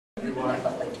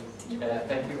and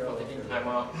thank you for taking time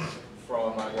out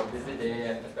from your busy day,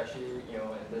 and especially in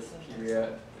this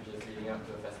period which is leading up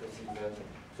to the festive season.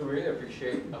 So we really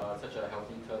appreciate such a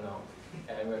healthy turnout,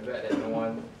 and we're glad that no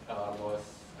one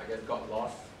got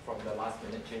lost from the last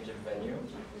minute change in venue,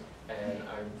 and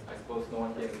I suppose no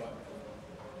one came about.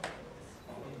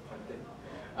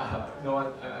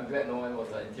 I'm glad no one was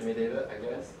intimidated, I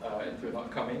guess, into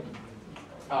not coming.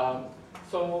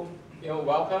 So,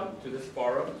 welcome to this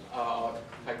forum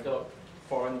titled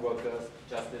Foreign Workers,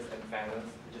 Justice and Fairness,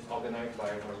 which is organized by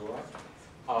MARUAH.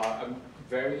 I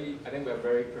think we're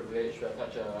very privileged to have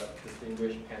such a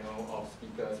distinguished panel of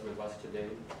speakers with us today,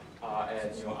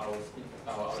 and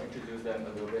I'll introduce them a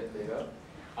little bit later.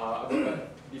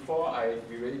 But before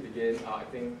we really begin, I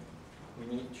think we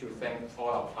need to thank all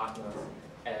our partners,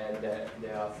 and that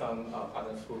there are some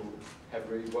partners who have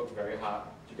really worked very hard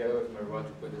together with MARUAH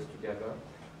to put this together.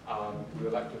 We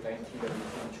would like to thank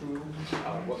TWC2,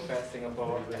 Workfair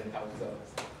Singapore, and ELSA.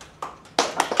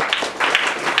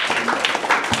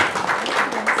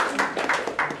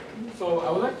 So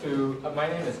I would like to, my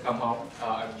name is Kam Hong.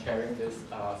 I'm chairing this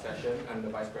session. I'm the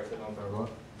Vice President of MARUAH.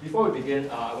 Before we begin,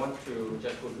 I want to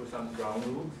just go through some ground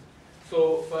rules.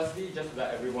 So firstly, just to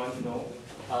let everyone know,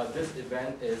 this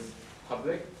event is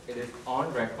public, it is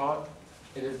on record,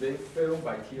 it is being filmed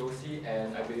by TOC,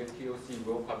 and I believe TOC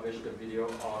will publish the video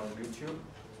on YouTube.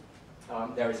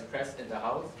 There is press in the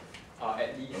house,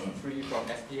 at least 3 from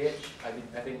SPH. I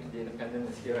think the Independent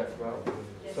is here as well.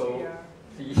 Yes, so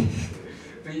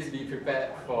please be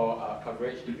prepared for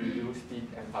coverage if you do speak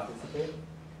and participate.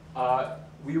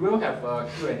 We will have a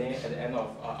Q&A at the end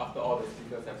of, after all the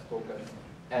speakers have spoken.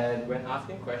 And when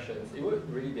asking questions, it would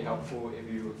really be helpful if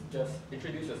you just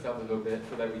introduce yourself a little bit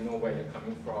so that we know where you're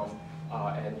coming from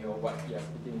and what you're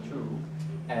speaking to.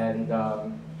 And a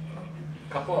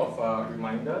couple of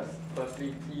reminders.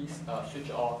 Firstly, please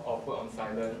switch off or put on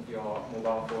silent your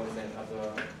mobile phones and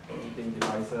other meeting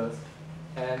devices.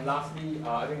 And lastly,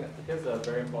 I think here's a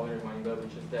very important reminder,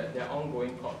 which is that there are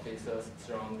ongoing court cases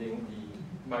surrounding the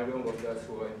migrant workers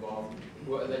who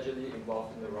were allegedly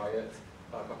involved in the riots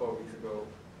a couple of weeks ago.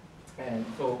 And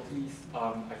so please,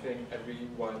 I think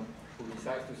everyone who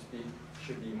decides to speak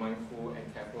should be mindful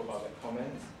and careful about their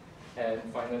comments. And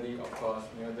finally, of course,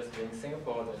 this being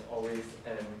Singapore, there's always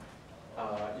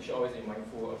you should always be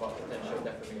mindful about potential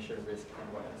defamation risk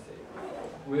in what you say.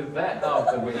 With that out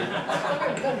of the way,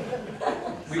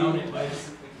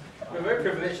 we're very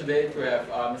privileged today to have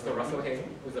Mr. Russell Heng,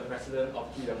 who's the president of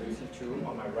TWC2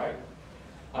 on my right.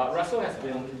 Russell has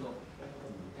been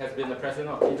the president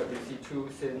of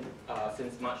TWC2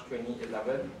 since March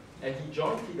 2011, and he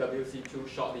joined TWC2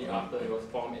 shortly after it was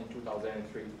formed in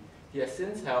 2003. He has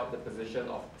since held the position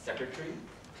of secretary,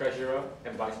 treasurer,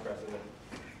 and vice president.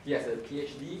 He has a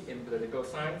PhD in political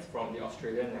science from the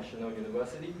Australian National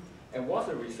University and was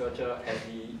a researcher at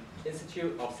the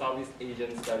Institute of Southeast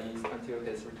Asian Studies until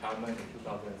his retirement in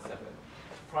 2007.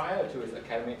 Prior to his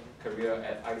academic career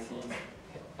at IC,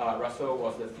 Russell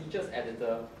was the features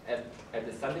editor at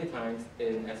the Sunday Times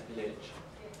in SPH.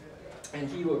 And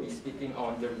he will be speaking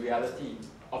on the reality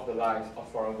of the lives of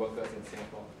foreign workers in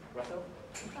Singapore. Russell?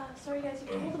 Sorry guys, you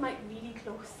can hold the mic really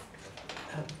close.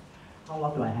 How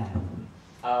long do I have?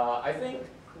 I think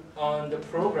on the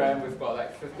program we've got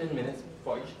like 15 minutes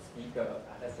for each speaker.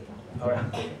 That's enough. All right,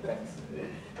 thanks.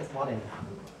 That's more than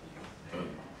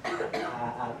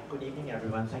enough. Good evening,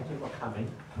 everyone. Thank you for coming.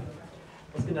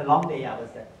 It's been a long day. I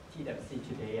was at TWC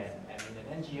today, and in an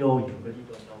NGO, you really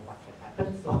don't know what can happen.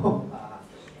 So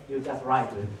you just ride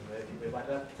with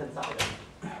whatever turns out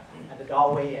at the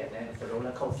doorway, and then it's a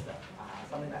roller coaster.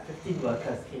 Something like 15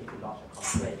 workers came to lodge a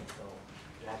complaint, so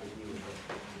you have to deal with it.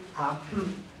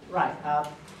 Right.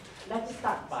 Let's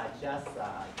start by just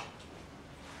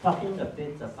talking a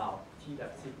bit about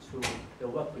TWC2, the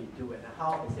work we do, and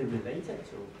how is it related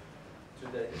to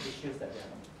the issues that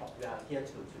we are here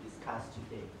to discuss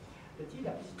today. The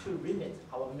TWC2 remit,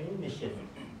 our main mission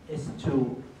is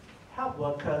to help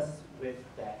workers with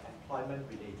their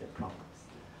employment-related problems.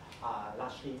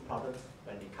 Largely problems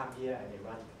when they come here and they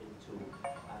run into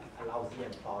a lousy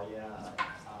employer,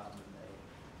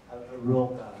 a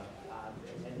rogue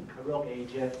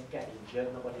agent, get injured,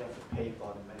 nobody wants to pay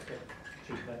for the medical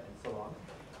treatment and so on,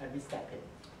 and we step in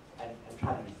and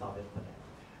try to resolve it for them.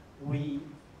 We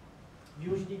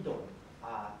usually don't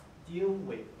deal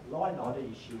with law and order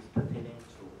issues pertaining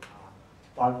to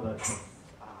foreign workers.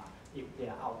 If they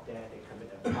are out there, they commit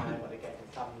a crime or they get in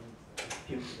some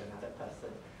dispute with another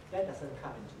person, that doesn't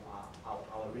come into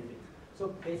our remit. So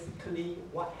basically,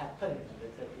 what happened in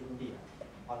Little India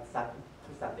on 2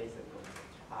 Sundays ago,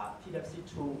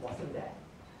 TWC2 wasn't there.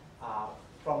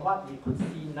 from what we could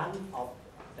see, none of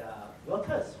the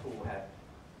workers who have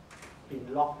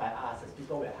been logged by us as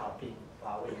people we're helping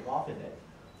were involved in it.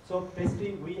 So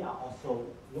basically, we are also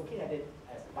looking at it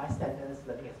as bystanders,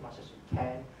 learning as much as we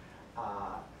can.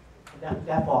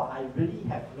 Therefore, I really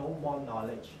have no more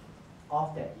knowledge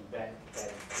of that event than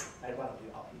every one of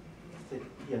you out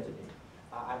here today.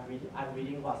 I'm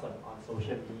reading what's on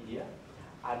social media.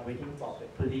 I'm waiting for the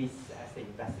police as they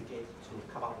investigate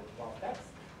to come up with more facts.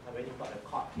 I'm waiting for the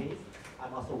court case.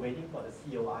 I'm also waiting for the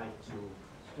COI to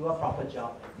do a proper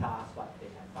job and tell us what they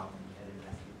have found in the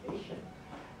investigation.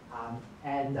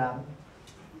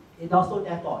 It also,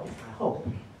 therefore, is my hope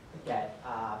that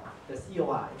the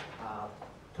COI,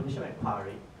 Commission of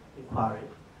Inquiry,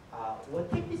 will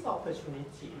take this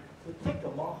opportunity to take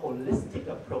a more holistic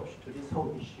approach to this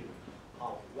whole issue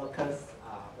of workers'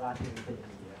 running in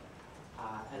India,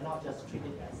 and not just treat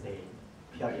it as a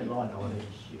purely law and order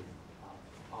issue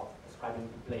of ascribing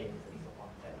blame and so on.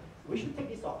 And we should take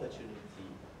this opportunity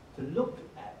to look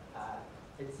at,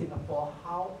 in Singapore,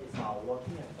 how is our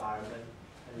working environment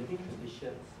and living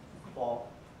conditions for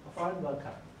a foreign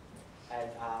worker, and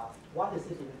what is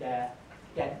it in there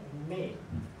that may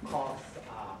cause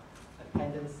a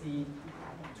tendency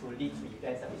to lead to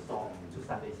events that we saw 2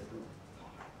 Sundays ago.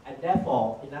 And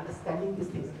therefore, in understanding these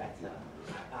things better,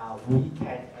 we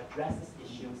can address these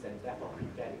issues and therefore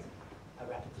prevent a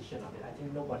repetition of it. I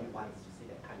think nobody wants to see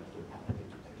that kind of thing happening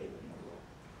again.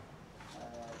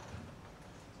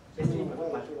 Basically,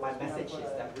 my message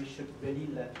is that we should really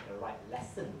learn the right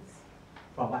lessons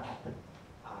from what happened,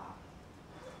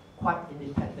 quite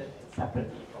independent and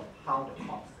separately from how the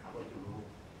courts are going to rule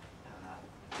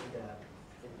in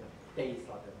the days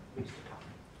or the weeks to come.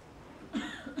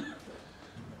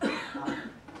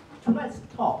 Tonight's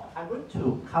talk, I'm going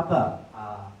to cover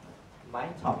my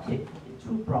topic in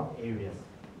 2 broad areas.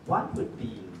 One would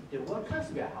be the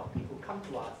workers we are helping who come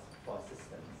to us for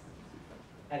assistance.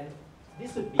 And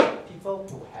this would be people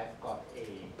who have got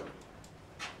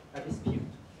a dispute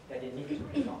that they need to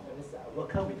resolve. That is a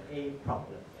worker with a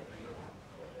problem.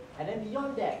 And then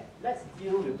beyond that, let's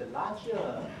deal with the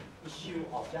larger issue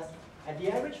of just, and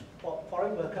the average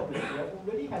foreign worker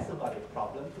who really hasn't got a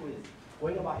problem, who is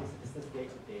going about his business day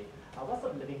to day, what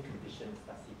sort of living conditions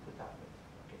does he put up with?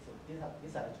 Okay, so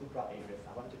these are the 2 broad areas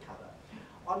I want to cover.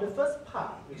 On the first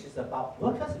part, which is about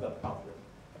workers with a problem,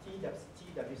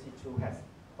 TWC2 has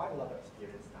quite a lot of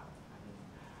experience now.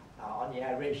 On the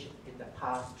average, in the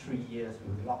past 3 years,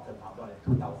 we've logged about more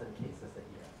than 2,000 cases a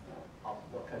year of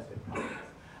workers with problems.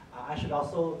 I should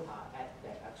also add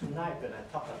that tonight, when I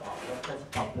talk about workers'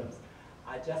 problems,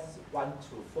 I just want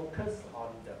to focus on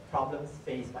the problems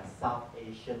faced by South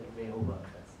Asian male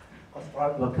workers. Because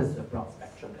foreign workers is a broad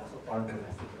spectrum, there are also foreign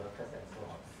domestic workers and so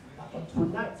on. For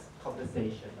tonight's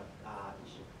conversation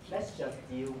issue, let's just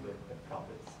deal with the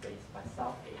problems faced by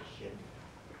South Asian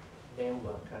male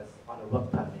workers on a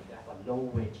work permit that have a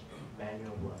low-wage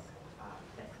manual work.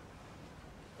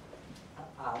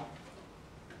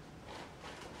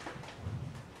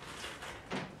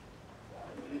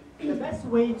 The best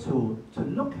way to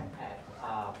look at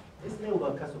these male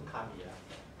workers who come here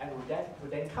and who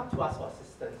then come to us for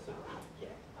assistance would be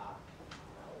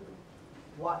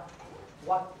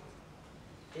what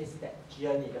is that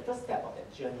journey, the first step of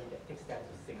that journey that takes them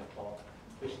to Singapore,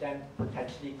 which then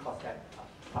potentially cause them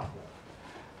a problem.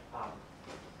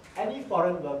 Any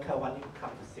foreign worker wanting to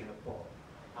come to Singapore,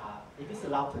 if he's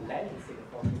allowed to land in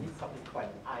Singapore, he needs something called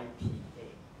an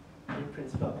IPA, in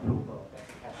principle approval that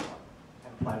he has on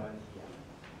employment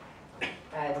here.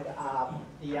 And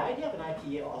the idea of an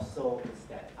IPA also is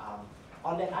that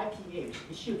on that IPA, which is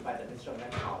issued by the Ministry of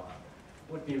Manpower,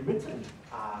 would be written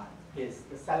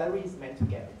the salary is meant to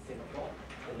get in Singapore,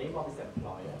 the name of his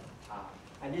employer,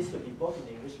 and this would be both in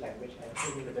the English language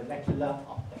and in the vernacular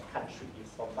of that country.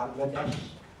 He's from Bangladesh.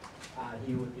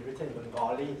 He would be written in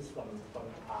Bengali. He's from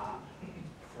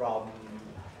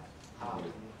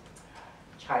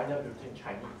China, written in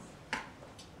Chinese.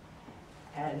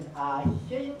 And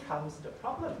here comes the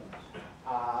problem.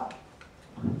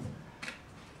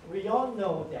 We all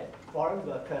know that foreign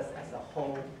workers as a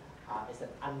whole is an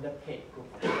underpaid group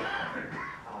of people.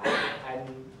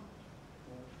 And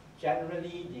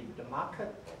generally, the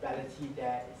market reality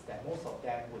there is that most of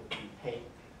them would be paid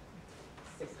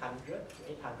 $600 to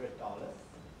 $800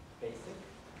 basic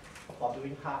for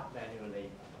doing hard manual labor.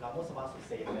 Now, most of us would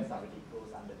say that's already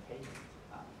gross underpayment.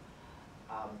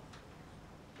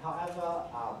 However,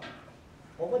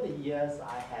 over the years,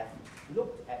 I have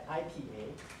looked at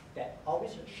IPA that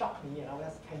always shocked me, and I was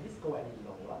asked, can this go any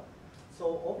lower?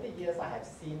 So over the years, I have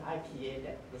seen IPA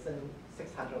that isn't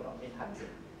 600 or 800,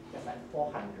 that's like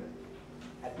 400.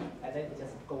 and then it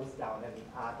just goes down. And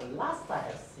the last I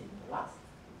have seen, the last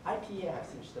IPA I have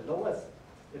seen, which is the lowest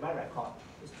in my record,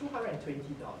 is $220.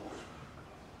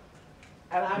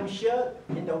 And I'm sure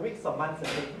in the weeks or months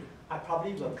ahead, I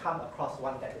probably will come across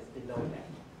one that is below that.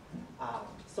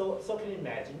 So can you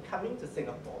imagine coming to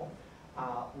Singapore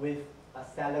with a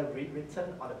salary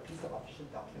written on a piece of official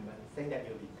document saying that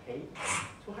you'll be paid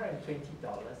 $220 a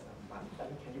month? I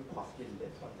mean, can you possibly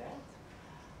live on that?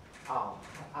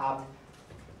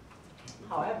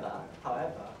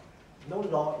 However, no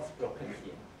law is broken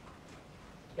here.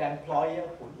 The employer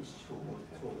who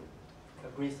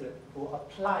agrees with, who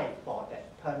applied for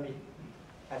that permit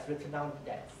has written down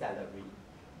that salary,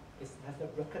 has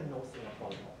broken no Singapore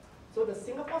law. So the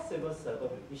Singapore civil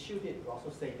servant who issued it will also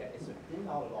say that it's within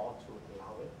our law to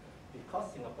allow it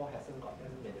because Singapore hasn't got a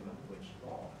minimum wage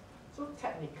law. So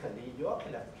technically, you all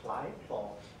can apply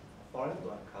for a foreign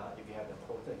worker if you have the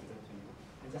quota given to you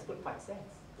and just put 5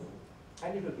 cents.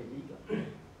 And it will be legal.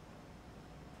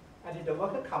 And if the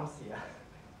worker comes here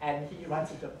and he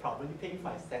runs into a problem, paying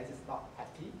 5 cents is not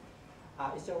happy,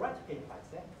 it's your right to pay 5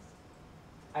 cents.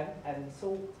 And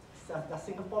so the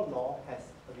Singapore law has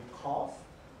a recourse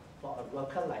for a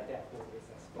worker like that who is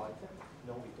exploited?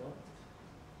 No, we don't.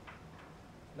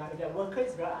 Now, if that worker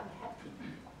is very unhappy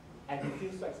and he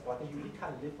feels so exploited, he really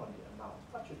can't live on the amount,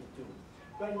 what should he do?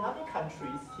 Well, in other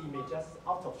countries, he may just,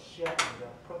 out of sheer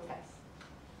anger, protest,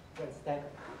 go and stand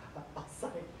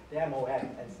outside the MOM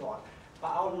and so on.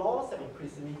 But our laws have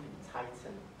increasingly been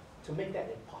tightened to make that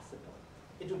impossible.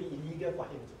 It will be illegal for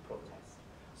him to protest.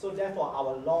 So therefore,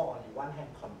 our law, on the one hand,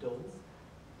 condones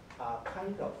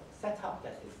kind of setup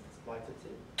that is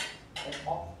exploitative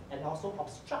and also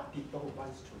obstruct people who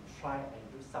want to try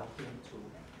and do something to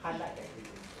highlight their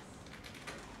grievances.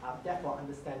 Therefore,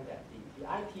 understand that the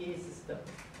IPA system,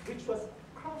 which was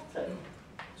crafted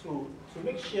to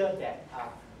make sure that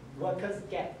workers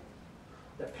get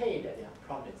the pay that they are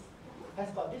promised, has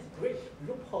got this great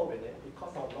loophole in it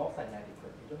because our laws are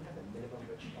inadequate. We don't have a minimum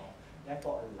wage law,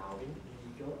 therefore allowing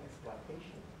illegal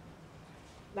exploitation.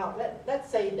 Now,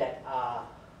 let's say that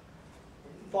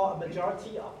for a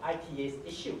majority of IPAs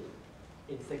issued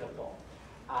in Singapore,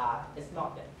 it's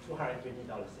not that $220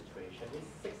 situation,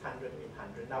 it's $600,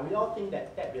 $800. Now, we all think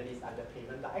that that really is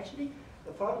underpayment, but actually,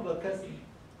 the foreign workers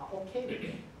are okay with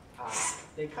it.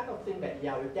 They kind of think that,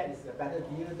 yeah, with that is a better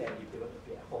deal than if they were to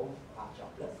be at home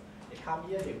jobless. They come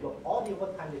here, they work all the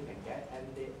overtime they can get, and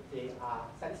they are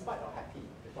satisfied or happy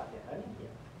with what they're earning here.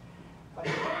 But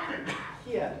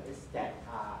here is that,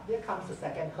 here comes the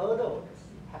second hurdle. This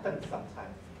happens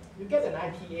sometimes. You get an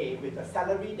IPA with a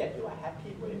salary that you are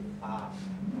happy with,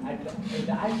 and in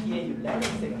the IPA you land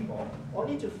in Singapore,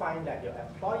 only to find that your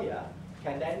employer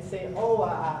can then say, oh,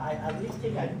 I really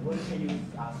think I won't pay you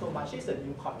so much. It's a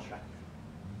new contract.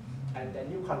 And the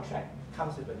new contract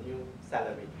comes with a new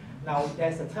salary. Now,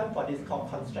 there's a term for this called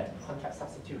contract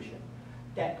substitution.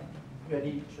 That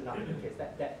really should not be the case.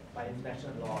 That by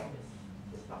international law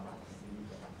is not right. It's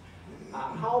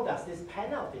illegal. How does this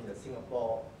pan out in the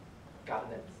Singapore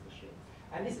governance issue?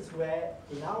 And this is where,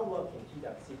 in our work in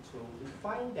TWC2, we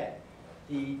find that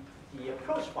the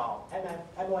approach for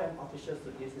MOM officials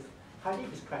to this is highly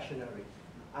discretionary.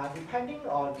 Depending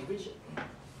on which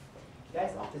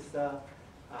desk officer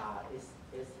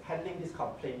is handling this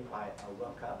complaint by a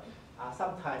worker,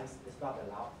 sometimes it's not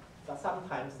allowed, but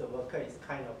sometimes the worker is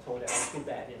kind of told that, oh, too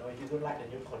bad, you know, if you don't like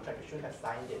the new contract, you shouldn't have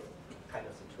signed it, kind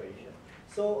of situation.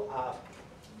 So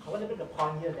I want to make a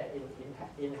point here that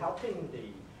in helping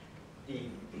the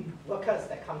workers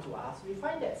that come to us, we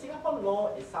find that Singapore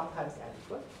law is sometimes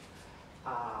adequate,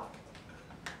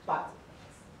 but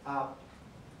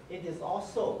it is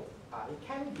also, it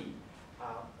can be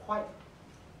quite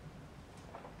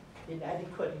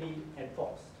inadequately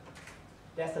enforced.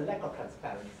 There's a lack of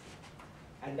transparency,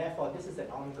 and therefore this is an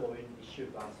ongoing issue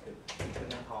for us with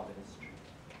internal our ministry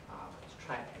to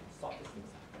try and sort this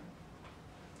things out.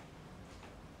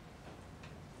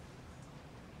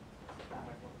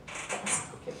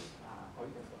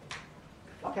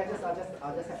 Okay, okay,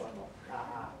 I'll just have one more.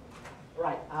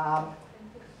 Right.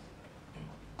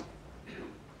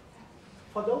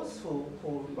 For those who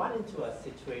run into a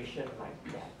situation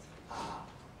like that,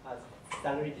 a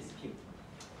salary dispute,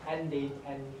 and they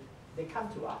come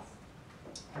to us,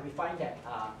 and we find that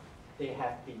they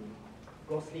have been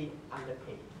grossly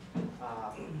underpaid.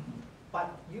 But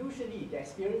usually the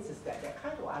experience is that that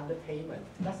kind of underpayment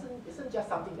isn't just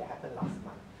something that happened last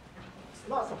month. It's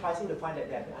not surprising to find that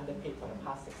they have been underpaid for the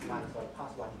past 6 months or the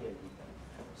past 1 year even.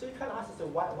 So you kind of ask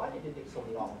yourself, why did it take so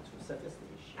long to surface the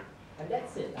issue? And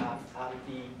that's it.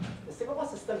 The Singapore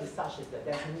system is such that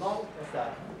there's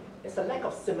There's a lack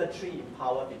of symmetry in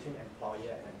power between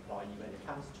employer and employee when it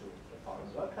comes to the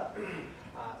foreign worker.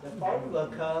 The foreign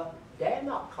worker dare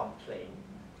not complain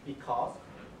because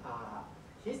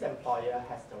his employer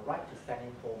has the right to send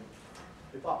him home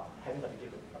without having to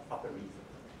give a proper reason.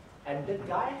 And the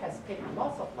guy has paid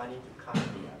lots of money to come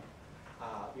here,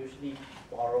 usually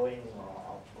borrowing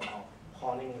or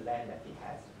pawning land that he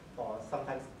has for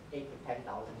sometimes 8 to 10,000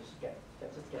 just get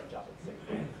a job in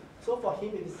Singapore. So for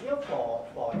him, if he's here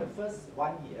for the first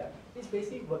 1 year, he's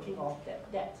basically working off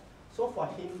that debt. So for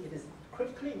him, it is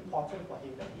critically important for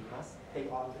him that he must stay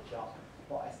on the job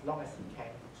for as long as he can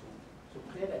to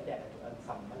clear that debt and to earn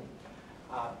some money.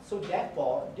 So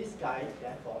therefore, this guy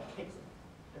takes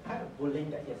the kind of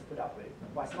bullying that he has put up with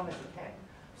for as long as he can.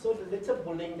 So the little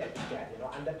bullying that he gets,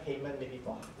 underpayment maybe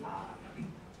for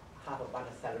half a month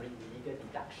of salary, illegal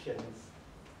deductions,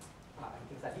 and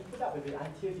things like that. He put up with it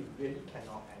until he really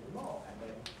cannot anymore,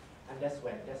 and that's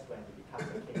when he becomes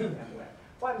a case to MOM.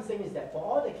 What I'm saying is that for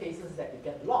all the cases that you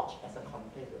get lodged as a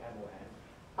complaint to MOM,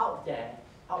 out there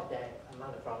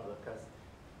among the foreign workers,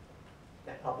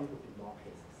 there probably would be more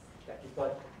cases that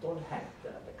people don't have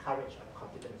the courage or the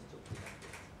confidence to do that.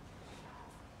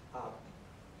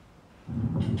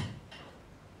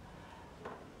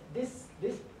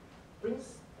 This brings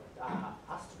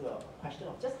us to a question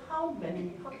of just how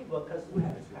many workers who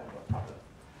have this kind of a problem.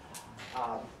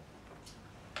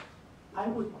 I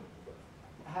would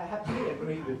happily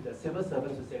agree with the civil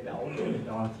servants who say that only a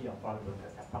minority of foreign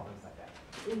workers have problems like that.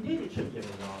 Indeed, it should be a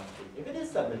minority. If it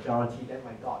is a majority, then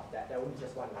my God, there won't be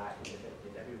just one riot in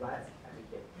every riot every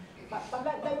day. But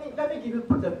let me give you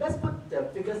let's put the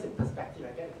figures in perspective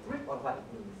and get a grip on what it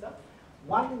means.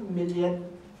 1 million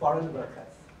foreign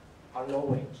workers on low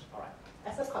wage. All right.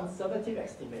 As a conservative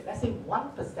estimate, let's say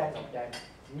 1% of them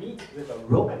meet with a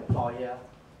rogue employer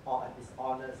or a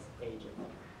dishonest agent.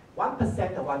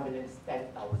 1% of 1 million is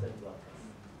 10,000 workers.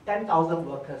 10,000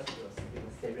 workers will be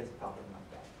a serious problem like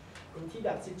that. In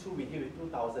TWC2, we deal with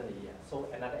 2,000 a year, so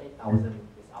another 8,000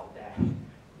 is out there.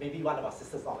 Maybe one of our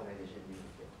sisters organizations deals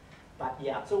with it. But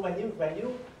yeah, so when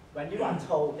you are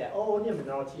told that only a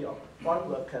minority of foreign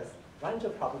workers run into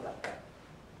a problem like that,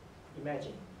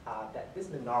 imagine that this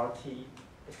minority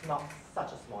is not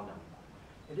such a small number.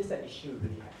 It is an issue we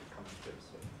really have to come to grips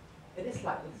with. It is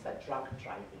like drunk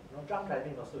driving. Drunk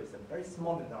driving also is a very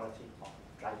small minority of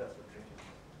drivers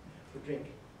who drink.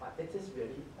 But it is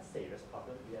really a serious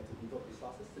problem. We have to devote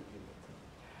resources to deal with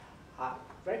it.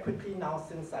 Very quickly now,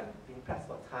 since I'm being pressed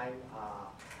for time,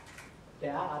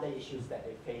 there are other issues that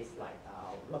they face, like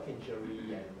work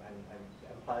injury and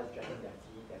employers dragging their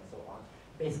feet and so on.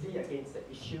 Basically against the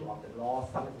issue of the law,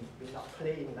 some of them are not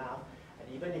clear enough,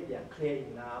 and even if they are clear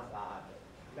enough,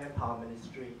 the Manpower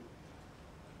Ministry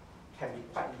can be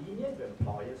quite lenient with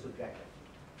employers who drag their feet.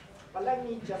 But let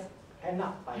me just end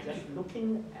up by just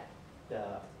looking at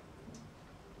the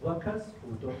workers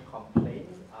who don't complain,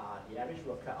 the average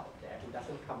worker out there who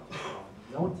doesn't come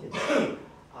to notice.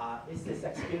 Is this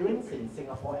experience in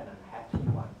Singapore an unhappy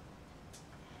one?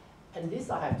 And this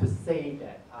I have to say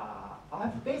that I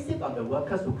have based it on the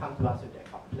workers who come to us with their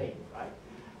complaint, right?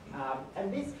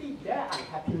 And basically their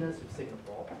unhappiness with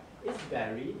Singapore is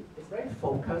very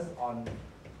focused on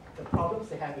the problems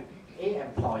they have with an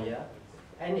employer,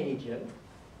 an agent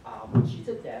who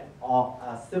cheated them, or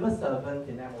a civil servant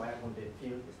in MOM who they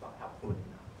feel is not helpful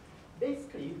enough.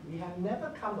 Basically, we have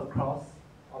never come across,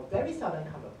 or very seldom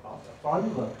come across, a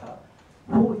foreign worker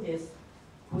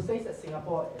who says that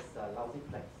Singapore is a lousy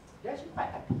place. They're actually quite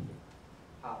happy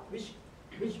here, which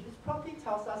probably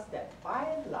tells us that by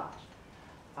and large,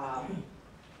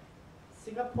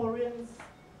 Singaporeans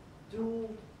do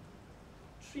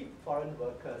treat foreign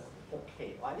workers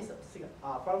okay, or at least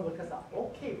foreign workers are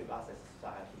okay with us as a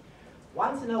society.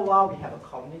 Once in a while, we have a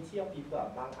community of people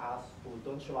among us who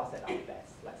don't show us at our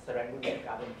best, like Serangoon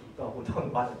Garden people who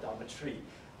don't want a dormitory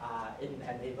in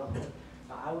a neighborhood.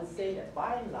 I would say that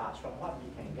by and large, from what we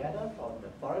can gather from the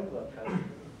foreign workers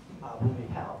whom we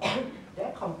help,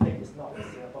 their complaint is not with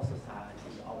Singapore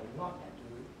society or not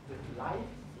with life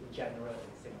in general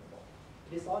in Singapore.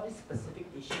 It is all these specific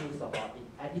issues about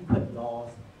inadequate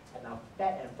laws and our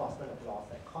bad enforcement of laws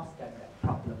that cause them that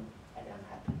problem and they're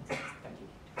unhappy. Thank you.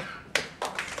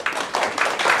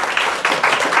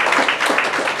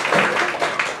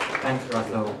 Thanks,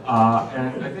 Russell.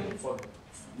 And I think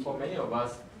for many of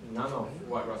us, none of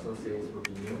what Russell says will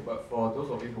be new, but for those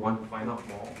of you who want to find out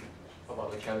more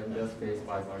about the challenges faced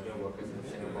by migrant workers in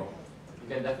Singapore,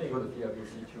 you can definitely go to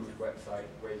TWC2's website,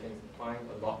 where you can find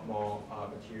a lot more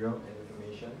material and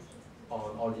information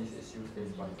on all these issues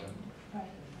faced by them.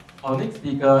 Right. Our next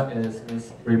speaker is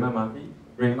Ms. Brema Murphy.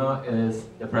 Brema is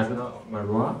the president of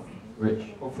MARUAH. which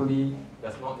hopefully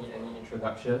does not need any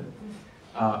introduction,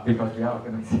 because we are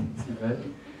organizing this event.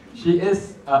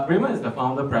 Raymond is the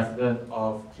founder president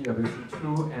of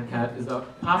TWC2 and is a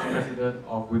past president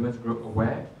of Women's Group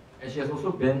Aware, and she has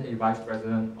also been a vice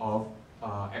president of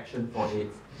Action for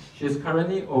AIDS. She is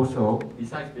currently also,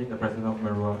 besides being the president of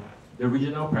MARUAH, the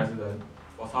regional president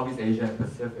for Southeast Asia and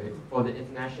Pacific for the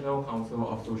International Council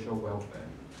of Social Welfare.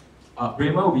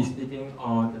 Raymond will be speaking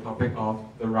on the topic of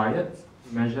the riots,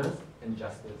 measures, and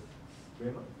justice.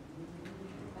 Raymond.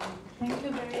 Thank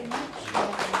you very much,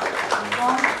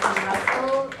 John and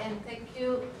Russell, and thank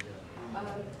you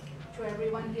to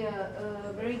everyone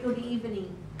here. Very good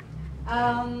evening.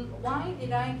 Why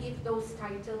did I give those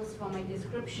titles for my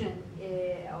description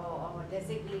or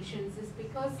designations is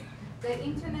because the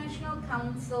International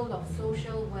Council of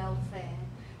Social Welfare,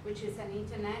 which is an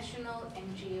international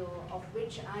NGO of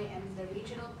which I am the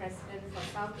regional president for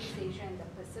Southeast Asia and the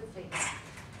Pacific.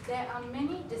 There are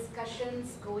many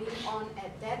discussions going on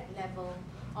at that level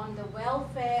on the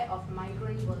welfare of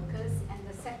migrant workers, and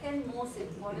the second most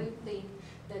important thing,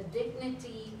 the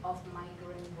dignity of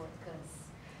migrant workers.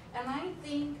 And I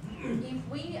think if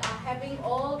we are having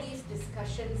all these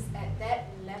discussions at that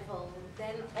level,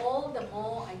 then all the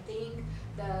more I think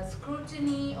the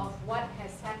scrutiny of what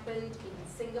has happened in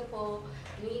Singapore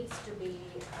needs to be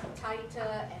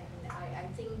tighter and I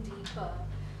think deeper.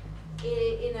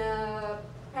 In a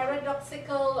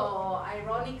paradoxical or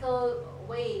ironical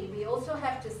way, we also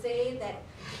have to say that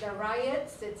the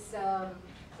riots, it's a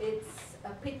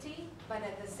pity, but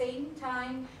at the same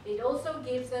time, it also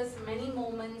gives us many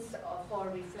moments for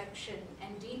reflection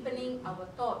and deepening our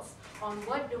thoughts on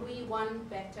what do we want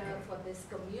better for this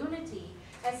community,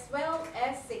 as well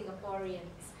as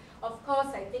Singaporeans. Of course,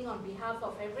 I think on behalf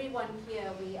of everyone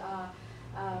here, we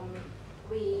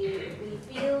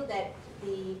feel that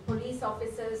the police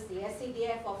officers, the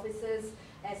SCDF officers,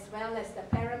 as well as the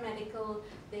paramedical,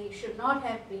 they should not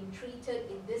have been treated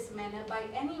in this manner by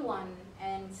anyone,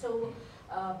 and so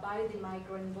by the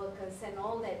migrant workers, and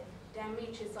all that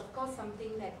damage is of course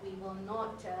something that we will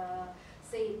not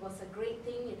say it was a great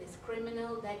thing, it is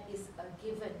criminal, that is a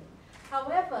given.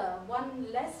 However,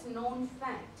 one less known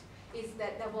fact is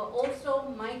that there were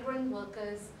also migrant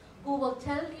workers who will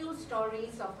tell you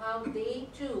stories of how they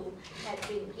too had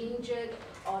been injured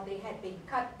or they had been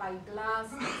cut by glass,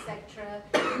 etc.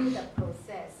 in the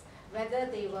process. Whether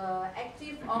they were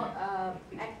active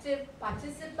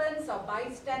participants or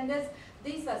bystanders,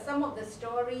 these are some of the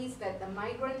stories that the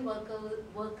migrant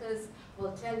workers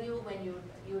will tell you when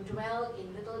you dwell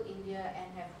in Little India and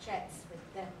have chats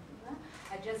with them.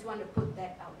 I just want to put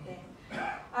that out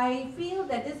there. I feel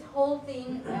that this whole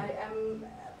thing,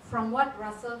 from what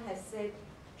Russell has said,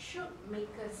 should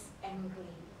make us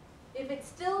angry. If it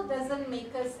still doesn't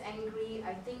make us angry,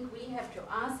 I think we have to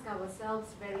ask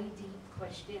ourselves very deep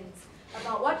questions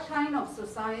about what kind of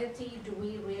society do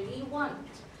we really want?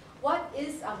 What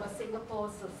is our Singapore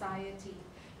society?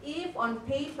 If on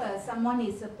paper someone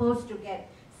is supposed to get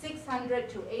 600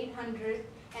 to 800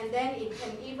 and then it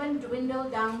can even dwindle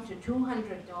down to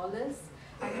 $200,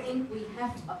 I think we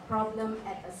have a problem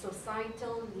at a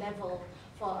societal level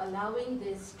for allowing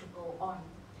this to go on.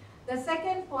 The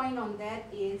second point on that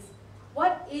is,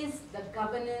 what is the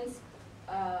governance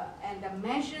and the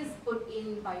measures put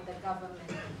in by the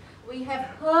government? We have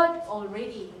heard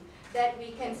already that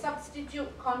we can substitute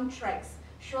contracts.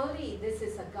 Surely this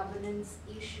is a governance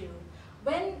issue.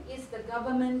 When is the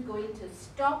government going to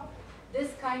stop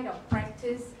this kind of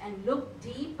practice and look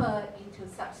deeper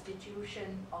into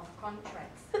substitution of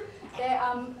contracts?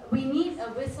 We need a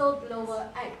whistleblower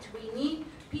act. We need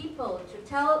people to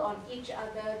tell on each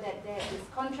other that there is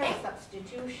contract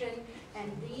substitution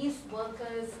and these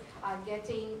workers are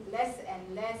getting less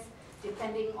and less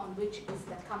depending on which is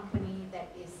the company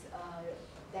that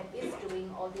is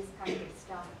doing all this kind of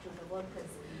stuff to the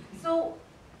workers. So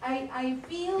I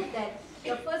feel that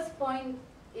the first point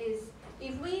is,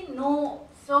 if we know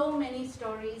so many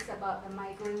stories about the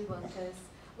migrant workers,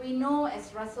 we know,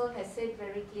 as Russell has said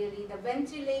very clearly, the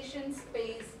ventilation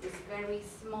space is very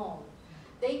small.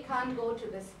 They can't go to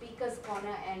the speaker's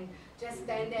corner and just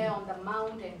stand there on the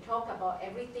mount and talk about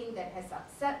everything that has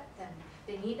upset them.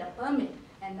 They need a permit,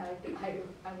 and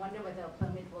I wonder whether a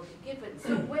permit will be given.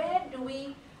 So where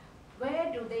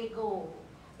do they go?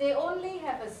 They only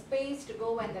have a space to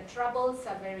go when the troubles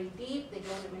are very deep. They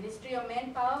go to the Ministry of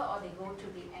Manpower or they go to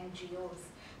the NGOs.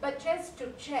 But just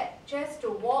to chat, just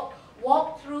to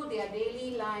walk through their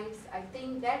daily lives, I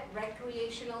think that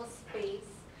recreational space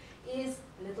is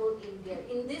Little India,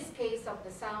 in this case of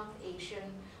the South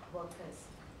Asian workers.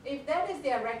 If that is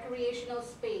their recreational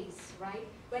space, right,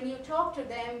 when you talk to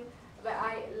them,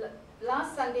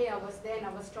 last Sunday I was there and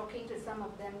I was talking to some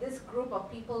of them, this group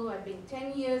of people who have been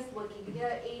 10 years working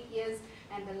here, 8 years,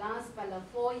 and the last fellow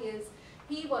 4 years,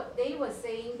 they were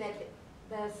saying that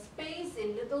the space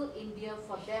in Little India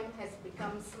for them has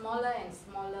become smaller and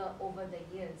smaller over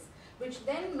the years, which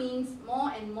then means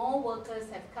more and more workers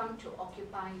have come to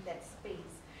occupy that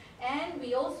space. And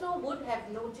we also would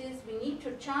have noticed, we need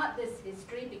to chart this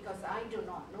history because I do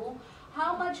not know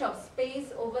how much of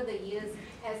space over the years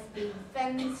has been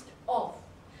fenced off.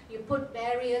 You put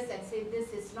barriers and say this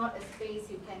is not a space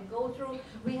you can go through.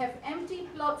 We have empty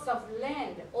plots of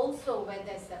land also where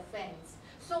there's a fence.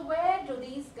 So where do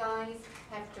these guys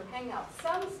have to hang out?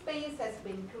 Some space has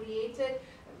been created,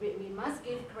 we must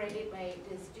give credit where it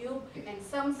is due, and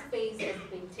some space has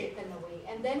been taken away.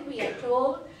 And then we are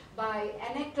told by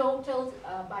anecdote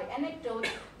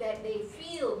that they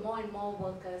feel more and more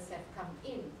workers have come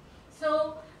in.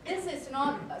 So this is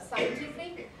not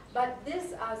scientific, but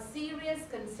these are serious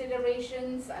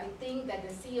considerations I think that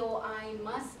the COI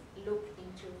must look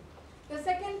into. The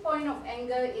second point of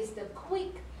anger is the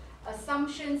quick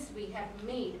assumptions we have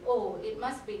made. Oh, it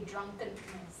must be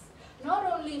drunkenness. Not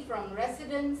only from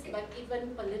residents, but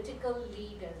even political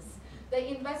leaders.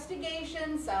 The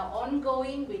investigations are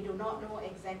ongoing. We do not know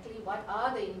exactly what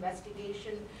are the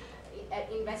investigations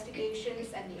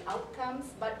and the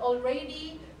outcomes, but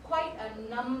already quite a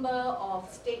number of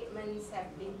statements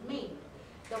have been made.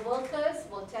 The workers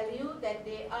will tell you that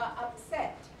they are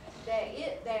upset.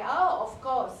 There are, of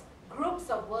course, groups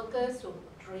of workers who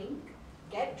drink,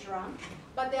 get drunk,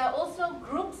 but there are also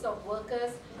groups of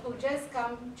workers who just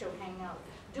come to hang out.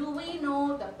 Do we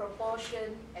know the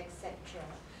proportion, etc.?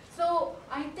 So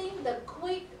I think the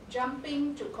quick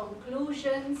jumping to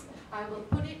conclusions, I will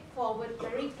put it forward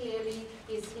very clearly,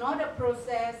 is not a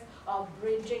process of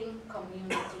bridging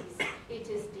communities. It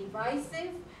is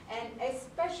divisive, and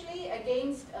especially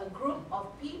against a group of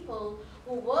people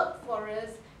who work for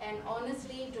us and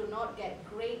honestly do not get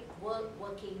great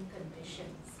working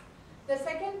conditions. The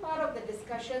second part of the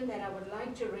discussion that I would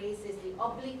like to raise is the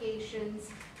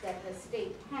obligations that the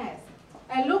state has.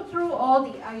 I looked through all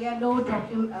the ILO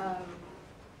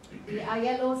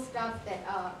stuff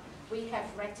that we have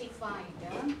ratified.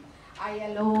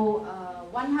 ILO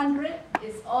 100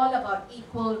 is all about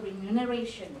equal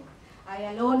remuneration.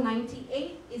 ILO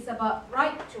 98 is about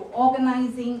right to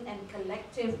organizing and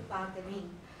collective bargaining.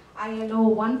 ILO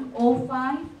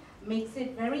 105 makes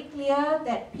it very clear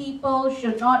that people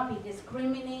should not be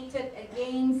discriminated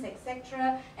against,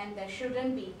 etc., and there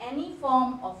shouldn't be any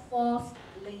form of forced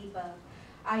labor.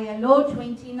 ILO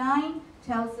 29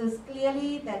 tells us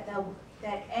clearly that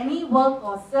any work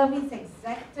or service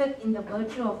exacted in the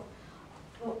virtue of,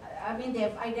 they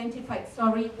have identified,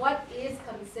 what is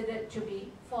considered to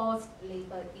be forced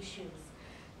labor issues.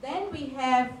 Then we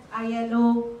have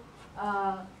ILO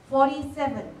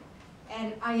 47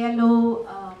 and ILO,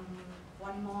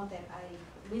 one more that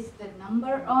I missed the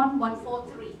number on,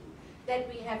 143, that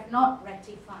we have not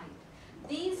ratified.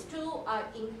 These two are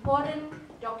important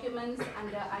documents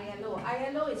under ILO.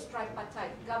 ILO is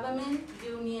tripartite, government,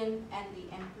 union, and the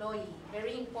employee.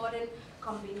 Very important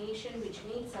combination which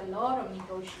needs a lot of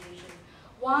negotiation.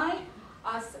 Why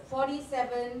are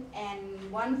 47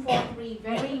 and 143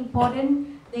 very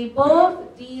important? They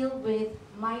both deal with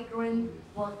migrant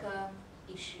worker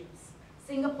issues.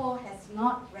 Singapore has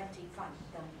not ratified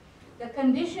them. The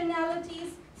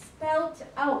conditionalities spelled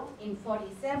out in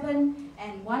 47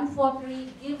 and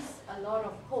 143 gives a lot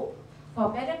of hope for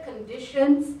better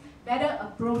conditions, better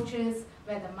approaches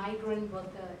where the migrant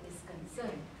worker is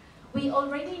concerned. We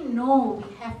already know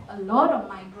we have a lot of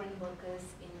migrant workers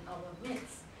in our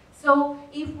midst. So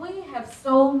if we have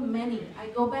so many, I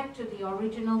go back to the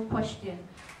original question,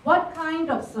 what kind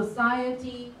of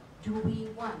society do we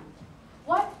want?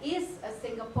 What is a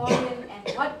Singaporean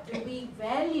and what do we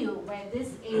value where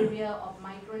this area of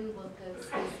migrant workers is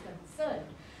concerned?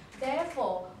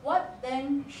 Therefore, what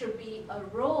then should be a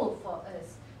role for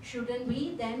us? Shouldn't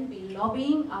we then be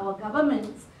lobbying our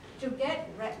governments to get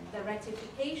the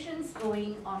ratifications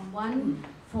going on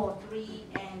 143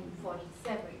 and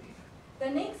 47? The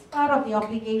next part of the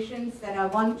obligations that I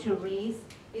want to raise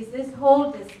is this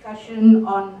whole discussion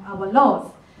on our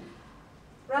laws.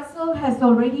 Russell has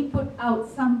already put out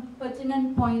some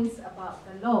pertinent points about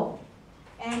the law.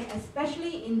 And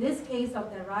especially in this case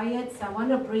of the riots, I want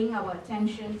to bring our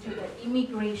attention to the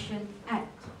Immigration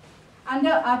Act.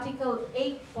 Under Article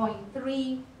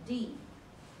 8.3d,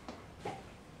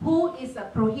 who is a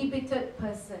prohibited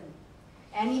person?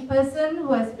 Any person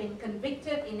who has been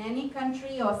convicted in any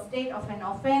country or state of an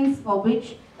offense for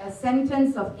which a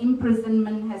sentence of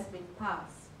imprisonment has been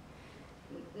passed.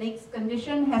 next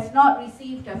condition, has not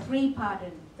received a free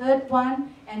pardon. Third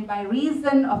one, and by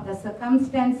reason of the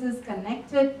circumstances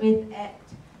connected with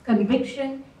act,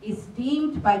 conviction is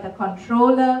deemed by the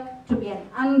controller to be an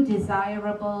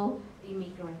undesirable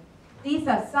immigrant. These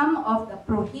are some of the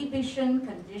prohibition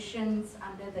conditions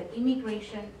under the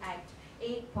Immigration Act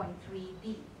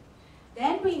 8.3b.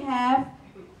 Then we have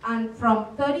from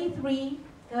 33,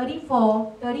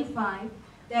 34, 35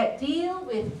 that deal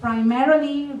with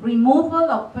primarily removal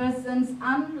of persons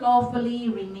unlawfully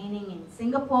remaining in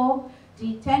Singapore,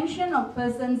 detention of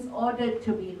persons ordered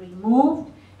to be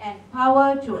removed, and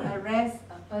power to arrest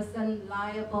a person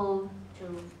liable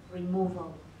to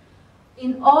removal.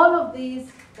 In all of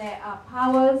these, there are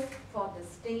powers for the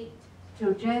state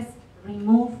to just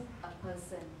remove a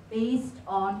person based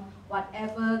on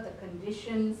whatever the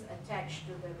conditions attached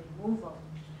to the removal.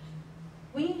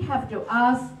 We have to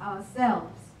ask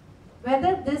ourselves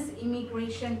whether this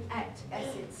Immigration Act as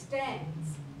it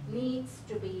stands needs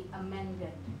to be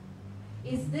amended.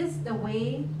 Is this the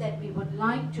way that we would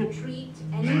like to treat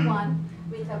anyone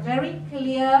with a very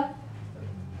clear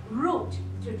route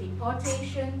to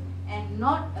deportation and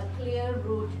not a clear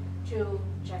route to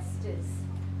justice?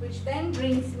 Which then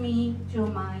brings me to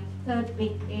my third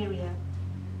big area.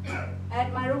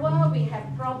 At MARUAH, we have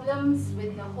problems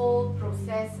with the whole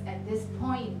process at this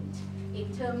point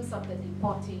in terms of the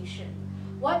deportation.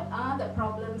 What are the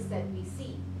problems that we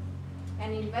see?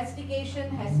 An investigation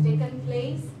has taken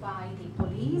place by the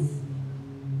police.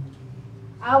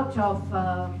 Out of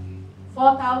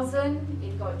 4,000,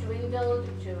 it got dwindled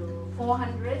to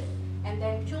 400, and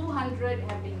then 200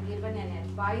 have been given an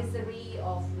advisory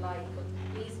of like,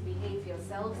 please behave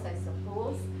yourselves, I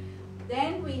suppose.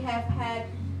 Then we have had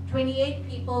 28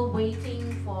 people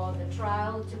waiting for the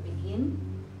trial to begin.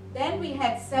 Then we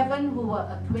had 7 who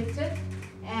were acquitted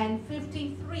and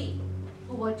 53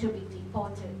 who were to be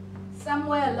deported.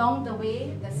 Somewhere along the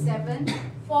way, the 7,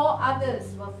 4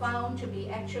 others were found to be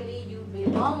actually you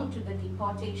belong to the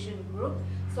deportation group.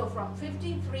 So from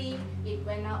 53, it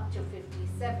went up to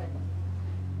 57.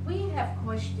 We have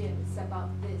questions about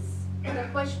this. The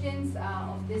questions are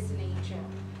of this nature.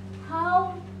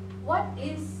 What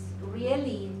is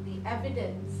really the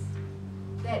evidence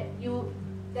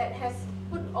that has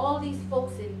put all these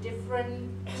folks in different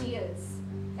tiers?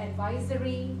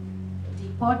 Advisory,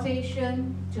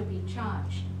 deportation, to be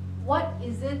charged. What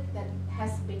is it that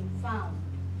has been found?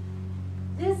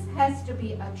 This has to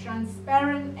be a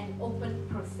transparent and open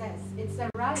process. It's a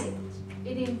riot.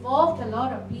 It involved a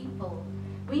lot of people.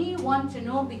 We want to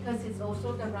know because it's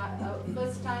also the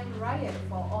first time riot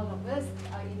for all of us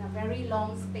in a very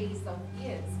long space of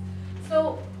years.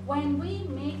 So when we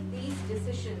make these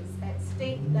decisions at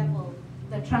state level,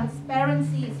 the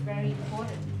transparency is very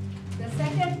important. The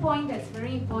second point that's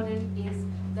very important is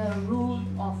the rule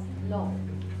of law.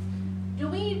 Do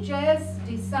we just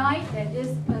decide that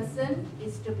this person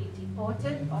is to be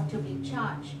deported or to be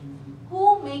charged?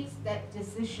 Who makes that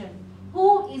decision?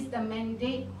 Who is the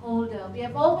mandate holder? We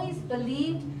have always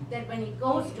believed that when it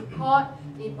goes to court,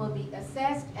 it will be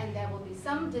assessed and there will be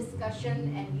some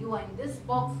discussion and you are in this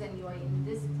box and you are in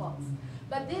this box.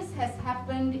 But this has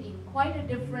happened in quite a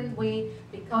different way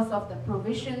because of the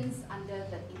provisions under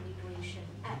the Immigration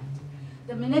Act.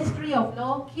 The Ministry of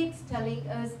Law keeps telling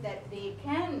us that they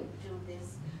can do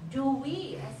this. Do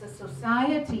we as a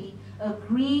society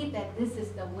agree that this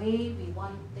is the way we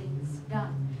want things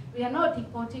done? We are not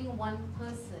deporting one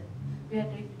person. We are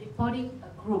deporting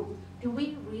a group. Do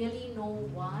we really know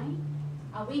why?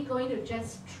 Are we going to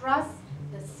just trust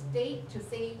the state to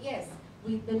say, yes,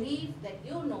 we believe that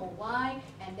you know why,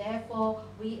 and therefore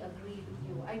we agree with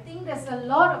you? I think there's a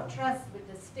lot of trust with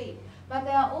the state, but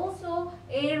there are also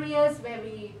areas where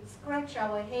we scratch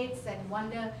our heads and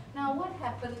wonder, now what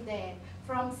happened there?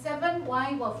 From 7,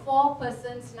 why were 4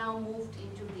 persons now moved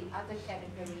into the other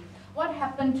category? What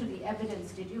happened to the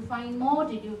evidence? Did you find more?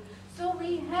 So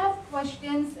we have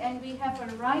questions and we have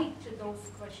a right to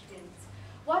those questions.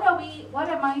 What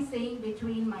am I saying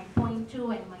between my point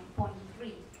 2 and my point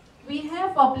 3? We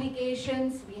have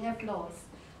obligations, we have laws.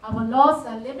 Our laws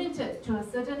are limited to a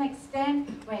certain extent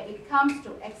where it comes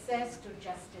to access to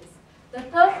justice. The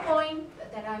third point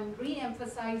that I'm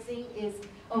re-emphasizing is,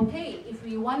 okay, if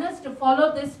we want us to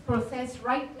follow this process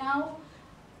right now,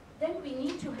 then we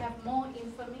need to have more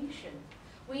information.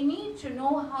 We need to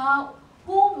know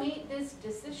who made these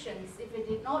decisions if it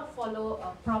did not follow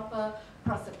a proper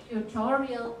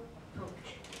prosecutorial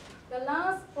approach. The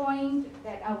last point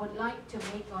that I would like to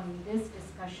make on this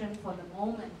discussion for the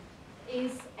moment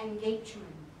is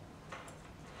engagement.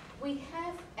 We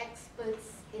have experts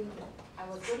I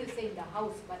was going to say in the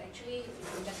house, but actually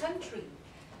in the country,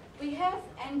 We have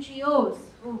NGOs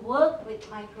who work with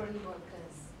migrant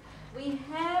workers. We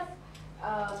have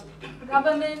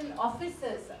government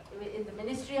officers in the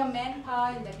Ministry of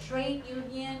Manpower, in the trade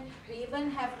union. We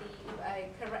even have the,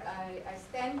 I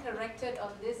stand corrected on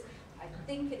this, I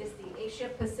think it is the Asia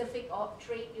Pacific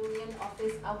Trade Union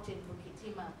office out in Bukit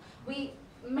Timah.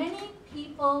 Many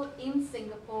people in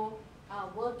Singapore are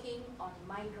working on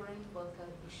migrant worker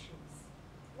issues.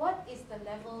 What is the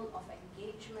level of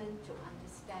engagement to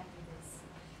understand this?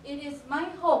 It is my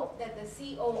hope that the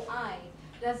COI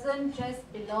doesn't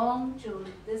just belong to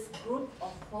this group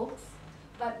of folks,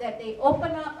 but that they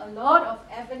open up a lot of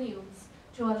avenues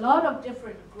to a lot of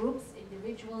different groups,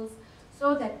 individuals,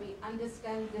 so that we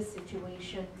understand this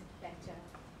situation better.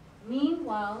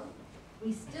 Meanwhile,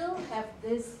 we still have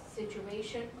this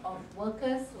situation of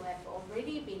workers who have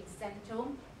already been sent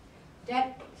home,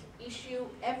 debt issue,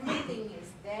 everything is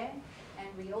there, and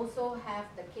we also have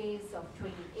the case of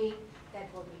 28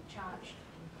 that will be charged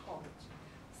in court.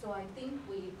 So I think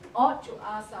we ought to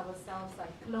ask ourselves, I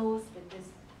close with this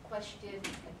question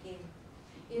again.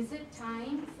 Is it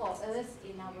time for us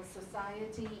in our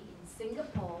society in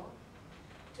Singapore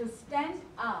to stand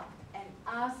up and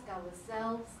ask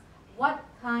ourselves, what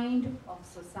kind of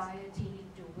society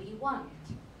do we want?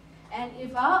 And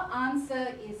if our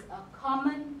answer is a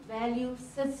common value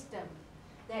system,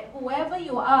 that whoever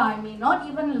you are, I may not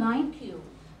even like you,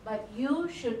 but you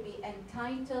should be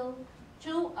entitled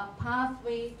to a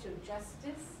pathway to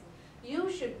justice. You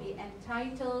should be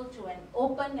entitled to an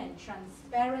open and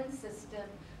transparent system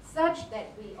such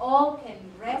that we all can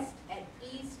rest at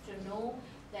ease to know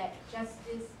that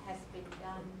justice has been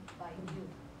done by you.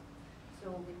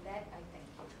 So with that, I thank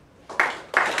you.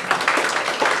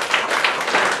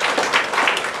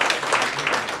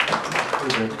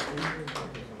 Thank you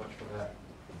so much for that.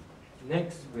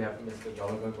 Next, we have Mr.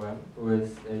 Jonathan Graham, who is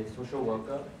a social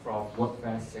worker from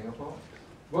Workfair Singapore.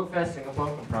 Workfair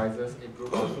Singapore comprises a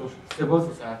group of civil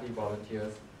society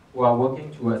volunteers who are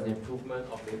working towards the improvement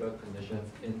of labour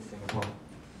conditions in Singapore.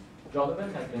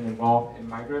 Jonathan has been involved in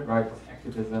migrant rights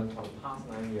activism for the past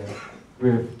 9 years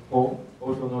with HOME,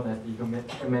 also known as the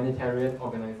Humanitarian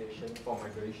Organization for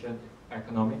Migration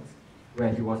Economics, where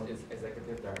he was its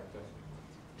executive director.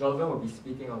 Jonathan will be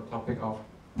speaking on the topic of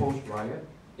post-riot,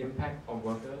 impact on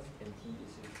workers, and key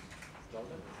issues.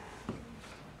 Jonathan?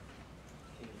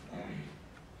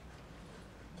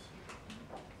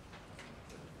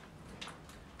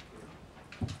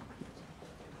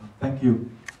 Thank you.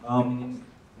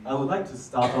 I would like to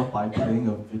start off by playing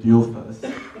a video first.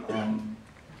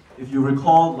 If you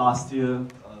recall last year,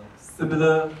 a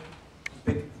similar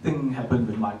big thing happened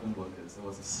with migrant workers. There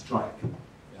was a strike.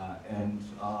 Yeah, and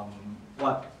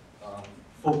what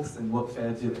folks in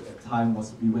Workfair did at that time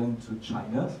was we went to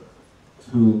China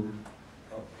to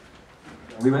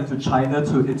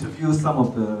interview some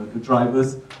of the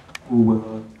drivers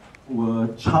who were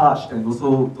charged and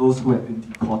also those who had been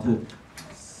deported.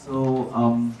 So,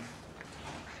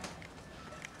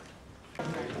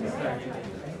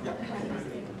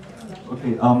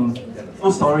 okay,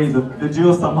 so sorry, the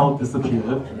video somehow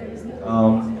disappeared.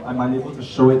 I'm unable to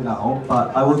show it now,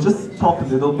 but I will just talk a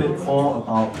little bit more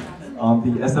about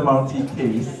the SMRT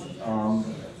case.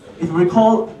 If you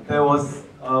recall, there was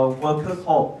a worker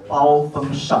called Bao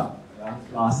Fengshan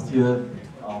last year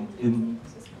in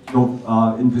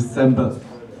December.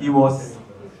 He was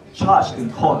charged in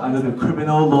court under the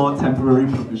Criminal Law Temporary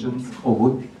Provisions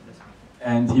Code,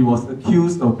 and he was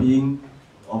accused of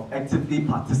actively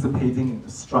participating in the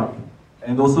strike,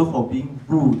 and also for being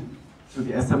rude to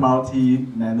the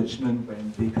SMRT management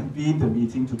when they convened a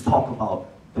meeting to talk about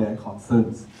their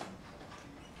concerns.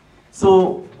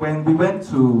 So when we went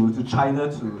to China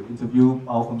to interview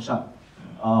Bao Fengshan,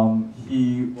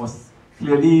 he was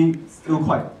clearly still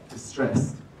quite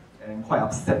distressed and quite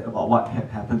upset about what had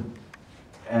happened.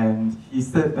 And he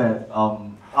said that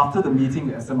after the meeting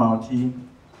at SMRT,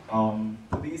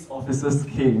 police officers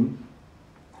came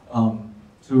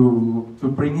to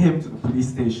bring him to the police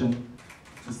station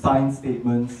to sign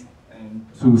statements and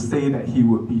to say that he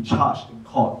would be charged in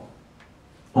court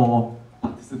for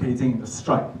participating in the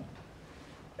strike.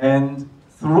 And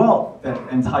throughout that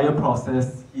entire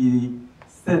process, he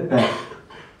said that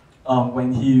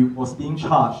when he was being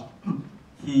charged,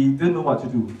 he didn't know what to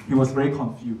do. He was very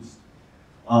confused.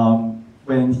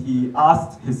 When he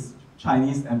asked his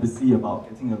Chinese embassy about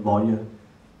getting a lawyer,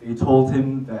 they told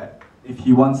him that if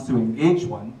he wants to engage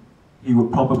one, he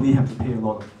would probably have to pay a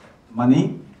lot of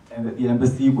money, and that the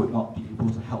embassy would not be able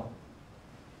to help.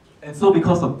 And so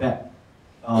because of that,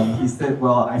 he said,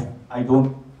 well,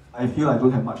 I feel I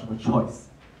don't have much of a choice,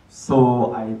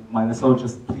 so I might as well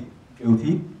just plead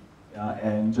guilty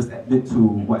and just admit to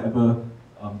whatever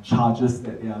charges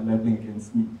that they are leveling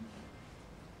against me.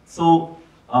 So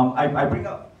I bring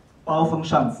up Bao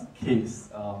Fengshan's case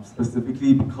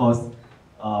specifically because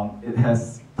it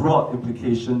has broad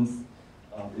implications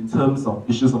in terms of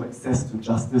issues of access to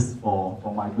justice for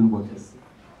migrant workers.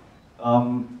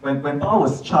 When Bao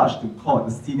was charged in court,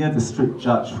 the senior district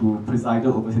judge who presided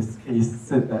over his case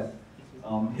said that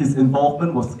his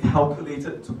involvement was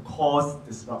calculated to cause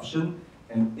disruption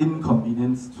and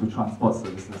inconvenience to transport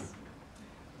services.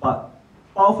 But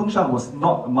Bao Fengshan was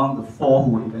not among the 4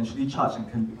 who were eventually charged and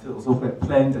convicted, also who had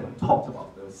planned and talked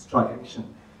about the strike action.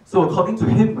 So according to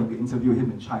him, when we interviewed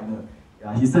him in China,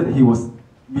 he said that he was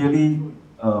merely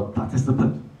a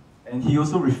participant. And he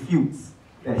also refutes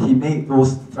that he made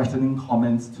those threatening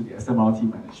comments to the SMRT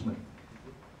management.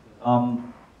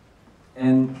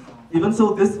 And even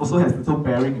so, this also has little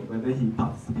bearing on whether he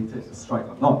participated in the strike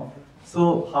or not.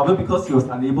 So, however, because he was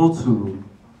unable to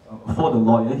afford a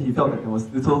lawyer, he felt that there was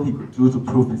little he could do to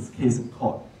prove his case in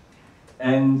court.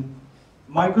 And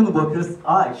migrant workers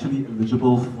are actually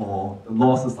eligible for the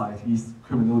Law Society's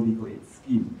criminal legal aid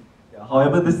scheme.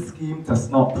 However, this scheme does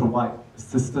not provide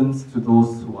assistance to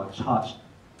those who are charged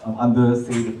under,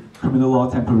 say, the Criminal Law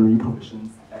Temporary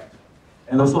Provisions Act,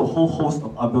 and also a whole host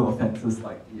of other offences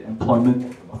like the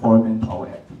Employment of Foreign Manpower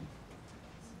Act.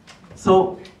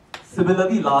 So,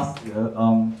 similarly, last year,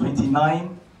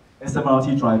 29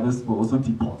 SMRT drivers were also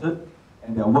deported,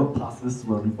 and their work passes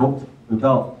were revoked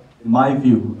without, in my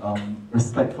view,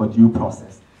 respect for due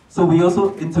process. So we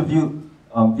also interviewed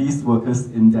these workers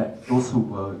in depth, those who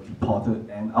were deported,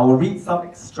 and I will read some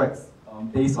extracts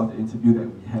based on the interview that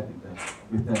we had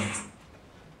with them.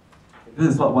 This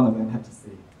is what one of them had to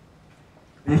say.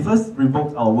 They first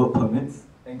revoked our work permits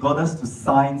and got us to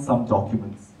sign some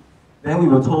documents. Then we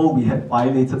were told we had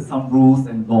violated some rules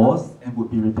and laws and would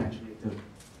be repatriated.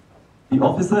 The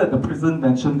officer at the prison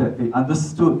mentioned that they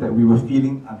understood that we were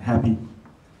feeling unhappy,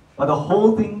 but the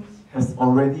whole thing has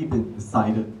already been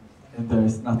decided and there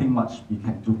is nothing much we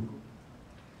can do.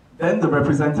 Then the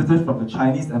representative from the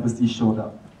Chinese embassy showed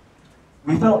up.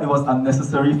 We felt it was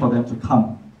unnecessary for them to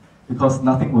come because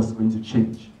nothing was going to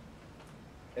change.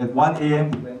 At 1 a.m.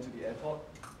 we went to the airport,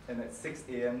 and at 6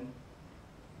 a.m.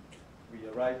 we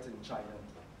arrived in China.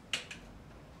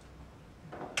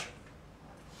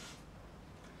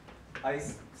 I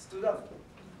stood up.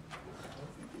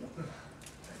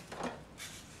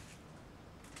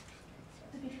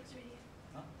 The video's ready.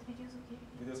 Huh? The video's okay.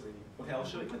 Video's ready. Okay, I'll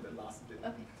show you the last bit.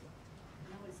 Okay.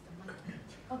 Now it's the mic.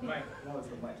 Okay. Right. Now it's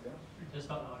the mic, yeah? Just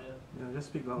talk louder. Yeah, just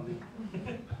speak loudly.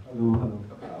 Hello, hello.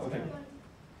 Okay.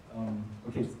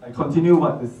 Okay, so I continue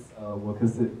what this worker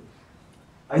said.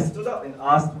 I stood up and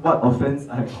asked what offense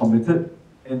I had committed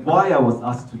and why I was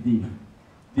asked to leave.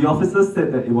 The officer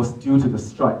said that it was due to the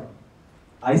strike.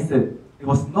 I said it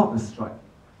was not a strike.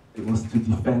 It was to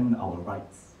defend our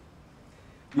rights.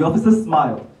 The officer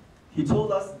smiled. He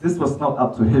told us this was not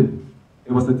up to him.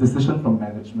 It was a decision from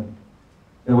management.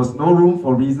 There was no room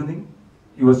for reasoning.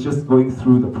 He was just going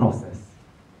through the process.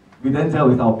 We then dealt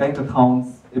with our bank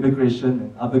accounts, immigration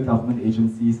and other government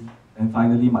agencies, and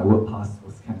finally my work pass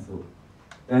was cancelled.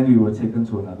 Then we were taken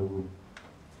to another room.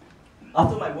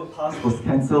 After my work pass was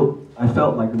cancelled, I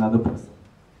felt like another person.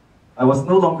 I was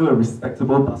no longer a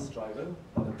respectable bus driver,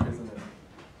 but a prisoner.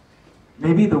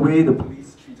 Maybe the way the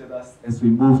police treated us as we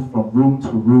moved from room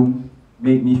to room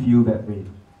made me feel that way.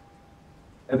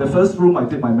 At the first room, I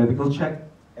did my medical check,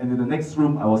 and in the next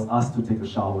room, I was asked to take a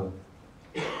shower.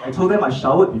 I told them I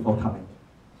showered before coming.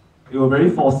 They were very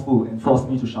forceful and forced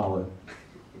me to shower.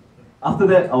 After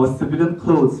that, our civilian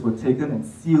clothes were taken and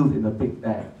sealed in a big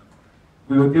bag.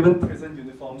 We were given prison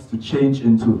uniforms to change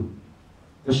into.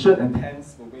 The shirt and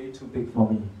pants were way too big for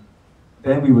me.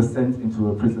 Then we were sent into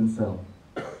a prison cell.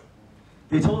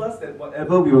 They told us that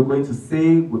whatever we were going to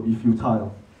say would be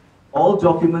futile. All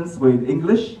documents were in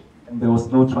English, and there was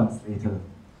no translator.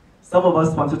 Some of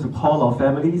us wanted to call our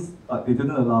families, but they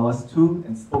didn't allow us to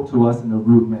and spoke to us in a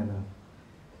rude manner.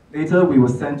 Later, we were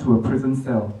sent to a prison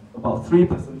cell, about 3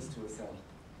 persons to a cell.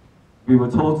 We were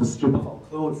told to strip off our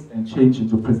clothes and change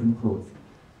into prison clothes.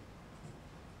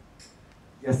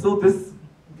 Yeah, so this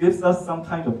gives us some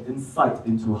kind of insight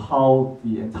into how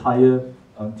the entire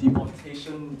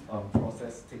deportation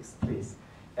process takes place.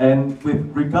 And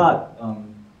with regard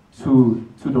to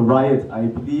the riot, I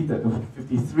believe that the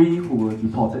 53 who were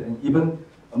deported, and even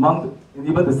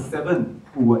the 7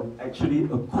 who were actually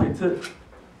acquitted,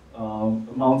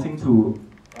 amounting to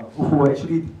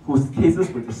whose cases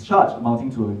were discharged,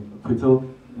 amounting to an acquittal,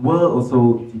 were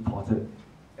also deported.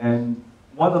 And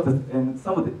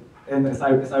as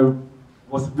I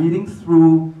was reading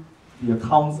through the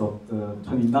accounts of the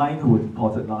 29 who were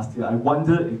deported last year, I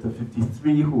wonder if the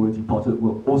 53 who were deported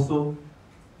were also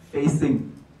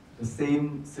facing the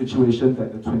same situation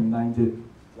that the 29 did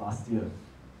last year.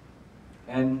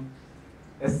 And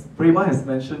as Brema has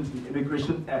mentioned, the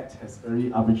Immigration Act has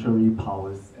very arbitrary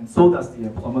powers, and so does the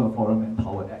Employment of Foreign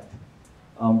Manpower Act,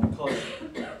 because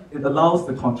it allows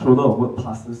the controller of work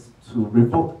passes to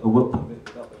revoke a work permit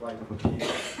without the right of appeal.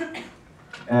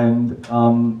 And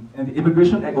the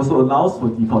Immigration Act also allows for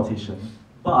deportation,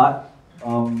 but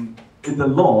in the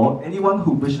law, anyone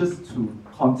who wishes to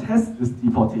contest this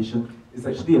deportation is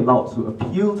actually allowed to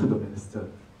appeal to the minister.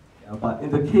 But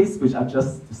in the case which I've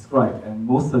just described, and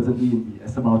most certainly in the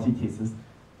SMRT cases,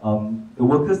 the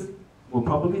workers were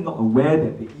probably not aware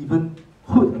that they even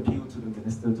could appeal to the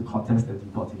minister to contest their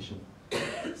deportation.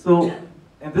 So,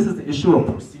 and this is the issue of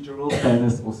procedural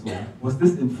fairness also. Was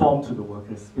this informed to the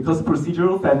workers? Because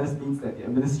procedural fairness means that the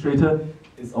administrator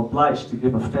is obliged to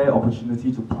give a fair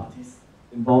opportunity to parties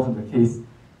involved in the case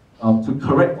to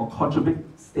correct or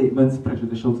contradict statements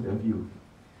prejudicial to their view.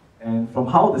 And from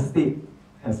how the state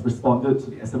has responded to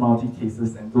the SMRT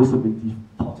cases and those who have been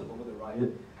deported over the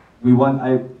riot,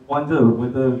 I wonder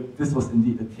whether this was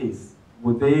indeed the case.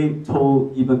 Were they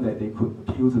told even that they could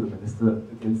appeal to the minister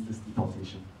against this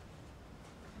deportation?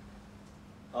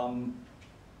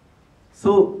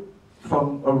 So,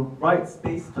 from a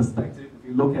rights-based perspective, if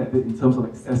you look at it in terms of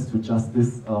access to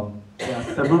justice, there are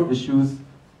several issues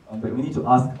that we need to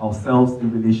ask ourselves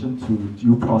in relation to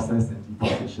due process and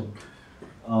deportation.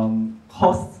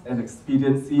 Costs and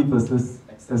expediency versus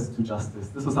access to justice.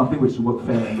 This was something which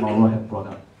Workfair and MARUAH had brought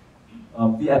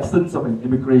up. The absence of an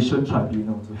immigration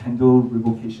tribunal to handle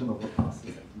revocation of work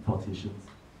passes and deportations.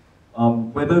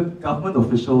 Whether government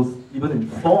officials even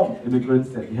inform immigrants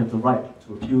that they have the right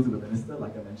to appeal to the minister,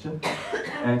 like I mentioned,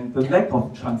 and the lack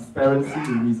of transparency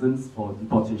in reasons for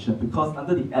deportation, because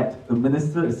under the Act, the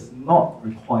minister is not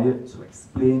required to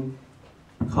explain,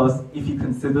 because if he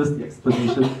considers the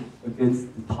explanation against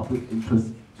the public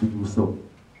interest to do so.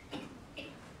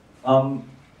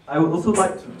 I would also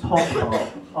like to talk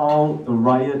about how the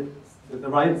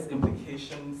riot's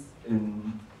implications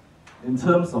in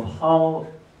terms of how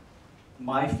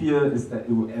my fear is that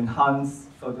it will enhance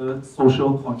further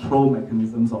social control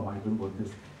mechanisms of migrant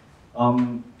workers.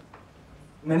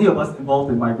 Many of us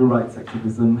involved in migrant rights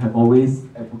activism have always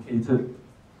advocated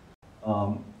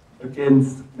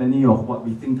against many of what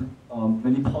we think,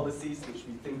 many policies which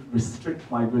we think restrict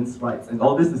migrants' rights. And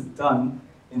all this is done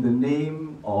in the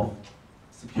name of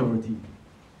security.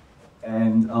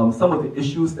 And some of the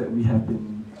issues that we have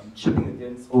been chipping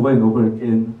against over and over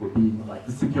again would be like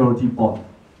the security bond.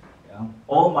 Yeah?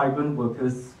 All migrant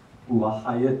workers who are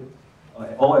hired,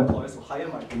 all employers who hire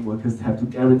migrant workers have to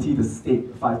guarantee the state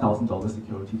a $5,000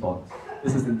 security bond.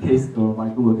 This is in case the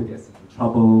migrant worker gets into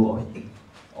trouble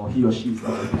or he or she is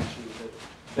not repatriated.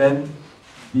 Then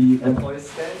the employer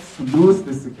stands to lose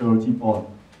this security bond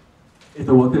if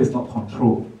the worker is not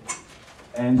controlled.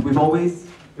 And we've always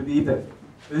believed that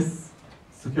this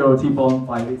security bond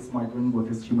violates migrant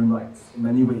workers' human rights in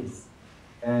many ways.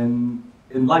 And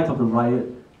in light of the riot,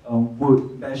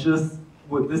 would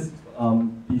this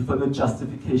be further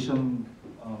justification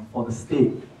for the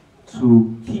state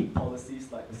to keep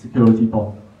policies like the security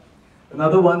bond?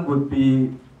 Another one would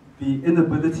be the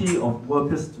inability of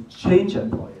workers to change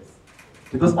employers.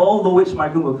 Because all low-wage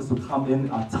migrant workers who come in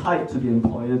are tied to the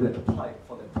employer that applied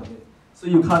for their permit. So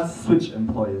you can't switch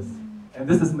employers. And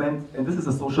this is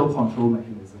a social control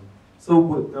mechanism. So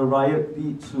would the riot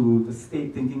lead to the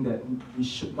state thinking that we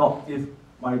should not give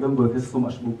migrant workers so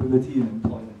much mobility in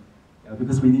employment,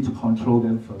 because we need to control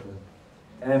them further?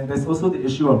 And there's also the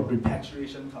issue of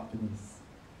repatriation companies.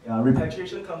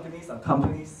 Repatriation companies are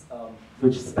companies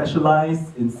which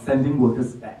specialize in sending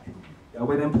workers back.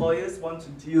 When employers want to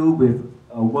deal with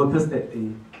workers that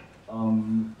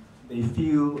they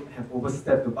feel have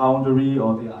overstepped the boundary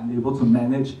or they are unable to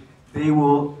manage, they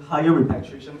will hire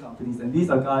repatriation companies, and these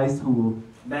are guys who will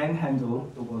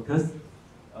manhandle the workers,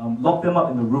 lock them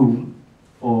up in a room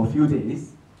for a few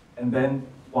days, and then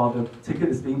while the ticket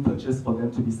is being purchased for them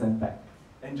to be sent back.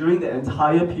 And during the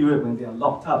entire period when they are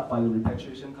locked up by the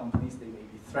repatriation companies, they may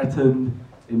be threatened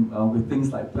with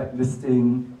things like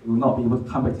blacklisting, they will not be able to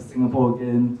come back to Singapore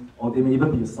again, or they may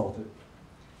even be assaulted.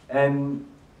 And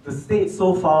the state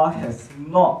so far has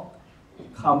not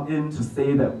come in to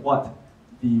say that what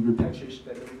the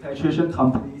repatriation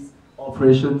companies'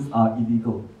 operations are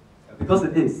illegal, because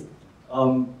it is.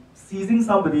 Seizing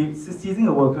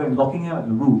a worker and locking him in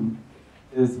a room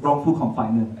is wrongful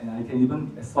confinement, and I can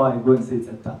even as far as go and say it's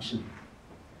abduction.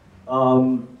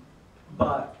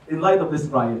 But in light of this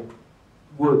riot,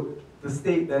 would the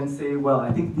state then say, well,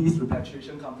 I think these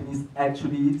repatriation companies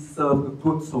actually serve a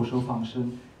good social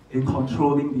function in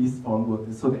controlling these foreign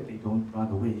workers so that they don't run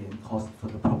away and cause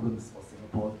further problems for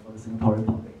Singapore, for the Singaporean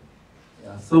public.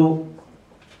 Yeah, so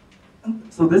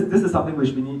this is something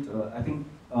which we need, I think,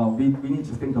 we need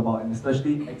to think about, and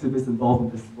especially activists involved in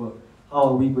this work. How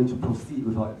are we going to proceed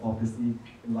with our advocacy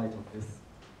in light of this?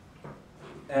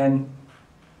 And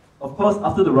of course,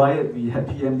 after the riot, we had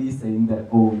PM Lee saying that,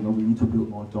 oh, we need to build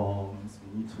more dorms,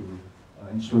 we need to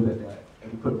ensure that there are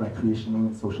adequate recreational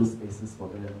and social spaces for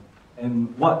them.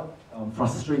 And what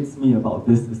frustrates me about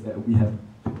this is that we have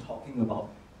been talking about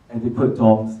adequate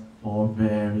dorms for a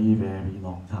very, very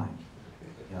long time.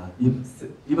 Yeah,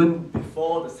 even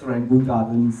before the Serangoon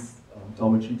Gardens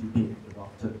dormitory debate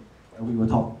erupted, we were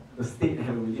talking, the state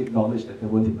had already acknowledged that there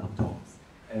weren't enough dorms.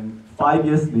 And 5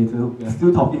 years later, we are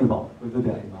still talking about whether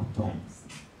there are enough dorms.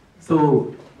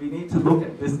 So we need to look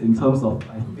at this in terms of,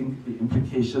 I think, the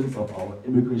implications of our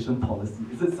immigration policy.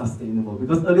 Is it sustainable?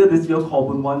 Because earlier this year,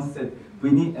 Corbyn once said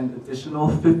we need an additional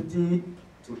 50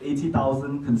 to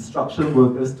 80,000 construction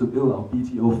workers to build our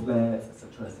BTO flats,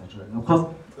 etc., etc. And of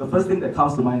course, the first thing that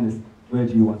comes to mind is, where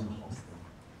do you want to house them?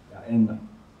 Yeah, and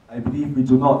I believe we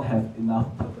do not have enough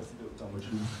purpose-built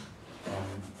dormitories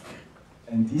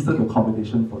and decent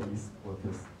accommodation for these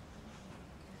workers.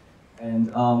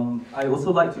 And I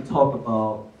also like to talk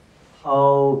about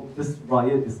how this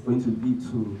riot is going to lead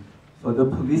to further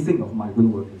policing of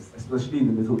migrant workers, especially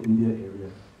in the Little India area,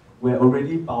 where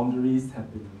already boundaries have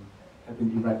been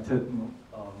erected.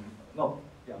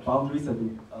 Boundaries have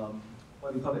been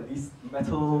what do you call it? These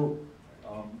metal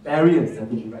barriers have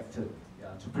been erected,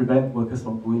 to prevent workers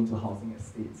from going to housing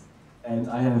estates. And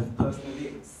I have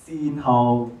personally seen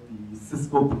how the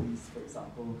Cisco police, for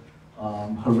example,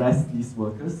 harass these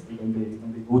workers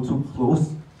when they go too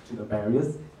close to the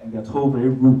barriers, and they're told very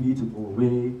rudely to go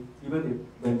away, even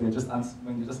when they're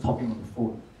just talking on the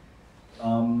phone.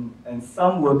 And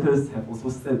some workers have also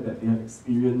said that they have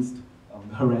experienced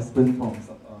harassment from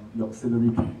the auxiliary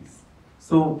police.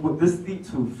 So would this lead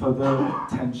to further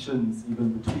tensions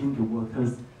even between the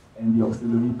workers and the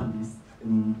auxiliary police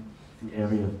in the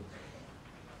area?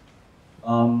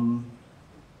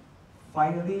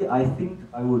 Finally, I think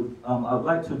I would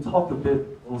like to talk a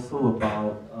bit also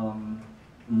about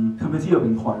the Committee of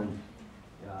Inquiry.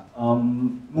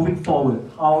 Moving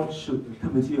forward, how should the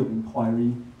Committee of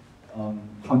Inquiry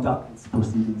conduct its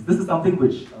proceedings? This is something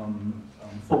which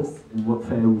folks in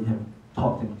Workfair, we have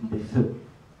talked and debated,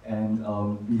 and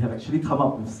we have actually come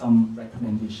up with some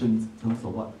recommendations in terms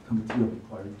of what the Committee of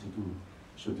Inquiry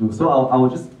should do. So I will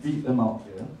just read them out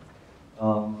here.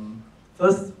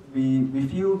 First, we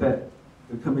feel that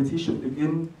the committee should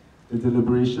begin the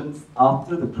deliberations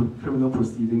after the criminal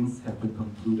proceedings have been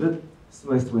concluded,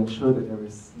 so as to ensure that there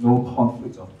is no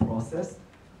conflict of process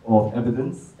or of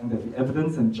evidence, and that the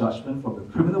evidence and judgment from the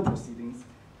criminal proceedings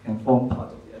can form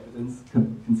part of the evidence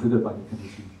considered by the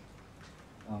committee.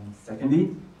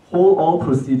 Secondly, hold all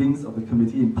proceedings of the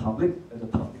committee in public at a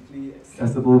publicly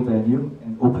accessible venue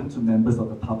and open to members of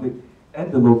the public and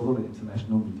the local and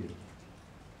international media.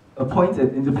 Appoint an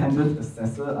independent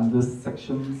assessor under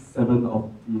Section 7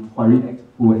 of the Inquiry Act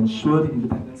who will ensure the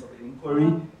independence of the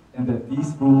inquiry and that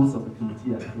these rules of the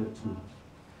committee are adhered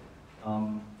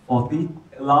to. Fourthly,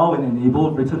 allow and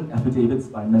enable written affidavits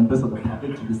by members of the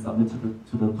public to be submitted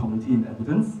to the committee in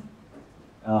evidence.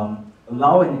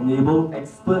 Allow and enable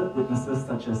expert witnesses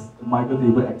such as migrant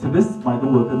labour activists,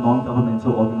 migrant worker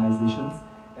non-governmental organisations,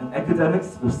 and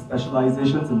academics with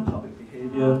specializations in public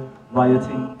behaviour,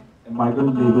 rioting, and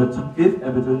migrant labour to give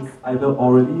evidence either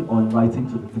orally or in writing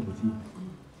to the committee.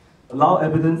 Allow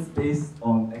evidence based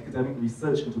on academic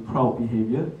research into crowd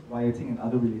behaviour, rioting, and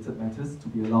other related matters to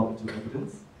be allowed into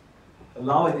evidence.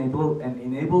 Allow and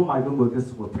enable migrant workers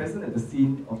who were present at the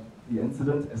scene of the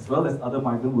incident, as well as other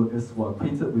migrant workers who are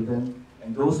acquainted with them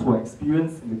and those who are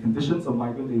experienced in the conditions of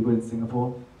migrant labour in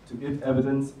Singapore, to give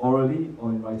evidence orally or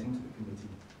in writing to the committee.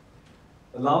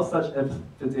 Allow such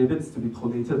affidavits to be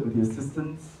collated with the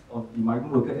assistance of the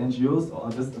migrant worker NGOs or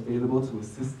others available to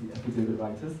assist the affidavit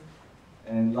writers.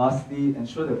 And lastly,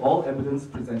 ensure that all evidence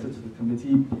presented to the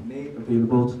committee be made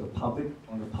available to the public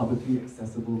on a publicly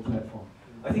accessible platform.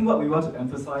 I think what we want to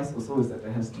emphasize also is that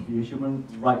there has to be a human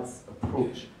rights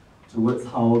approach towards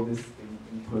how this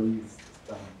inquiry is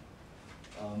done.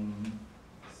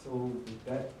 So with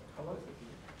that, how long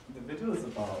is the video? Is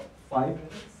about 5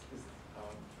 minutes.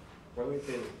 What do we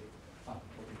say? Okay.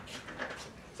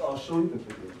 So I'll show you the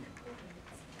video.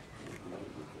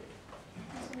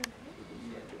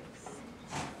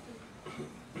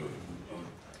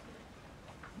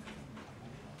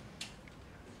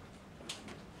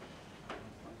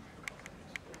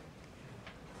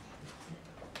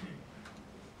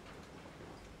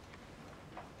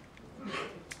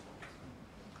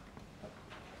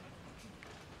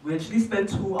 We actually spent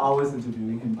 2 hours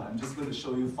interviewing him, but I'm just going to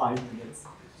show you 5 minutes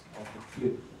of the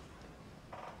clip.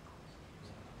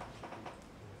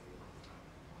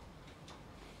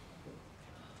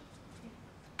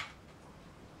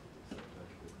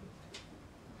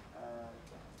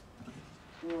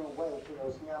因为我也知道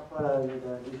新加坡的那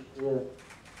个律师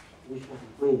很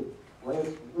贵，我也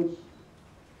请不起。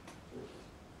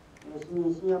因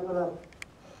为新加坡的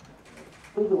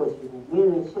谁给我提供？没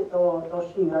人到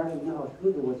10月21号，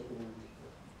谁给我提供律师？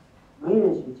没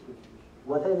人去提供律师。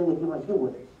我在那个地方就我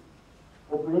自己，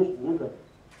我不认识一个人，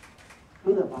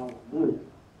谁能帮我？没有人，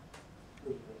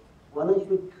对不对？我能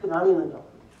去哪里能找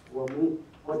律师？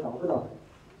我找不到人，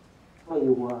所以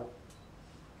我。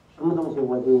什么东西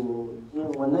我就已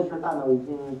经，我那时候大脑已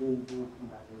经空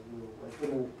白了，我不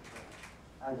能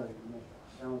按照你那个，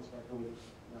然后前头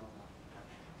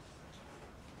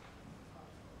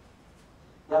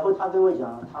然后他跟我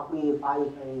讲，他会发一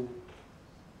份，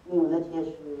因为那天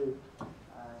是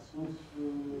星期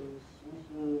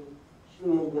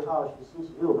10月1号是星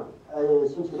期六吧，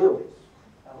星期六，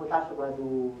然后大使馆都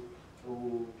没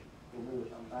有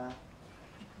上班。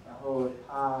然后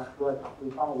他说他会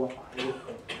帮我发一个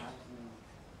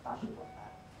大使馆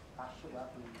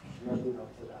会接收到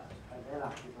这个传真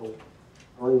了之后，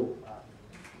所有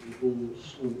你可以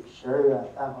12月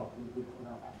3号可以通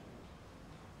常发出。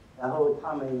然后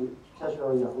他们这时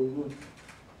候也会通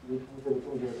这个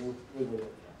中介公司那个人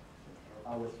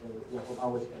把我写人力公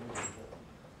司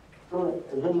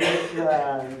的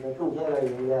那个中介的人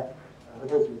员我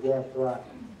在酒店说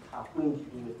他会去。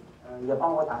也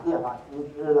帮我打电话通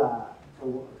知了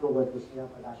中国驻新加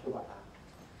坡大使馆，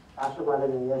大使馆的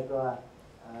人员说，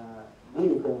没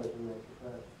有跟我这个就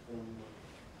说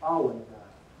帮我那个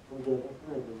中介公司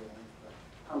那个人说，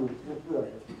他们已经知道这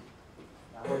个，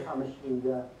然后他们是一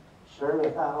个12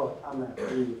月3号他们会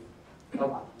到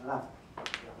法庭了，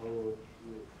然后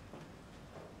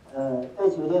在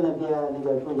酒店那边那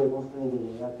个中介公司那个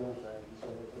人员跟我说一切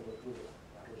都特别对的，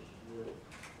然后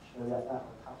12月3号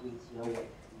他会接我。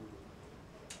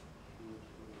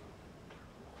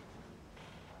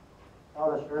到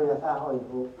了12月3号以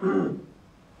后，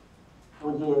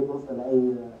中介公司来一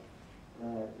位人，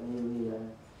中介人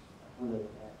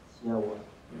接我，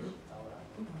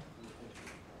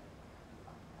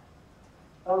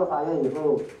到了法院以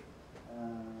后，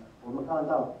我们刚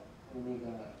到那个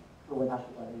中国大使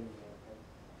馆的人员，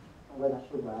中国大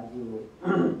使馆就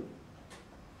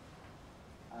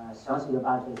详细的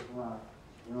把这个情况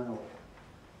询问了我，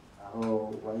然后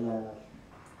我也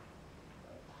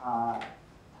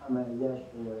他们也是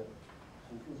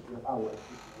很具体的把我具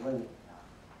体问了一下，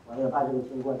我也把这个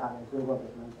大概经过给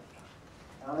他们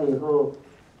讲了以后，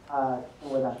中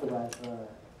国大使馆也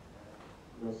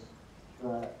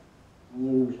说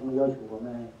你有什么要求，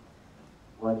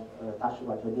我大使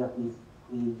馆这边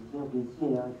一定会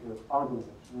尽量去帮助你，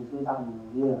尽最大的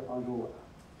努力帮助我。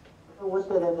我说我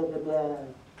现在在这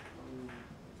边，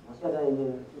我现在也就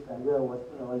感觉我头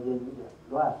脑也有点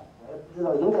乱，我也不知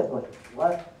道应该做什么，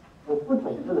我不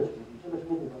懂这个程序，这个程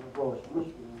序怎么做，我什么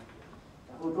水平？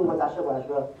然后中国大使馆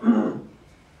说，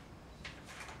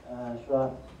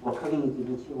说我可以给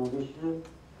你提供律师，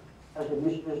但是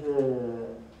律师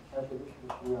是要就是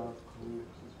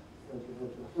这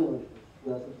个费用是需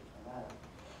要自己承担的。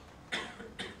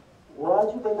我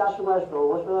就跟大使馆说，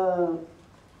我说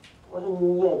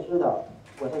你也知道，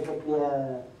我在这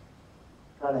边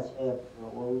赚了钱也不多，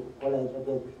我来这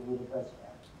边就是为了赚钱，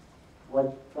我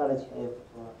赚了钱也不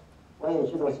多。我也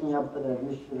知道新加坡的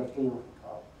律师的费用很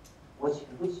高，我请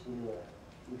不起律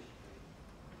师。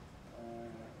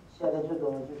现在这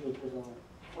种，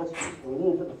我请不起，因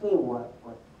为这个费用我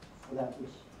负担不起，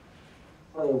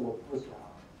所以我不想，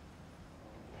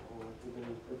我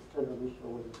这种律师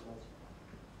我就不要请。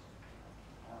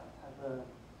他说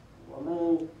我们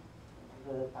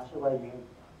这个大使馆员，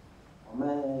我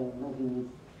们能给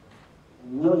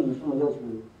你要有什么要求，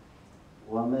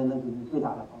我们能给你最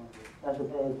大的帮助。但是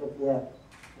在这边，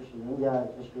这是人家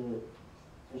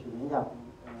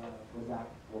国家，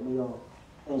我们要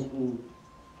遵循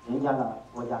人家的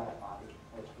国家的法律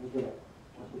和程序的。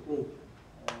我说对，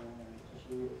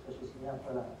这是新加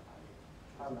坡的法律，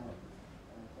他们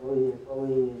作为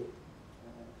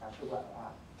大使馆的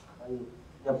话，可以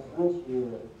也不用去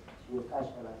干涉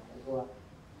了太多，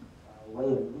我也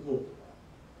理解这个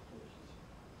事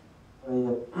情，所以。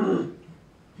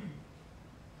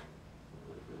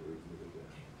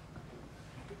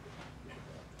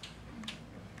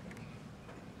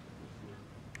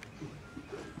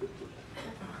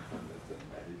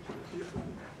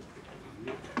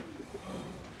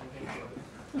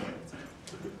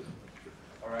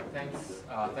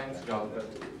Thanks, Jonathan.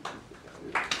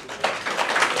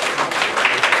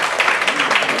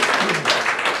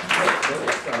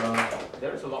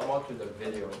 there's a lot more to the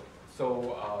video.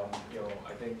 So,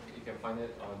 I think you can find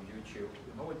it on YouTube.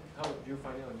 How would you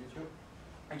find it on YouTube?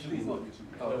 Actually, it's not YouTube.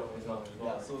 Oh, it's not.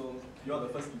 Yeah, so you're the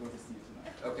first people to see it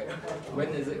tonight. Okay. When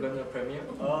is it going to premiere?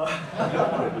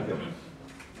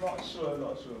 Not sure.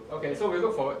 Okay, so we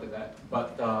look forward to that.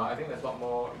 But I think there's a lot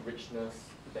more richness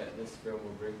that this film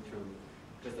will bring to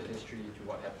just the history to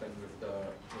what happened with the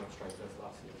strikers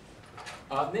last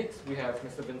year. Next, we have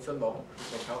Mr. Vincent Long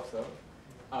from HealthServe.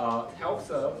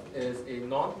 HealthServe is a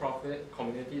non-profit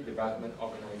community development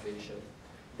organization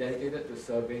dedicated to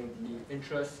serving the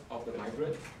interests of the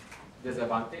migrants,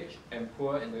 disadvantaged, and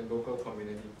poor in the local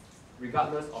community,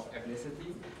 regardless of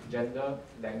ethnicity, gender,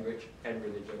 language, and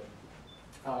religion.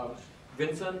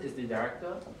 Vincent is the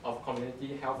Director of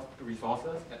Community Health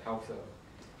Resources at HealthServe.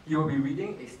 He will be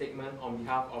reading a statement on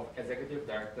behalf of Executive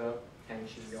Director Tang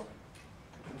Shin Leong.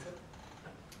 Vincent?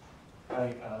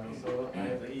 Hi, so I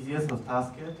have the easiest of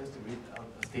tasks here, just to read out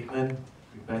a statement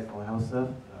prepared for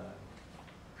HealthServe.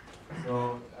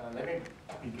 Let me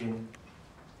begin.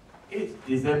 8th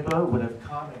December would have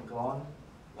come and gone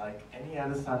like any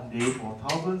other Sunday for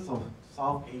thousands of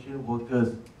South Asian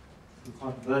workers to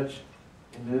converge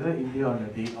in Little India on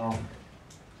the day off.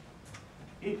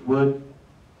 It would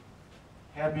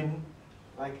have been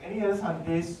like any other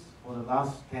Sundays for the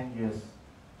last 10 years,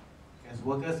 as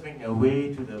workers make their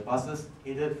way to the buses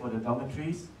headed for the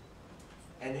dormitories.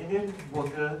 An Indian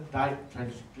worker died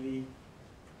tragically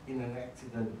in an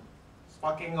accident,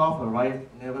 sparking off a riot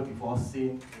never before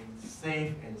seen in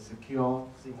safe and secure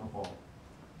Singapore.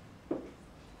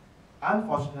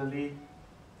 Unfortunately,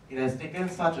 it has taken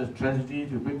such a tragedy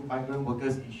to bring migrant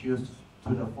workers' issues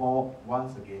to the fore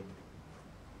once again.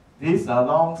 These are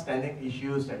long-standing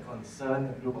issues that concern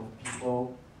a group of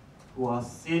people who are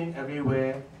seen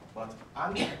everywhere but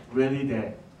aren't really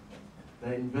there,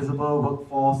 the invisible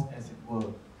workforce, as it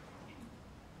were.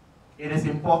 It is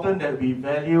important that we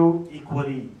value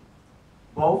equally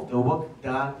both the work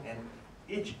done and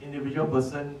each individual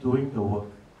person doing the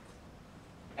work,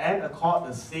 and accord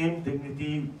the same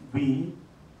dignity we,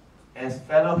 as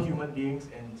fellow human beings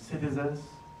and citizens,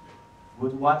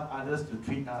 would want others to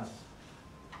treat us.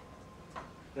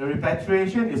 The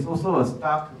repatriation is also a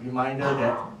stark reminder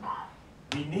that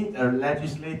we need a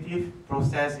legislative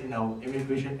process in our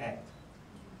Immigration Act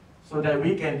so that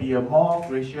we can be a more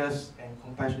gracious and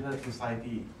compassionate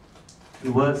society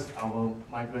towards our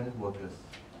migrant workers.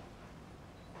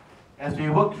 As we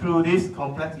work through these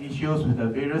complex issues with the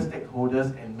various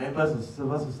stakeholders and members of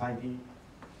civil society,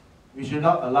 we should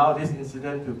not allow this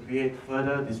incident to create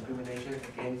further discrimination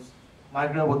against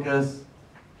migrant workers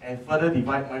and further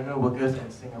divide migrant workers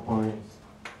and Singaporeans.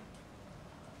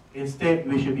 Instead,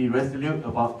 we should be resolute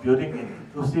about building an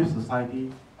inclusive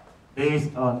society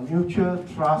based on mutual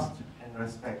trust and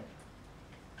respect.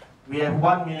 We have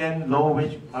 1 million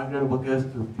low-wage migrant workers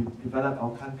to develop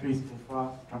our country's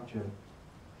infrastructure.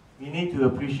 We need to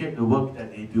appreciate the work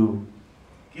that they do,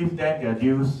 give them their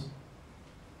dues,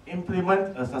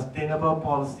 implement a sustainable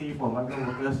policy for migrant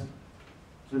workers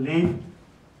to live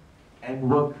and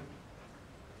work,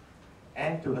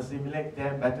 and to assimilate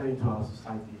them better into our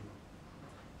society.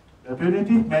 The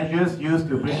punitive measures used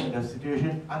to bring the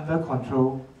situation under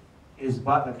control is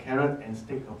but a carrot and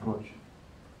stick approach.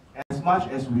 As much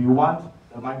as we want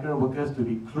the migrant workers to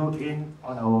be clued in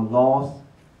on our laws,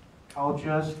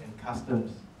 cultures, and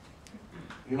customs,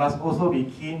 we must also be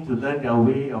keen to learn their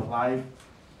way of life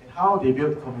and how they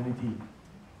build community.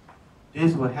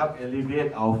 This will help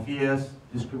alleviate our fears,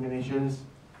 discriminations,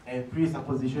 and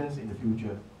presuppositions in the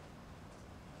future.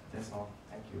 That's all.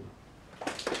 Thank you.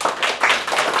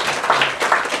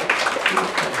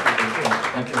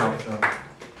 Thank you, Doctor.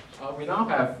 We now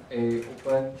have a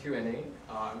open Q&A.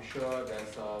 I'm sure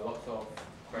there's lots of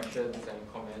questions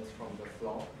and comments from the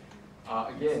floor.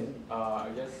 Again,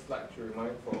 I'd just like to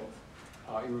remind folks,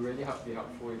 it would really be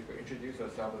helpful if you introduce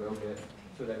yourself a little bit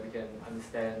so that we can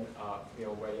understand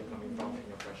where you're coming from in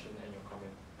your question and your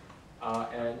comment.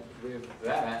 And with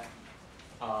that,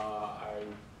 I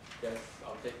guess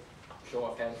I'll take show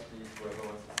of hands, please, whoever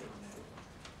wants to say.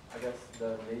 I guess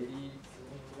the lady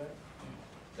sitting to that?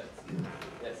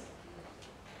 Yes.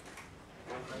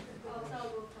 I'll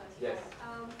go first. Yes.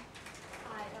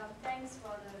 Hi, thanks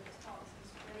for the talk.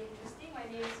 It's very interesting. My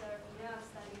name is Rina. I'm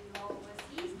studying law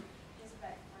overseas, just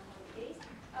back on holidays.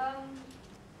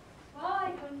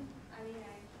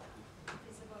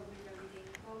 It's about real everything.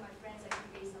 All my friends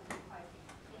actually raised something quite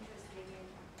interesting,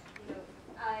 and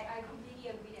I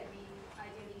completely agree that we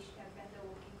ideally should have better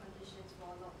working conditions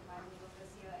for a lot of migrant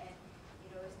workers here, and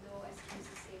there's no excuse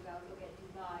to say, well, look at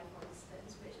Dubai, for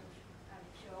instance, which I'm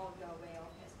sure all of you are aware of,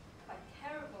 has quite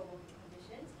terrible working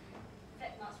conditions. In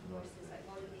fact,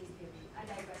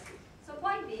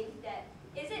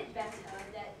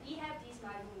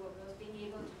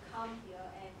 come here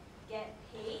and get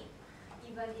paid,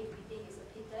 even if we think it's a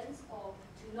pittance, or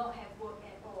to not have work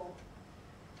at all.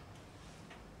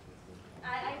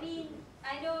 I mean,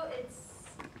 I know it's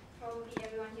probably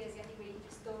everyone here is getting ready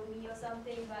to stone me or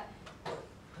something, but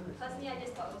personally I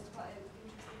just thought it was quite an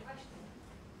interesting question.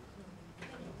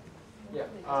 Yeah,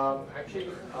 actually,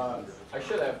 I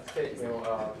should have said,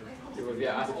 if we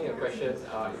are asking a question,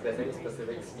 if there's any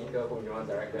specific speaker whom you want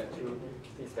to direct that to,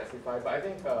 please specify. But I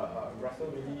think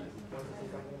Russell maybe wants to say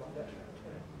something about that.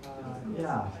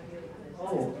 Yeah.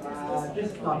 Oh, this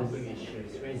is not a big issue.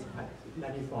 It's raised by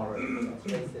many forums.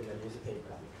 It's raised in the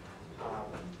newspaper.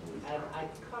 And I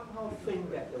somehow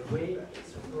think that the way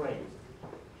it's phrased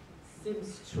seems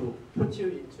to put you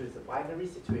into the binary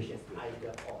situation,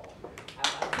 either or. I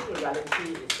think the reality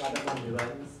is rather more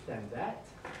nuanced than that.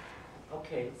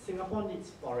 Okay, Singapore needs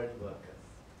foreign workers.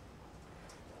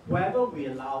 Whoever we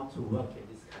allow to work in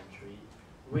this country,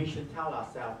 we should tell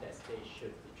ourselves that they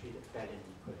should be treated fairly and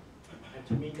equally. And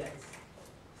to me, that's the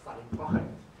starting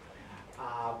point.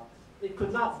 It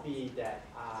could not be that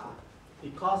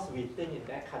because we think in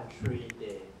that country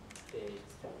they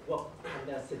work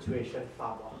under a situation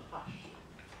far more harsh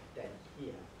than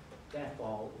here.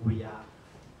 Therefore, we are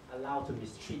allowed to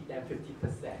mistreat them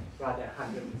 50% rather than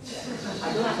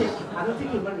 100%. I don't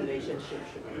think human relationships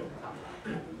should be looked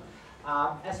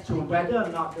up. As to whether or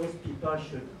not those people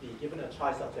should be given a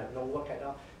choice of to have no work at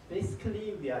all,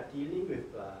 basically we are dealing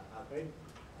with a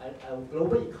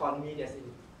global economy that's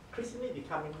increasingly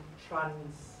becoming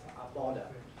trans-border.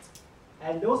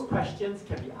 And those questions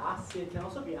can be asked here, can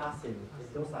also be asked in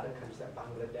those other countries like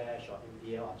Bangladesh or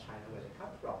India or China where they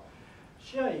come from.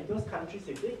 Sure, in those countries,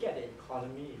 if they get the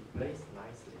economy in place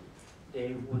nicely,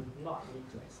 they would not need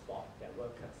to export their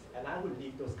workers. And I would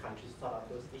leave those countries sort out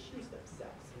those issues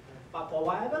themselves. But for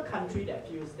whatever country that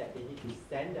feels that they need to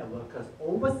send their workers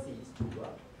overseas to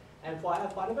work, and for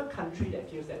whatever country that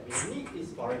feels that we need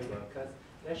these foreign workers,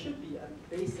 there should be a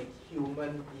basic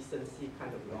human decency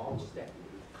kind of law, which is that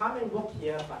come and work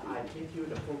here, but I give you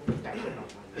the full protection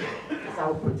of my law, because I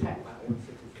will protect my own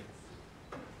citizens.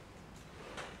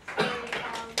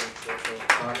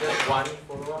 Just one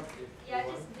follow-up. Yeah, I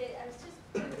was just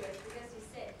curious because you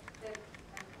said that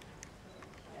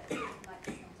you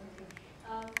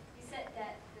said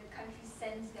that the country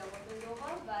sends their workers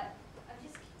over, but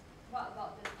what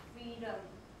about the freedom,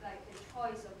 like the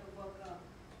choice of the worker?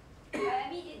 I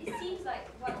mean, it seems like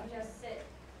what you just said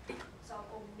sort of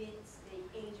omits the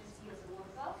agency of the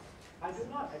worker. I do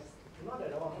not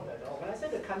at all, not at all. When I say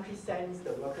the country sends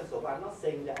the workers over, I'm not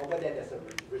saying that over there there's a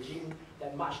regime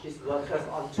that march these workers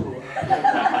onto.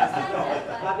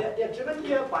 But they're driven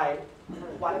here by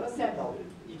whatever set of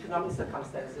economic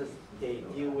circumstances they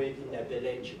deal with in their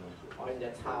village or in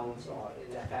their towns or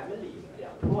in their family. They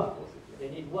are poor. They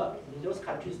need work. In those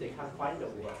countries, they can't find the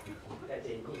work that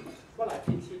they need. Well, I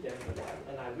pity them for that,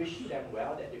 and I wish them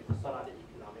well that they could sort out the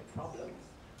economic problems.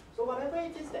 So whatever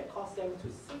it is that caused them to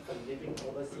seek a living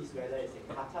overseas, whether it's in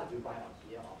Qatar, Dubai, or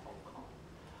here, or Hong Kong.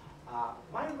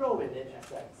 My role in it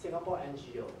as a Singapore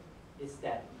NGO is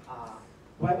that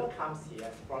whoever comes here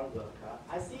as a foreign worker,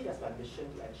 I see it as my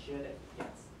mission to ensure that he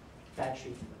gets fair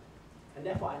treatment. And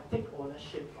therefore, I take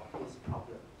ownership of this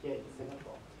problem here in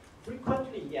Singapore.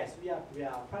 Frequently, yes, we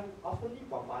are often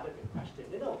bombarded with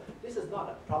questions. This is not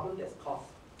a problem that's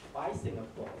caused by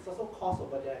Singapore. It's also caused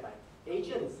over there by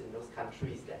agents in those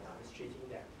countries that are mistreating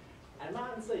them. And my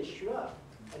answer is sure.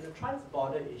 And the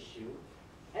trans-border issue,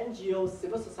 NGOs,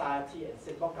 civil society, and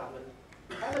Singapore government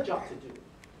have a job to do.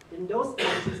 In those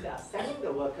countries that are sending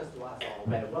the workers to us, or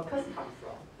where workers come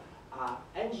from,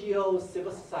 NGOs,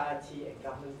 civil society, and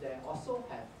governments there also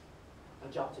have a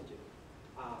job to do.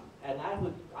 And I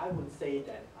would say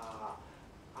that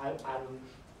I'm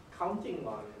counting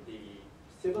on the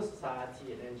civil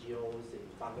society and NGOs in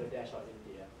Bangladesh or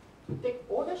India to take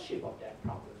ownership of their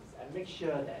problems and make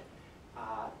sure that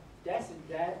their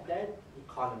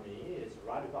economy is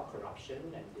run without corruption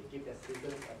and they give their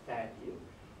citizens a fair deal,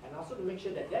 and also to make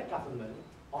sure that their government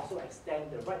also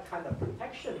extend the right kind of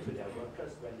protection to their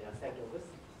workers when they are sent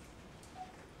overseas.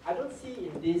 I don't see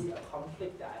in this a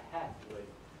conflict that I have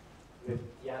with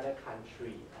the other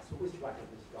country as to who's right and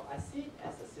who's wrong. I see it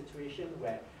as a situation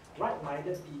where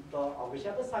right-minded people on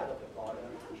whichever side of the border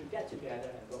should get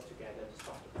together and work together to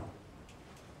solve the problem.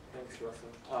 Thanks,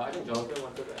 Russell. I think Jonathan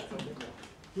wanted to add something.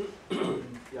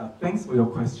 Yeah, thanks for your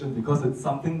question, because it's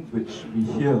something which we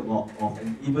hear a lot of,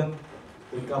 and even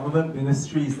the government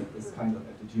ministries have this kind of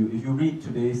attitude. If you read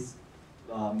today's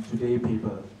Today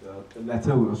paper, the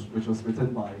letter which was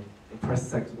written by the press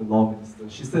sec to the law minister,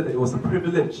 she said that it was a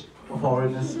privilege for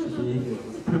foreigners to be here. It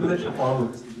was a privilege for foreign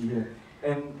workers to be here.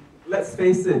 And let's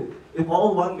face it, if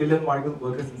all 1 million migrant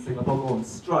workers in Singapore go on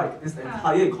strike, this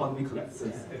entire economy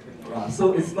collapses.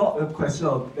 So it's not a question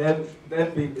of it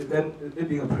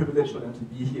being a privilege for them to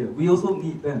be here. We also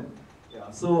need them.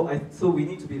 So we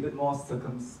need to be a bit more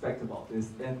circumspect about this.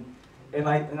 And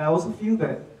I also feel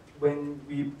that when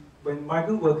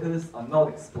migrant workers are not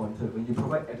exploited, when you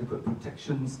provide adequate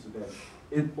protections to them,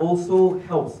 it also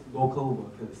helps local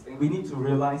workers. And we need to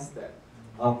realize that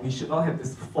we should not have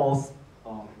this false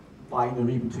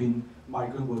binary between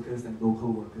migrant workers and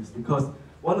local workers, because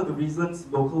one of the reasons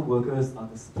local workers are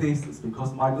displaced is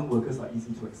because migrant workers are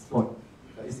easy to exploit.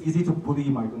 It's easy to bully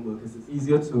migrant workers. It's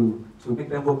easier to make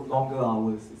them work longer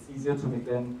hours. It's easier to make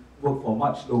them work for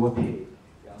much lower pay.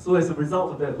 So as a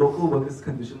result of that, local workers'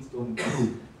 conditions don't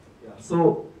improve.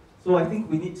 So I think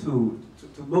we need to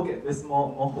look at this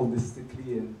more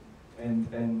holistically and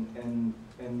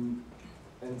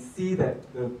see that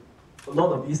a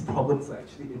lot of these problems are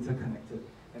actually interconnected,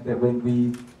 and that when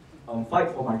we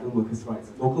fight for migrant workers' rights,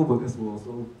 local workers will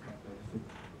also benefit.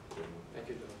 Thank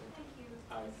you, Jonathan. Thank you.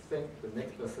 I think the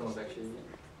next person was actually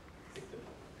Victor.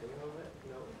 Anyone of that?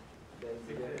 No? Then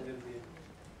Zihan.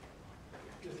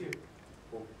 Just you.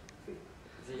 Oh.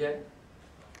 Zihan?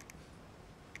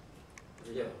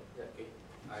 Zihan. Yeah. Okay.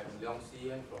 I'm Leong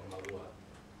Zihan from MARUAH.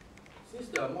 Since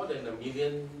there are more than 1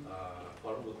 million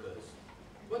foreign workers,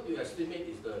 what do you estimate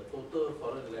is the total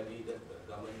foreign levy that the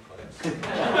government collects? And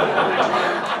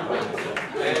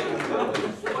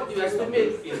what do you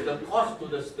estimate is the cost to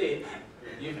the state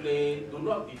if they do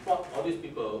not deport all these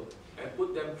people and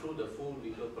put them through the full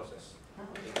legal process?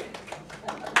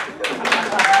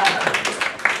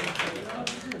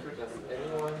 Does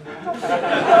anyone?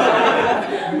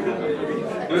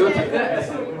 We will take that.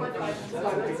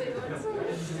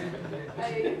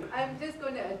 I'm just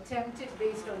going to attempt it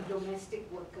based on domestic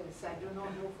workers. I do not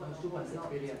know for 2.6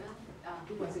 billion.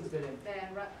 2.6 billion.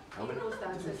 How many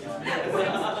answers?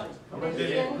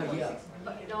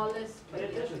 Dollars per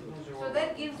year. So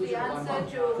that gives the answer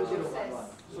to process.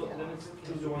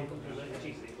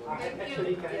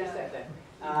 Actually, can I say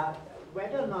that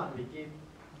whether or not we give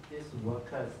these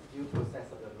workers due process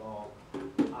of the law,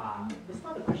 it's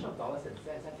not a question of dollars and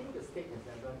cents. I think the state has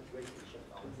never raised the issue of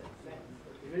dollars and cents.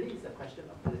 It really is a question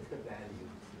of political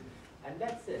values. And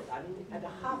that's it. I mean, at the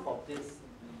heart of this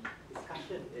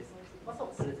discussion is what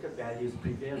sort of political values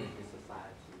prevail in this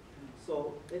society.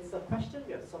 So it's a question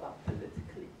we have sort out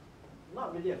politically,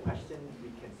 not really a question we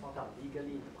can sort out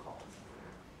legally in the courts.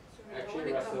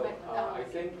 Actually, Russell, I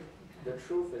think the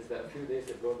truth is that a few days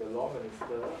ago, the Law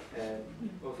Minister and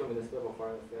also Minister for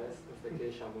Foreign Affairs, Mr.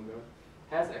 K. Shanmugam,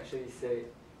 has actually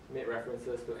made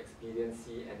references to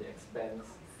expediency and the expense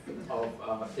of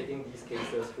taking these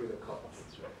cases through the courts.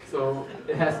 So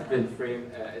it has been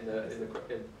framed in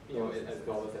as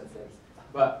dollars and cents.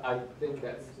 But I think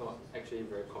that's not actually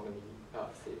very commonly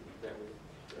said that way.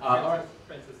 All right,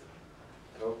 Francis.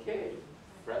 Okay,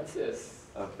 Francis.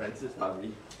 Francis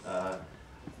Harvey.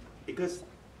 Because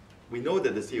we know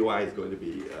that the COI is going to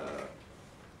be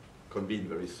convened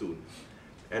very soon.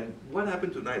 And what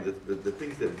happened tonight, the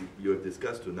things that you have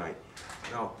discussed tonight,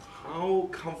 now how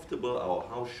comfortable or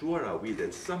how sure are we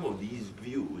that some of these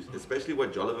views, especially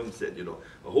what Jonathan said, you know,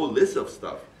 a whole list of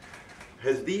stuff,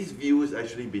 has these views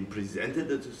actually been presented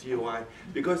to COI?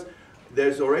 Because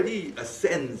there's already a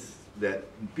sense that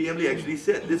PM Lee actually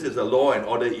said this is a law and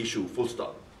order issue, full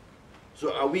stop.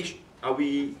 So are we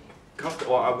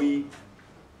comfortable, or are we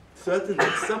certain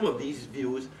that some of these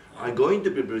views are going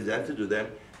to be presented to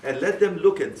them, and let them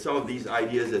look at some of these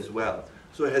ideas as well?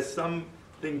 So has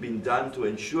something been done to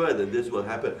ensure that this will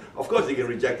happen? Of course, they can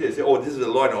reject it and say, oh, this is a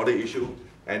law and order issue,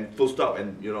 and full stop,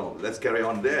 and you know, let's carry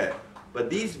on there. But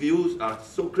these views are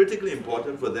so critically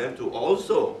important for them to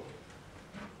also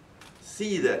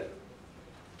see that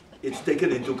it's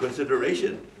taken into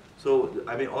consideration. So,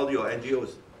 I mean, all your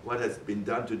NGOs, what has been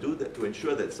done to do that, to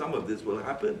ensure that some of this will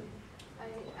happen?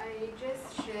 I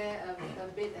just share a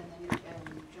bit, and then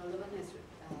Jonathan has.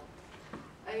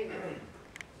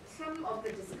 Some of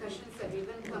the discussions have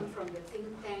even come from the think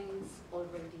tanks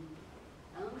already,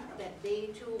 that they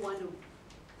too want to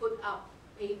put up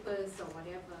papers or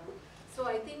whatever. So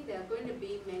I think there are going to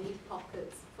be many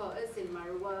pockets. For us in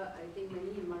MARUAH, I think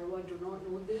many in MARUAH do not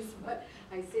know this, but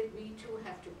I said we too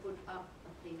have to put up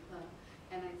a paper.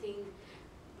 And I think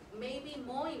maybe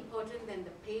more important than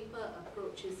the paper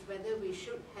approach is whether we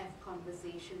should have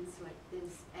conversations like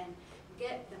this and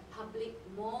get the public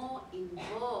more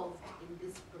involved in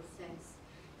this process.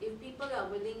 If people are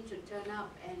willing to turn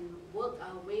up and work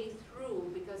our way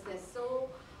through, because there's so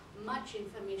much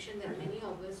information that many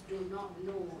of us do not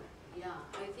know. Yeah,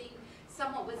 I think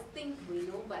some of us think we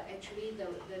know, but actually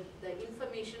the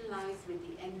information lies with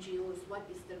the NGOs, what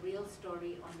is the real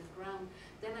story on the ground,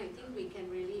 then I think we can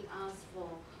really ask for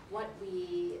what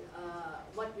we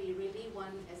really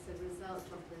want as a result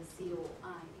of the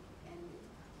COI, and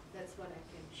that's what I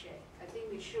can share. I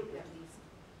think we should have these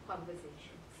conversations.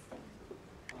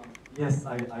 Yes,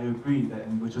 I agree that,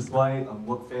 and which is why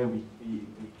Workfair, we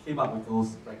came up with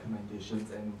those recommendations.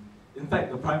 And in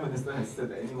fact, the Prime Minister has said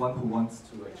that anyone who wants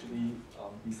to actually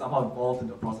be somehow involved in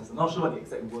the process, I'm not sure what the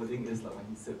exact wording is like when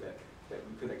he said that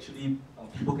we could actually,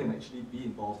 people can actually be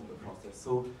involved in the process.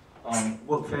 So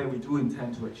Workfair, we do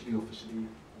intend to actually officially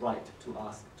write to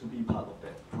ask to be part of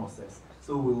that process.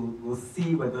 So we'll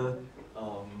see whether,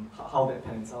 how that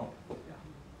pans out.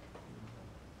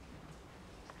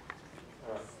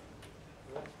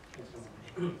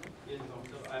 Yes,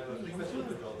 so I have a question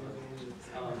for John.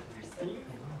 Can you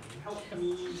help me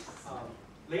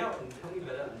lay out and help me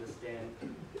better understand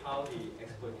how the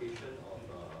exploitation of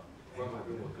foreign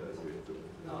migrant workers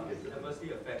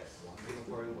adversely affects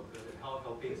Singaporean workers, and how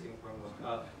helping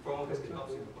foreign workers can help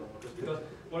Singaporean workers? Because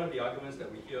one of the arguments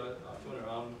that we hear thrown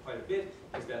around quite a bit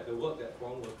is that the work that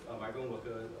foreign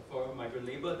migrant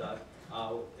labor does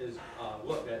is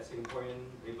work that Singaporean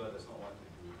labor does not want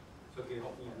to do. So can you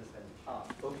help me understand?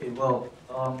 Okay, well,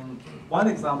 one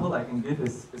example I can give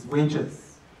is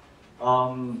wages.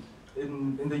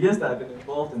 In the years that I've been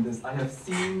involved in this, I have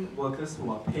seen workers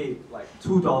who are paid like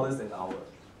 $2 an hour.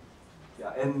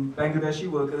 Yeah, and Bangladeshi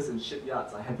workers in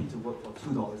shipyards are happy to work for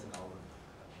 $2 an hour,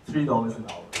 $3 an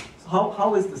hour. So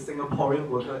how is the Singaporean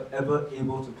worker ever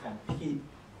able to compete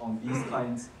on these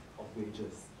kinds of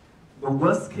wages? The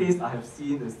worst case I have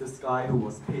seen is this guy who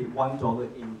was paid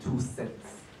 $1.82.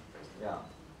 Yeah.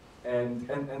 And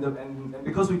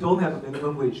because we don't have a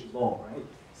minimum wage law, right?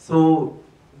 So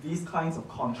these kinds of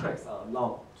contracts are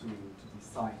allowed to be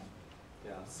signed.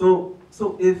 Yeah. So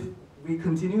if we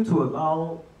continue to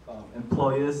allow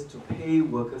employers to pay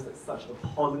workers at such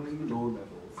appallingly low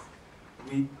levels,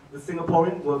 the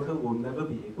Singaporean worker will never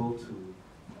be able to.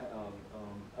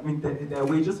 I mean, their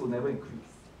wages will never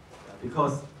increase,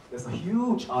 because there's a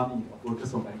huge army of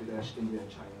workers from Bangladesh, India, and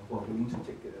China who are willing to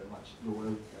take it at a much lower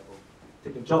level.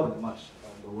 Take a job at a much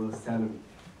lower salary.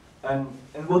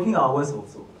 And working hours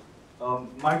also.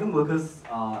 Migrant workers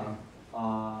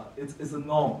it's a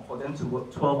norm for them to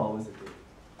work 12 hours a day.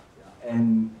 Yeah.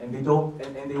 And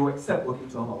they will accept working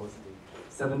 12 hours a day,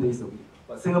 7 days a week.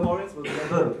 But Singaporeans will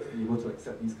never be able to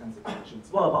accept these kinds of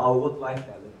conditions. What about our work-life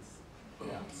balance?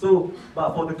 Yeah. So,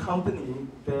 but for the company,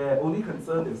 their only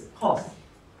concern is cost,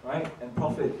 right? And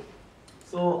profit.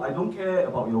 So I don't care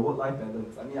about your work-life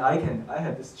balance. I mean, I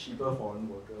have this cheaper foreign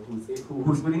worker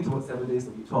who's willing to work 7 days a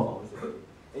week, 12 hours a day,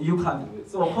 and you can't do it.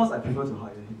 So of course I prefer to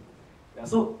hire him. Yeah.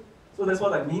 So that's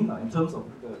what I mean in terms of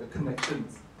the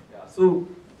connections. Yeah. So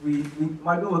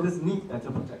migrant workers need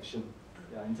better protection.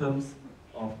 Yeah. In terms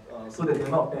of so that they're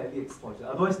not badly exploited.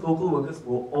 Otherwise, local workers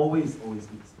will always be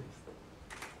displaced.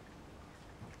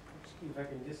 If I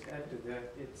can just add to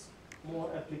that, it's more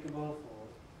applicable for.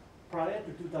 Prior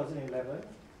to 2011,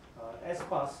 as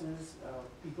passes,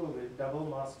 people with double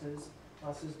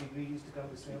master's degree used to come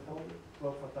to Singapore,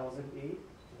 work for 1,008,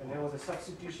 and there was a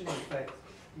substitution effect,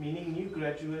 meaning new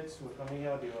graduates who were coming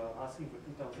out, they were asking for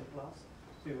 2,000 plus,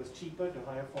 so it was cheaper to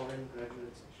hire foreign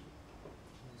graduates actually.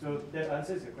 So that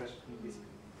answers your question basically.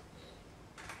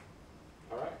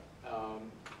 All right.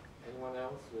 Anyone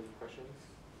else with questions?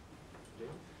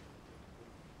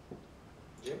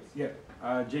 James?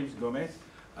 Yeah, James Gomez.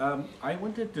 I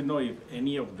wanted to know if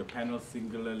any of the panels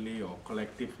singularly or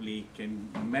collectively can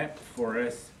map for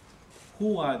us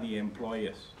who are the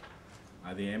employers.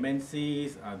 Are they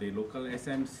MNCs? Are they local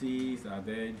SMCs? Are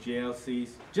they JLCs?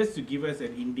 Just to give us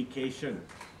an indication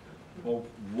of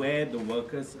where the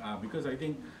workers are, because I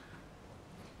think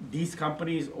these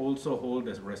companies also hold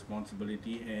a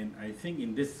responsibility, and I think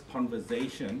in this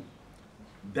conversation,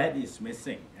 that is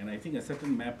missing, and I think a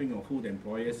certain mapping of who the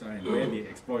employers are and where the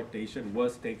exploitation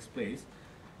worst takes place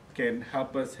can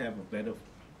help us have a better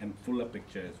and fuller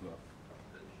picture as well.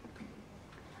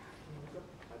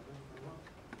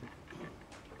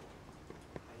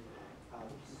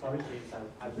 Sorry, James,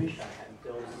 I wish I had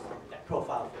that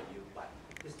profile for you, but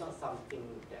it's not something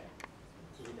that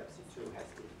TWC2 has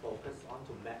been focused on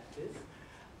to map this.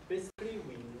 Basically,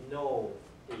 we know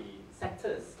the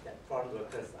sectors that foreign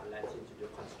workers are let into, the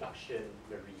construction,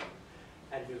 marine.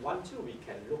 And we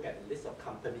can look at a list of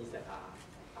companies that are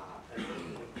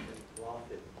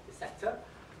involved in the sector.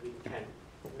 We can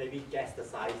maybe guess the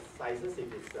sizes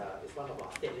if it's one of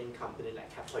our state-linked companies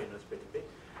like Capital, it's pretty big.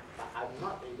 But I'm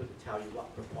not able to tell you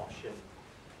what proportion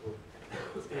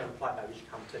is being employed by which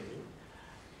company.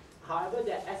 However,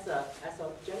 that as a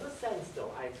general sense,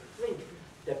 though, I think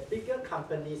the bigger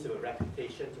companies with a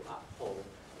reputation to uphold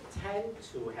tend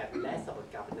to have less of a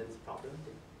governance problem.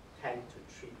 They tend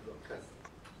to treat workers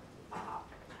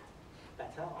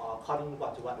better, or according to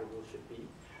what the rules should be.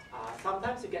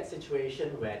 Sometimes you get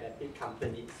situations where the big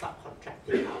company is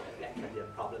subcontracting out, and that can be a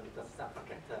problem because the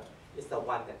subcontractor is the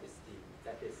one that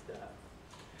is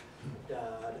the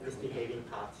misbehaving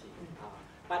party.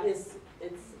 But it's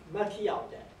murky out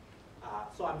there.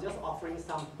 So I'm just offering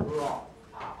some broad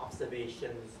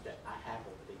observations that I have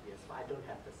over the years, but I don't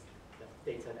have the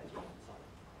data that you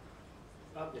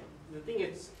want. Yeah. The thing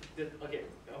is, okay,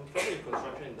 I'm from the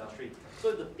construction industry.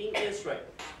 So the thing is, right,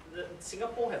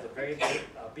 Singapore has a very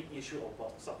big issue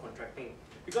about subcontracting,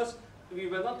 because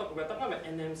we're talking about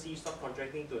NMC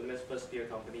subcontracting to the first tier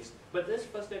companies, but this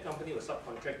first tier company will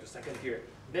subcontract to second tier.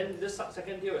 Then this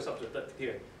second tier is up to third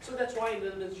tier. So that's why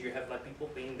it means you have like people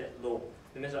paying that low.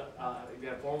 It means you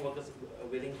have foreign workers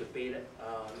willing to pay that,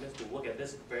 means to work at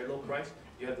this very low price.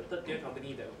 You have the third tier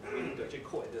company that are willing to actually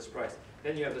quote at this price.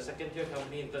 Then you have the second tier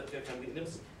company and third tier company.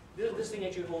 This thing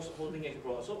actually holds problem.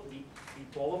 So the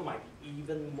problem might be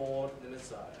even more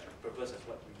perverse as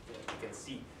what we can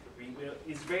see.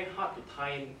 It's very hard to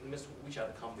tie in which are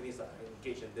the companies that are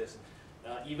engaged in this.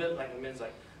 Even like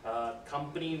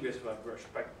company with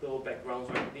respectable backgrounds,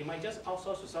 right? They might just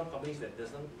outsource to some companies that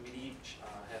doesn't really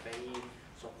have any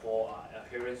so-called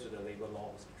adherence to the labor law,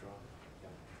 etc.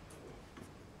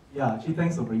 Yeah, actually,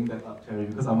 thanks for bringing that up, Terry,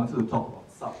 because I wanted to talk about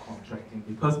subcontracting,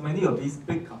 because many of these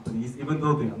big companies, even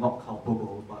though they are not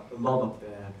culpable, but a lot of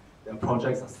their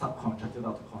projects are subcontracted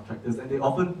out to contractors, and they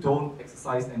often don't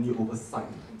exercise any oversight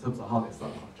in terms of how their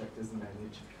subcontractors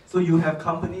manage. So you have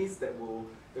companies that will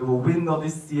win all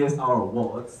these CSR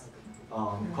awards,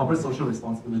 corporate social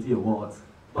responsibility awards,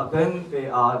 but then they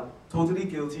are totally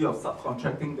guilty of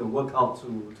subcontracting the work out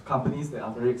to companies that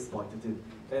are very exploitative.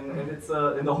 And it's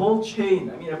in the whole chain.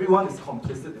 I mean, everyone is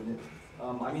complicit in it.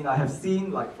 I mean, I have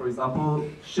seen, like, for example,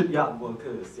 shipyard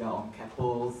workers, on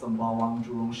Keppel, Sembawang,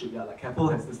 Jurong shipyard. Like, Keppel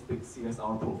has this big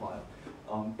CSR profile.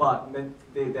 But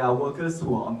there are workers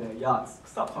who are on their yachts,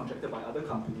 subcontracted by other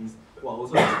companies, who are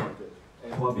also exploited,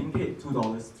 and who are being paid $2,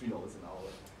 $3 an hour.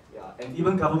 Yeah, and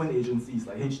even government agencies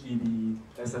like HDB,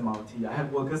 SMRT, I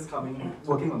have workers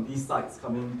working on these sites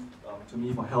coming to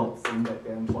me for help, saying that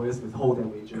their employers withhold their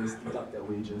wages, deduct their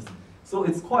wages. So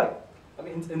it's quite, I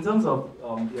mean, in terms of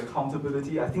the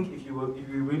accountability, I think if you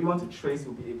really want to trace,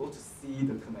 you'll be able to see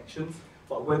the connections.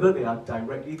 But whether they are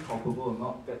directly culpable or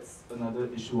not, that's another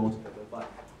issue altogether.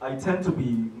 But I tend to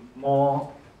be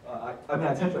more, I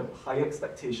tend to have higher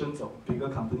expectations of bigger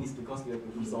companies because they have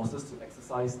the resources to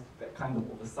exercise that kind of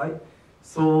oversight.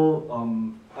 So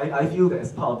I feel that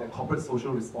as part of their corporate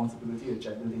social responsibility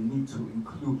agenda, they need to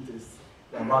include this,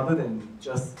 rather than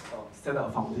just set up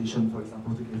a foundation, for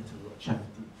example, to give to a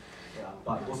charity. Yeah,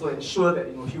 but also ensure that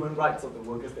human rights of the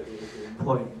workers that they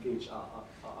employ and engage are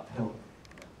upheld.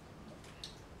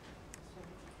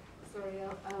 Sorry,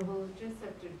 I will just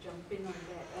have to jump in on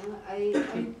that. I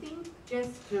think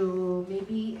just to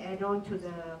maybe add on to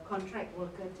the contract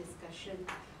worker discussion,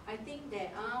 I think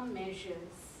there are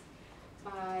measures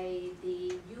by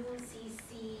the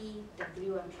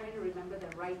UCCW, I'm trying to remember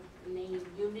the right name,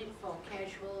 Unit for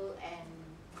Casual and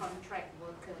Contract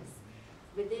Workers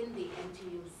within the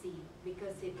NTUC,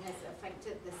 because it has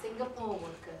affected the Singapore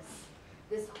workers.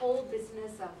 This whole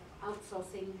business of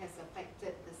outsourcing has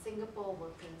affected the Singapore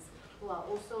workers who are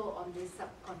also on this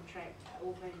subcontract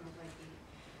over and over again.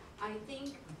 I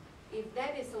think if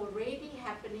that is already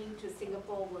happening to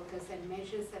Singapore workers and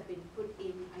measures have been put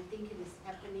in, I think it is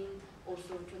happening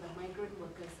also to the migrant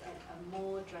workers at a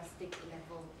more drastic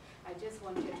level. I just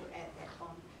wanted to add that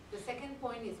on. The second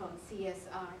point is on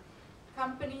CSR.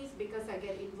 Companies, because I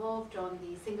get involved on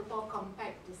the Singapore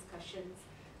Compact discussions,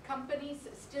 companies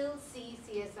still see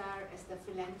CSR as the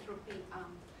philanthropy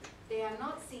arm. They are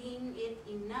not seeing it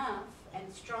enough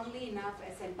and strongly enough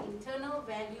as an internal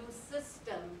value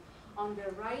system on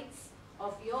the rights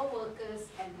of your workers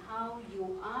and how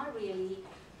you are really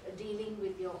dealing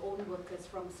with your own workers,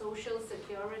 from social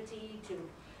security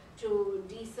to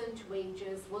decent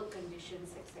wages, work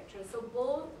conditions, etc. So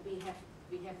both we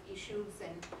have issues,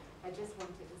 and I just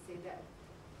wanted to say that.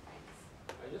 Thanks.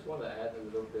 I just want to add a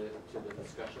little bit to the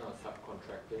discussion on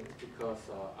subcontracting, because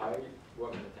I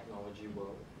work in the technology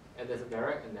world, and there's a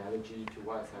direct analogy to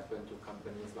what has happened to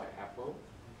companies like Apple,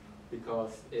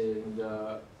 because in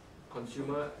the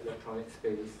consumer electronic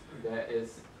space, there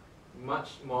is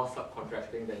much more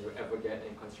subcontracting than you ever get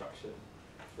in construction.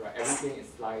 Right? Everything is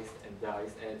sliced and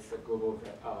diced, and it's a global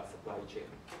supply chain.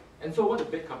 And so what the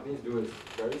big companies do is,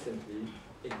 very simply,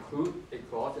 include a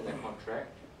clause in the contract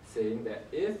saying that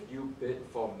if you bid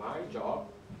for my job,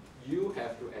 you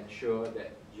have to ensure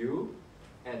that you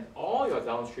and all your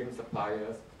downstream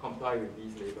suppliers comply with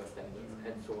these labor standards,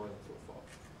 and so on and so forth.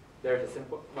 There's a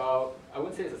simple, well, I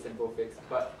wouldn't say it's a simple fix,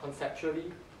 but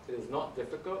conceptually, it is not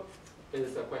difficult. It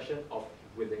is a question of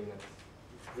willingness.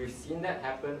 We've seen that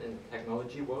happen in the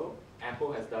technology world.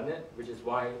 Apple has done it, which is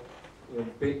why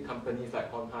big companies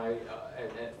like Honhai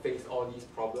and face all these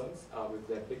problems with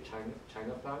their big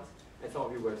China plants. And some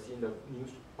of you have seen the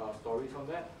news stories on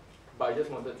that. But I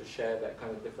just wanted to share that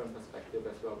kind of different perspective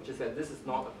as well, which is that this is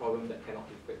not a problem that cannot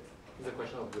be fixed. It's a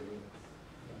question of willingness.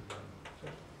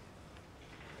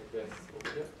 I guess over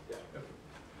here. Yeah.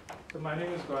 So my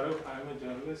name is Gaurav. I am a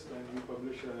journalist and we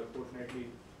publish a fortnightly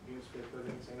newspaper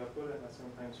in Singapore, and I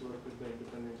sometimes work with the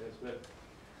Independent as well.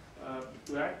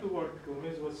 To add to what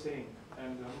Gomez was saying,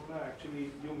 and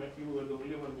actually you were the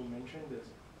only one who mentioned this,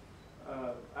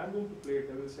 I'm going to play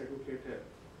devil's advocate here.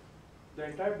 The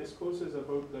entire discourse is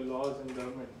about the laws and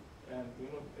government and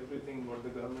everything what the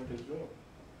government is doing.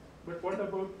 But what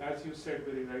about, as you said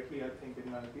very rightly, I think in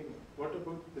my opinion, what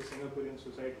about the Singaporean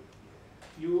society?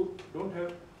 You don't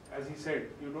have, as he said,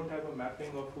 you don't have a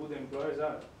mapping of who the employers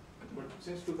are. But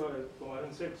since 2000, as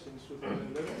Kumaran said, since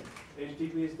 2011,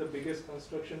 HDB is the biggest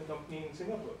construction company in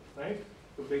Singapore, right?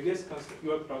 The biggest,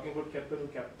 you are talking about capital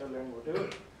and whatever.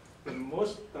 The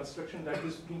most construction that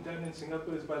is being done in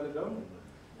Singapore is by the government.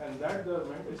 And that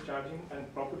government is charging,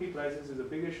 and property prices is a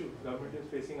big issue. Government is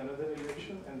facing another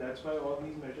election, and that's why all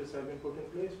these measures have been put in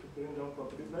place to bring down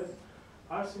property prices.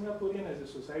 Are Singaporean as a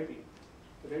society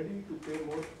ready to pay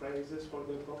more prices for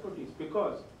their properties?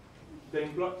 Because the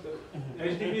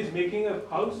HDB is making a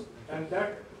house, and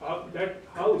that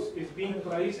house is being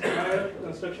priced by a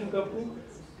construction company.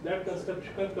 That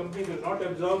construction company will not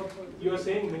absorb, you are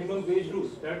saying minimum wage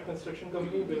rules, that construction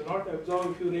company will not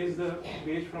absorb if you raise the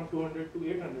wage from 200 to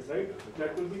 800, right?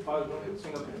 That will be passed on to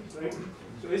Singaporeans, right?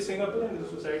 So is Singapore and the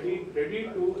society ready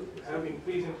to have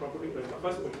increase in property prices?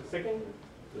 First question. Second,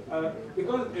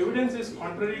 because evidence is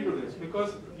contrary to this,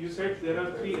 because you said there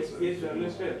are 3 SPS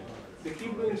journalists here. They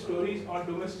keep doing stories on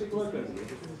domestic workers.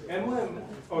 MOM,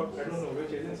 or I don't know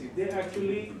which agency, they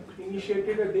actually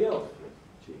initiated a day off.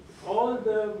 All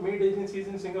the maid agencies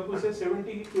in Singapore say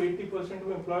 70 to 80%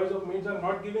 of employees of maids are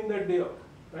not giving that day off,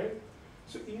 right?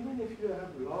 So even if you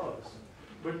have laws,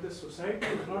 but the society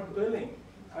is not willing.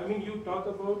 I mean, you talk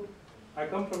about, I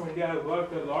come from India, I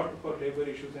worked a lot for labor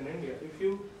issues in India. If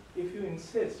you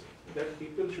insist that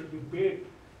people should be paid,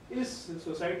 is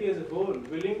society as a whole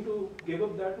willing to give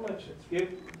up that much, give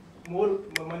more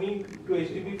money to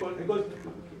HDB for, because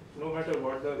no matter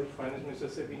what the finance minister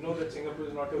said, we know that Singapore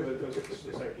is not a welfare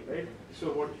society, right? So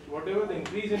whatever the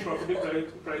increase in property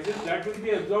prices, that will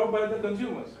be absorbed by the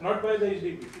consumers, not by the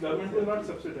HDB. Government will not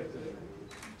subsidize it.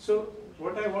 So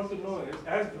what I want to know is,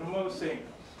 as Brahma was saying,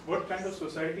 what kind of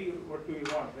society, what do we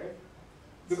want, right?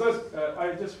 Because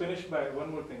I just finished by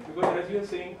one more thing. Because as you are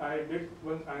saying, I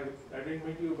didn't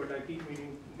meet you, but I keep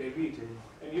meeting David.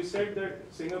 And you said that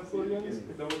Singaporeans,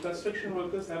 the construction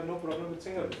workers have no problem with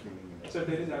Singapore. So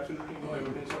there is absolutely no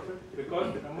evidence of it.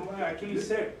 Because Ramama actually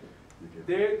said,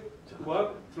 they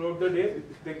work throughout the day,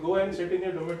 they go and sit in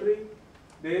a dormitory,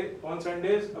 they, on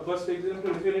Sundays, a bus takes them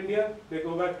to Little India, they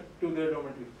go back to their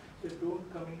dormitory. They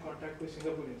don't come in contact with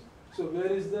Singaporeans. So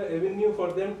where is the avenue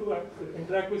for them to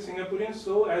interact with Singaporeans?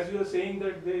 So as you are saying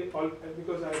that they all,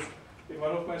 because in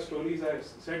one of my stories I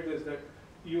said this, that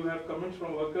you have comments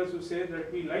from workers who say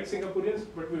that we like Singaporeans,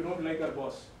 but we don't like our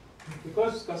boss.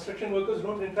 Because construction workers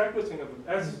don't interact with Singapore.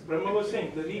 As Brahma was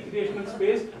saying, the recreational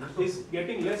space is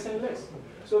getting less and less.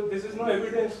 So this is no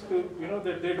evidence to,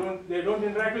 that they don't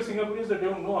interact with Singaporeans, that they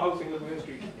don't know how Singaporeans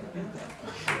treat.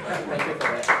 Thank you for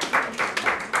that.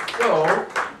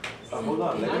 So, hold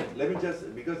on, let me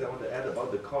just, because I want to add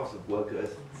about the cost of workers.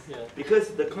 Because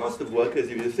the cost of workers,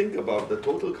 if you think about the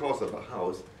total cost of a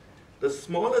house, the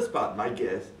smallest part, my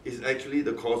guess, is actually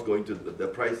the cost going to the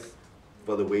price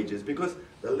for the wages, because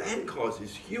the land cost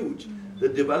is huge. The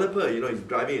developer, he's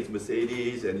driving his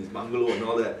Mercedes and his bungalow and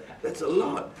all that. That's a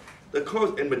lot. The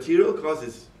cost and material cost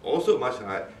is also much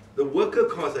higher. The worker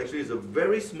cost actually is a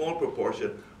very small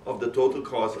proportion of the total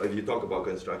cost if you talk about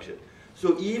construction.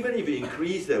 So even if you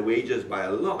increase their wages by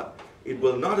a lot, it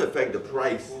will not affect the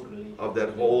price of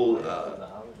that whole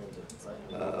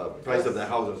price of the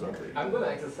house or something. I'm going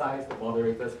to exercise the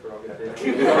moderator's prerogative.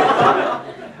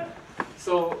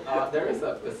 So there is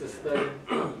a persistent,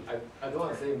 I don't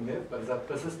want to say myth, but it's a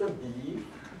persistent belief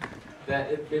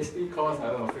that it basically costs,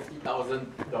 I don't know,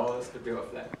 $50,000 to build a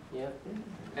flat. Yeah.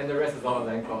 And the rest is all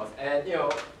land cost. And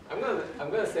I'm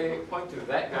gonna say point to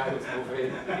that guy who's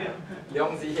moving,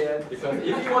 Leong Zihian, because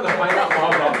if you want to find out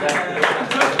more about that,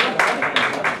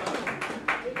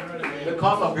 the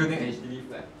cost of building HDB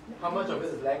flat. How much of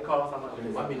it is land cost? How much of it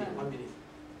is 1 minute.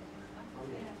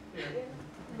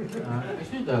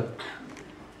 Actually, the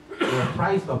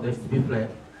price of the HDB flat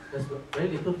has very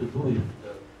little to do with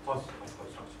the cost of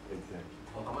construction. Exactly.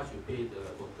 Or how much you pay the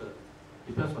worker.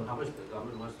 Depends on how much the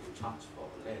government wants to charge for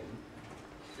land,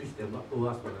 which they have not told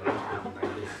us for the last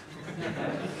 29 years.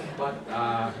 But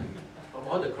from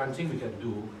all the crunching we can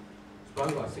do, it's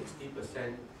probably about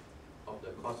 60% of the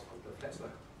cost of the flats.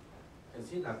 And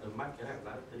see that the mic can have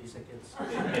another 30 seconds.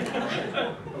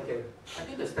 Okay. I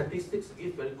think the statistics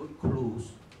give very good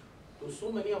clues to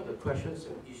so many of the questions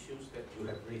and issues that you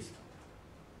have raised.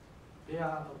 There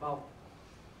are about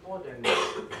more than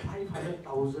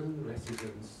 500,000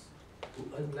 residents who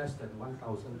earn less than $1,500.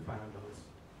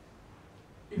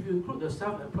 If you include the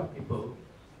self-employed people,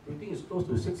 we think it's close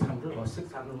to 600 or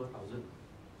 600,000.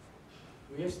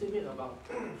 We estimate about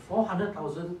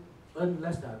 400,000 earn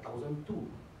less than 1,200.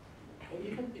 And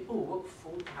even people who work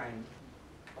full-time,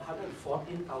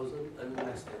 114,000 earn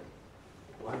less than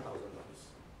 $1,000.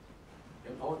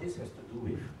 And all this has to do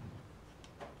with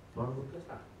foreign workers.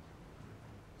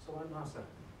 So one asks,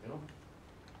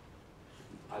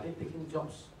 are they taking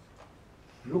jobs?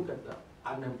 Look at the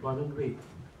unemployment rate.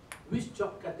 Which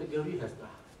job category has the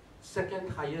second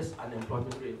highest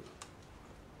unemployment rate?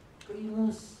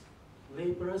 Cleaners,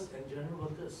 laborers, and general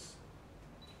workers.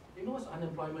 You know what's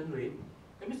unemployment rate?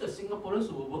 That means the Singaporeans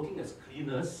who were working as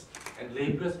cleaners and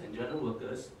laborers and general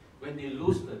workers, when they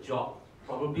lose the job,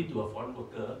 probably to a foreign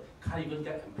worker, can't even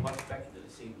get employed back into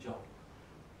the same job.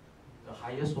 The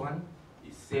highest one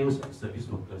is sales and service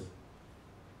workers.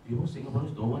 You know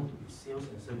Singaporeans don't want to be sales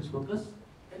and service workers,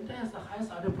 and that has the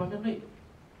highest unemployment rate.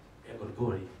 Yeah, got to go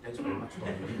already. Thanks very much for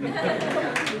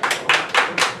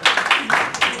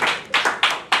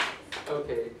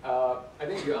Okay, I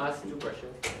think you asked two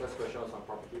questions. The first question was on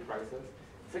property prices.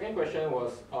 Second question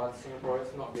was on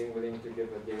Singaporeans not being willing to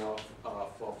give a day off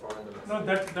for foreign domestic. No,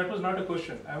 that was not a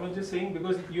question. I was just saying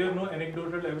because you have no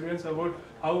anecdotal evidence about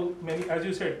how many, as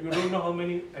you said, you don't know how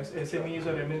many SMEs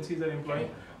or MNCs are employing.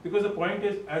 Because the point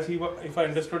is, as he was, if I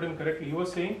understood him correctly, he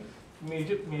was saying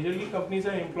majorly companies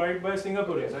are employed by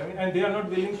Singaporeans. I mean, and they are not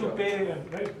willing to pay them,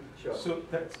 right? Sure. So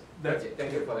that's.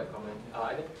 Thank you for that comment.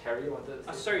 I think Terry wanted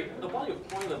to say. Sorry, about your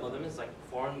point about them is like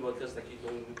foreign workers that you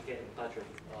don't get in touch with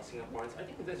Singaporeans. I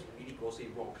think that's really grossly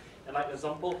wrong. And like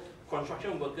example,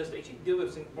 construction workers that actually deal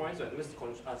with Singaporeans, that means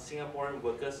Singaporean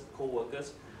workers,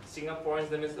 co-workers. Singaporeans,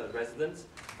 that means the residents.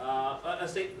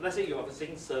 Let's say you're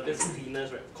saying service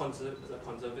cleaners, right?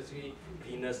 Conservatory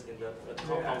cleaners in the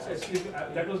town council.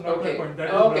 That was not my point.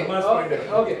 That was Brahma's point.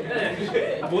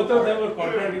 Okay. Both of them were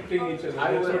contradicting each other.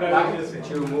 I would like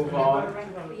to move on.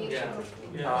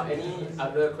 Yeah. Any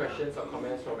other questions or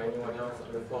comments from anyone else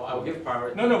on the floor? I will give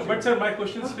priority. No, but sir, my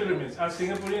question still remains. Are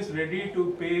Singaporeans ready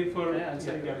to pay for?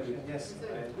 Yes.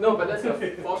 No, but that's a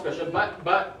false question.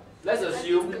 But let's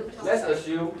assume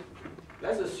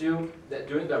that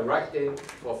doing the right thing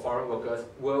for foreign workers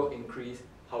will increase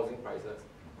housing prices.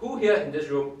 Who here in this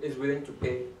room is willing to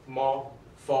pay more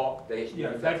for the HDB?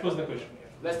 Yeah, that was the question.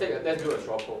 Let's do a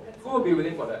straw poll. Who will be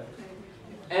willing for that?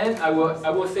 And I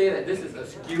will say that this is a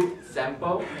skewed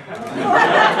sample. This is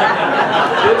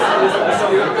a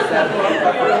skewed sample.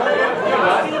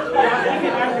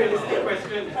 Unrealistic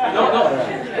question. No.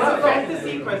 It's a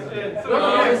fantasy question.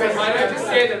 Might I just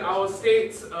say that our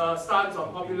state's stance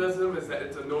on populism is that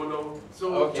it's a no-no.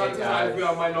 So chances are, if we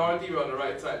are a minority, we're on the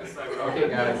right side this time around. Okay,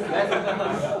 guys,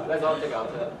 let's all take our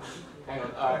turn. Hang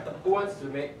on. Who wants to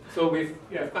make? So we've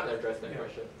kind of addressed that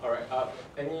question. All right.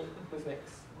 Who's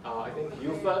next? I think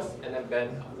you first, and then Ben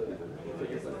after that. So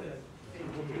you first.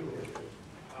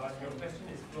 Your question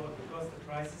is flawed because the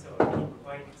prices are already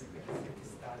quite expensive to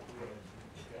start with.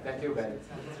 Thank you, Ben.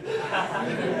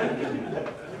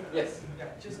 Yes. Yeah,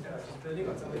 just building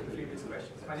on some of the previous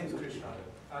questions. My name is Krishna.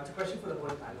 It's a question for the whole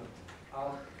panel.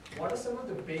 What are some of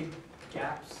the big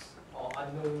gaps or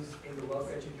unknowns in the work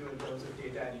that you do in terms of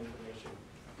data and information?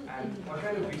 And what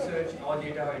kind of research or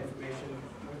data or information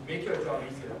would make your job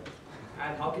easier?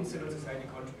 And how can civil society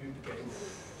contribute to getting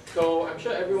there? So I'm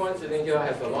sure everyone sitting here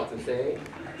has a lot to say.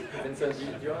 Vincent, do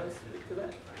you want to speak to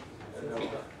that?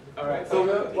 All right. So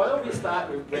why don't we start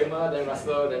with Raymer, then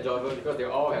Russell, then Joseph, because they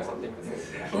all have something to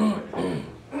say.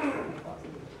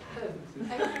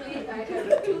 Actually, I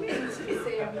have two things to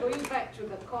say. I'm going back to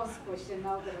the cost question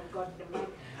now that I've got the mic.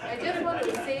 I just want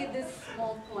to say this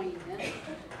small point.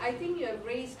 I think you have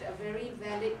raised a very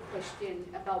valid question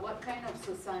about what kind of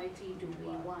society do we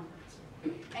want.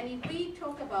 And if we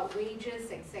talk about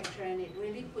wages, etc., and it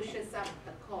really pushes up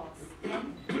the cost,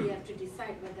 then we have to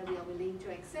decide whether we are willing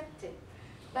to accept it.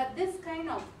 But this kind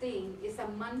of thing is a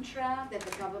mantra that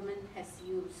the government has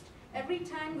used. Every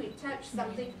time we touch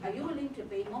something, are you willing to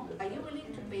pay more? Are you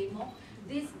willing to pay more?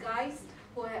 These guys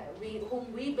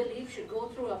whom we believe should go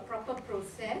through a proper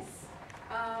process,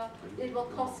 it will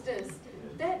cost us.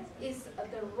 That is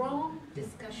the wrong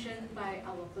discussion by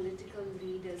our political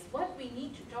leaders. What we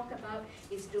need to talk about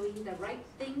is doing the right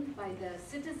thing by the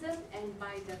citizen and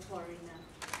by the foreigner.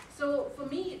 So for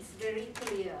me, it's very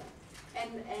clear.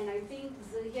 And I think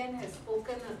Zhe Hian has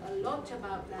spoken a lot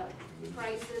about the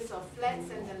prices of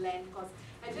flats and the land cost.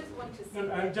 I just want to say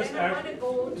I'll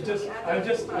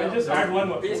just add one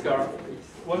more. Please, Gaurav.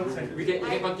 1 second. We can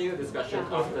continue the discussion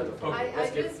after the I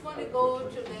just want to go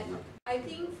to that. I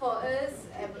think for us,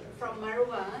 from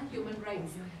MARUAH, human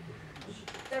rights,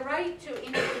 the right to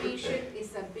information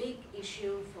is a big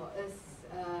issue for us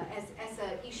as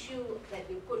an issue that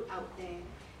you put out there.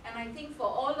 And I think for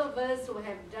all of us who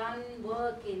have done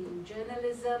work in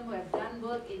journalism, who have done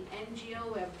work in NGO,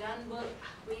 who have done work,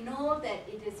 we know that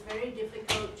it is very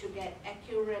difficult to get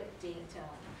accurate data.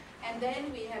 And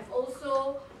then we have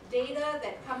also data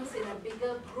that comes in a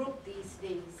bigger group these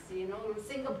days, you know,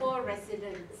 Singapore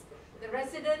residents. The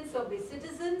residents will be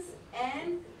citizens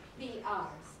and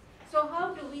PRs. So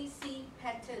how do we see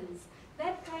patterns?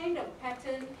 That kind of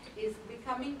pattern is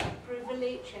becoming a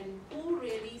privilege, and who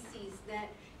really sees that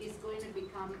is going to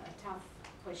become a tough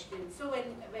question. So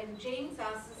when James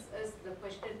asks us the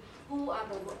question, who are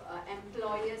the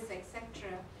employers,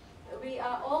 etc., we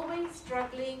are always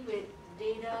struggling with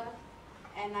data.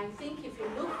 And I think if you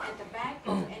look at the back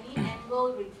of any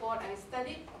annual report, I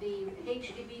studied the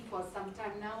HDB for some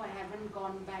time now, I haven't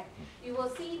gone back. You will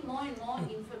see more and more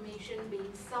information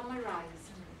being summarized.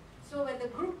 So when the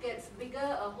group gets bigger,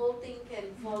 a whole thing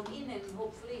can fall in, and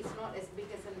hopefully it's not as big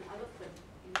as an elephant.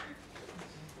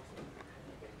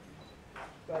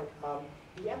 Well,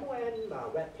 the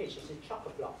MON webpage is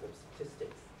chock-a-block with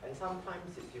statistics, and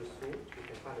sometimes it's useful, you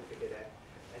can kind of figure that,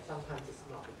 and sometimes it's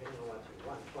not, depending on what you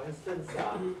want. For instance,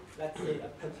 let's say a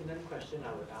pertinent question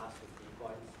I would ask would be,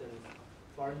 for instance,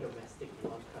 foreign domestic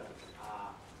workers,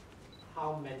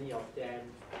 how many of them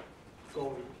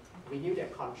go renew their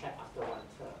contract after 1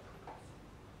 term?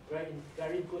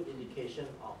 Very good indication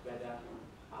of whether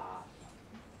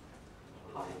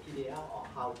how happy they are or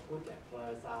how good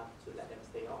employers are to let them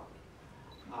stay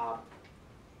on.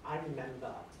 I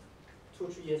remember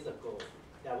 2-3 years ago,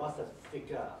 there was a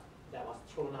figure that was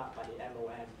thrown up by the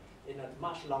MOM in a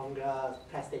much longer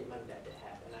press statement that they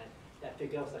have, and that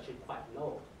figure was actually quite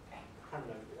low. I can't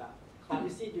remember that. But you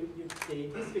see,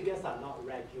 these figures are not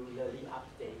regularly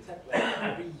updated, where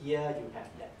every year you have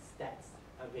that stats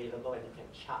available and you can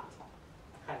chart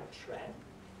kind of trend.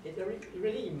 It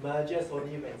really emerges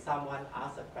only when someone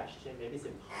asks a question, maybe it's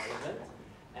in Parliament,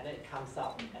 and then it comes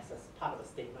out as a part of a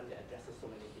statement that addresses so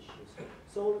many issues.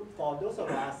 So for those of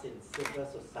us in civil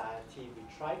society, we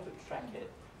try to track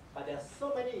it, but there are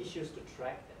so many issues to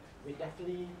track that we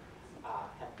definitely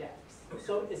have gaps.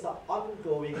 So it's an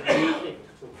ongoing thing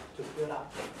to build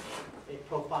up a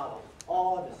profile of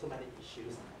all the so many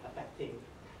issues affecting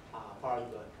foreign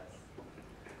workers.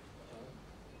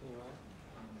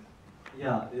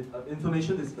 Yeah,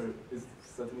 information is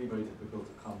certainly very difficult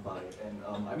to come by, and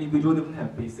I mean, we don't even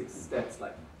have basic stats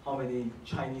like how many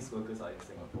Chinese workers are in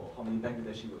Singapore, how many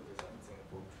Bangladeshi workers are in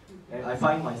Singapore. And I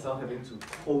find myself having to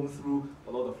comb through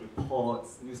a lot of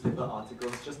reports, newspaper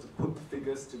articles, just to put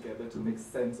figures together to make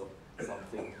sense of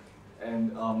something.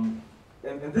 And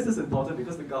this is important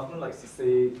because the government likes to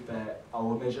say that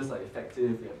our measures are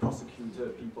effective, we have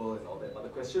prosecuted people and all that, but the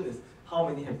question is, how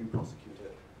many have we prosecuted?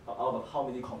 Out of how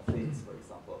many complaints, for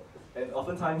example. And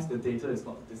oftentimes the data is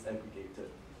not disaggregated.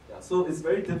 Yeah, so it's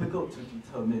very difficult to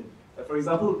determine. For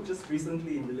example, just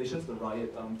recently in relation to the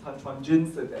riot, Tan Chuan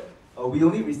Jin said that we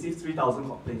only received 3,000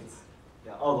 complaints,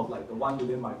 yeah, out of like the 1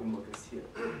 million migrant workers here.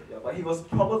 Yeah, but he was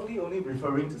probably only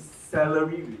referring to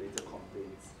salary-related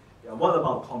complaints. Yeah, what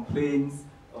about complaints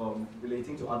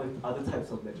relating to other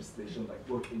types of legislation like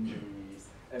work injuries,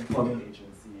 employment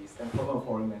agencies, employment of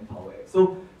foreign manpower.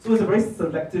 So it's a very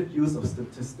selective use of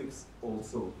statistics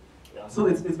also. Yeah, so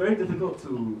it's very difficult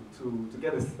to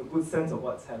get a good sense of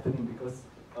what's happening because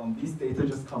these data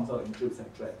just comes out in drips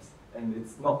and drabs, and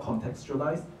it's not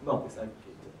contextualized, not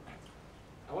disaggregated.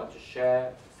 I want to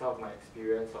share some of my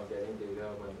experience on getting data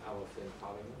when I was in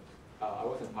Parliament. I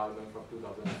was in Parliament from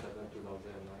 2007 to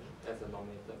 2009 as a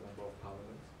nominated member of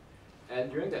Parliament.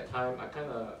 And during that time, I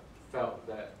kind of felt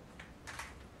that,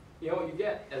 you know, you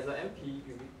get, as an MP,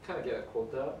 you kind of get a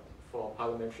quota for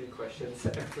parliamentary questions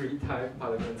every time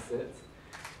Parliament sits.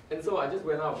 And so I just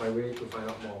went out of my way to find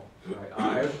out more.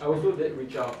 Right? I also did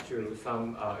reach out to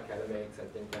some academics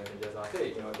and think tanks and just ask, hey,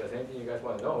 if there's anything you guys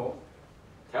want to know,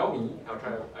 tell me. I'll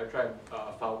try and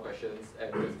file questions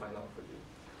and just find out for you.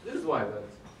 This is what I learned.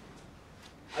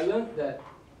 I learned that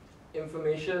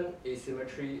information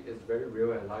asymmetry is very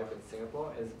real and alive in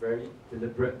Singapore and is very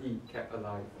deliberately kept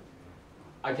alive.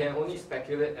 I can only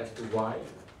speculate as to why,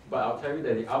 but I'll tell you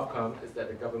that the outcome is that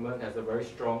the government has a very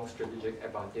strong strategic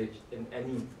advantage in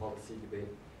any policy debate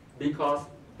because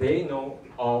they know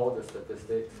all the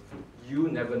statistics. You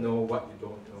never know what you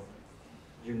don't know.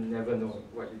 You never know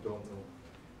what you don't know.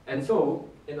 And so,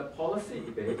 in a policy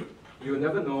debate, you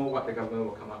never know what the government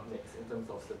will come up next in terms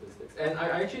of statistics. And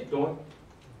I actually don't,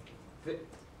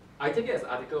 I take it as an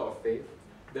article of faith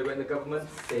that when the government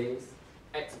says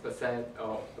X percent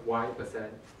or Y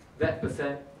percent, that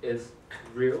percent is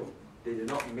real. They did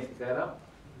not make that up.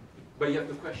 But you have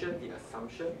to question the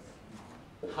assumptions,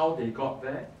 how they got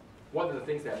there, what are the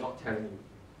things they are not telling you,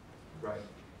 right?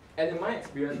 And in my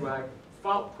experience, when I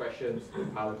filed questions in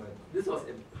Parliament, this was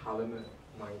in Parliament,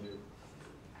 mind you.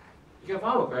 You can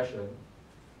file a question,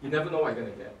 you never know what you're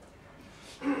going to get.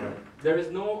 Right? There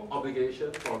is no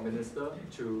obligation for a minister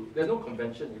to, there's no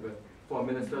convention even, for a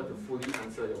minister to fully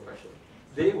answer your question.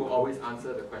 They will always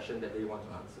answer the question that they want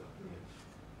to answer.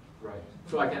 Right?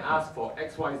 So I can ask for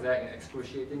X, Y, Z in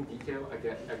excruciating detail, I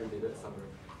get aggregated summary.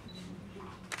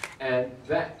 And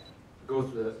that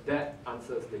goes to that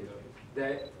answers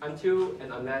data. Until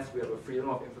and unless we have a Freedom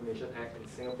of Information Act in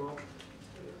Singapore,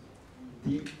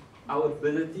 our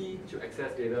ability to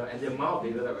access data and the amount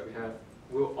of data that we have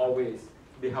will always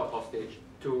be held hostage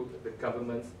to the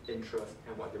government's interest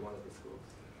and what they want to disclose.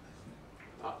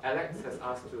 Alex has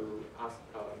asked to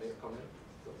make a comment.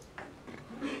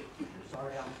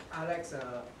 Sorry, I'm Alex.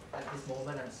 At this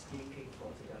moment, I'm speaking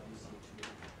for TWC2.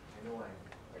 I know I'm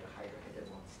like a hydra-headed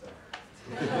monster.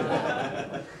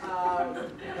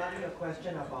 Regarding a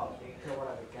question about data, what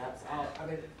are the gaps? I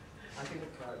mean, I think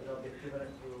they've given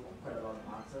you quite a lot of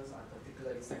answers. I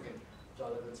particularly second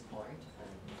Jonathan's point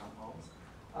and Holmes.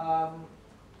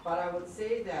 But I would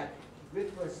say that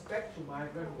with respect to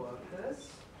migrant workers,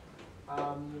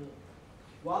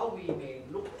 while we may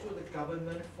look to the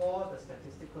government for the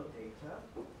statistical data,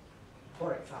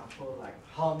 for example, like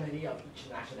how many of each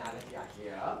nationality are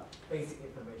here, basic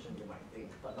information you might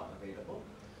think, but not available.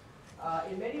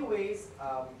 In many ways,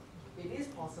 it is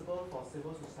possible for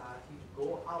civil society to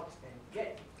go out and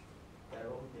get their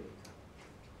own data.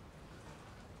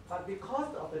 But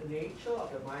because of the nature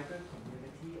of the migrant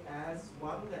community as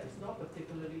one that is not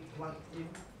particularly plugged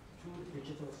into the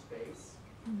digital space,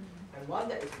 and one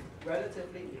that is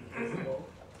relatively invisible,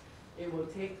 it will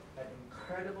take an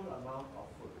incredible amount of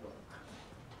footwork.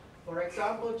 For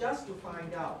example, just to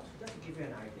find out, just to give you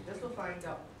an idea, just to find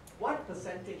out what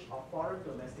percentage of foreign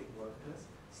domestic workers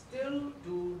still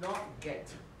do not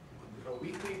get a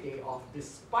weekly day off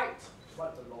despite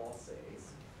what the law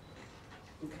says.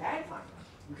 You can find out.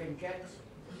 You can get,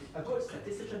 a good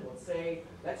statistician would say,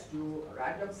 let's do a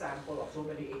random sample of so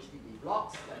many HDB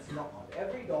blocks, let's knock on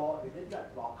every door within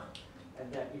that block,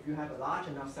 and then if you have a large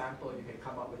enough sample, you can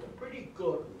come up with a pretty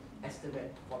good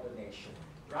estimate for the nation,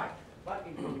 right? But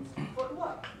it needs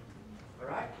footwork, all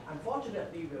right?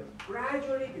 Unfortunately, we're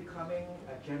gradually becoming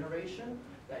a generation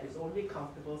that is only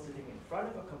comfortable sitting in front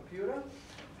of a computer.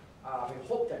 We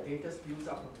hope that data spews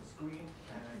up on the screen,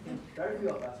 and I think very few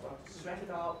of us want to sweat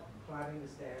it out, climbing the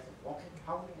stairs, walking,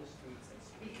 pounding the streets, and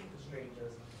speaking to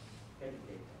strangers, getting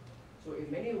data. So in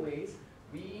many ways,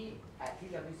 we at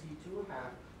TWC2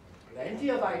 have plenty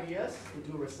of ideas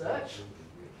to do research.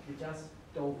 We just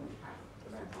don't have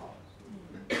the manpower.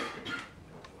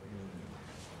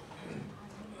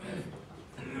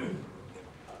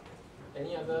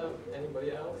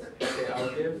 Anybody else? Okay,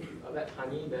 I'll let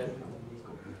Honey then.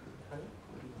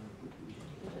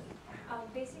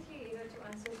 Basically, to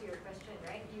answer to your question,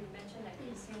 right? You mentioned that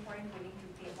Singaporeans willing to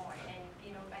pay more, and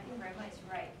I think Rema is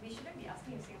right. We shouldn't be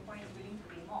asking if Singaporeans willing to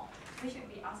pay more. We should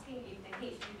be asking if the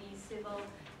HDB civil,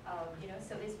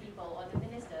 service people or the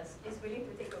ministers is willing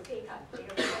to take a pay cut.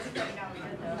 Because right now we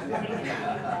don't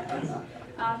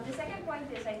the second point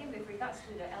is, I think with regards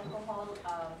to the alcohol,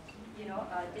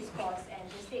 discourse and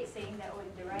the state saying that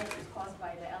the riot is caused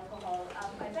by the alcohol.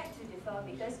 I beg to differ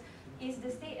because is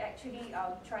the state actually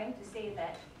trying to say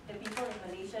that the people in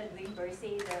Malaysia doing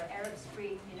Bersih, the Arab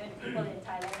Spring, the people in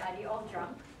Thailand, are they all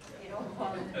drunk,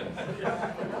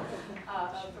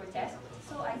 protest?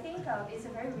 So I think it's a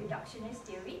very reductionist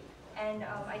theory. And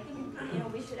I think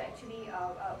we should actually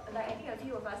like I think a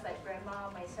few of us like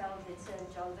Grandma, myself, Vincent,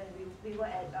 Jonathan, we were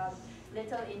at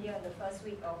Little India in the first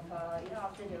week of,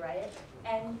 after the riot.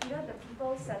 And, the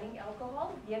people selling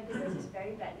alcohol, their business is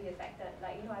very badly affected.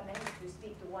 Like, I managed to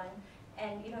speak to one,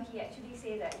 and, he actually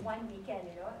said that one weekend,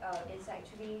 it's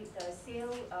actually the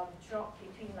sale dropped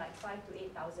between like 5,000 to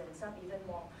 8,000, some even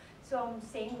more. So I'm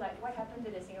saying, like, what happened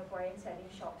to the Singaporeans selling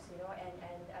shops, and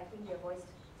I think their voice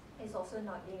is also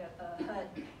not being heard.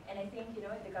 And I think,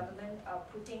 the government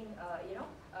putting,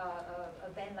 a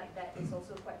ban like that is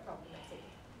also quite problematic.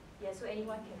 Yeah, so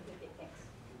anyone can take it, thanks.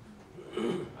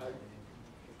 I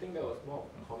think that was more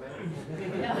comment.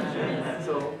 Yeah.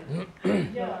 So,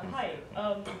 yeah, hi.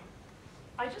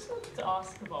 I just wanted to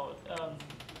ask about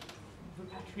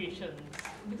repatriations,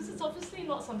 because it's obviously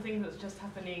not something that's just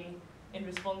happening in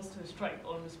response to a strike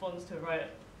or in response to a riot.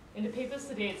 In the papers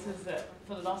today, it says that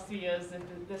for the last 3 years,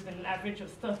 there's been an average of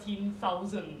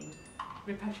 13,000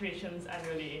 repatriations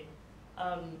annually.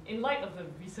 In light of the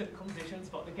recent conversations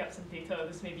about the gaps in data,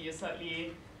 this may be a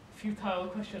slightly futile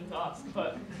question to ask,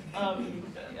 but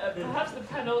perhaps the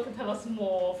panel can tell us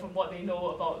more from what they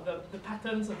know about the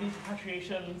patterns of these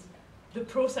repatriations, the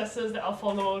processes that are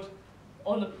followed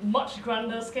on a much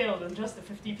grander scale than just the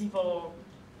 50 people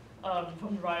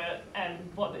from the riot, and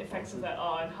what the effects of that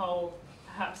are, and how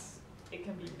perhaps it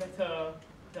can be better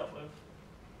dealt with.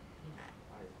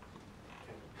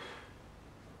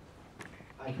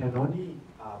 I can only,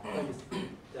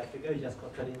 the figure you just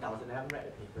got 13,000, I haven't read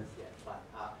the papers yet, but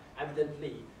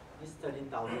evidently this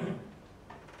 13,000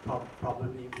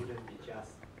 probably wouldn't be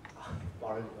just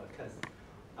foreign workers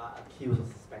accused or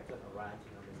suspected of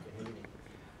rioting or misbehaving.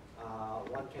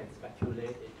 One can speculate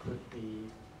it could be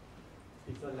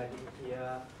people living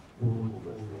here who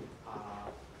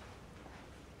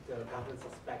the government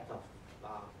suspect of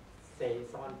say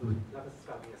someone who never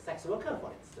suspect being a sex worker,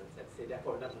 for instance, and say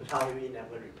therefore that's how we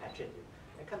never repatriate you.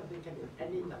 That kind of thing can be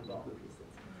any number of reasons.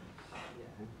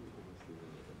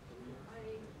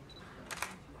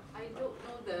 I don't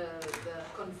know the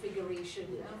configuration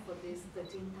for this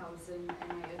 13,000,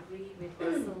 and I agree with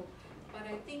Russell, but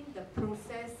I think the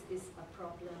process is a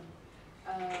problem.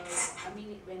 I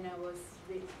mean, when I was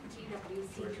with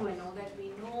TWC2 and all that,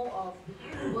 we know of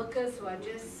workers who are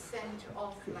just sent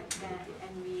off like that,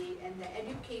 and the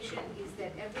education is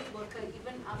that every worker,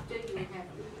 even after you have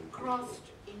crossed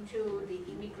into the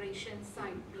immigration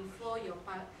site, before you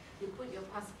put your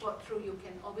passport through, you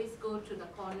can always go to the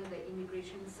corner, the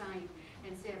immigration site,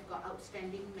 and say, I've got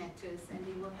outstanding matters, and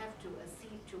they will have to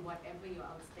accede to whatever your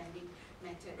outstanding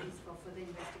matter is for further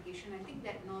investigation. I think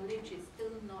that knowledge is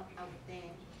still not out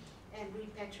there. And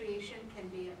repatriation can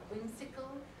be whimsical,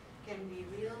 can be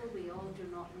real. We all do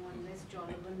not know unless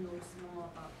Jonathan knows more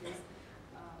about this.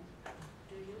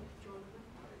 Do you, Jonathan?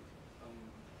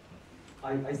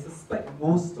 I suspect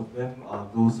most of them are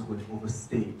those who have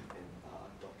overstayed and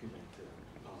documented.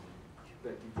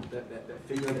 That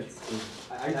figure that's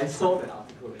I saw that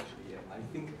article actually, and I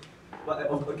think,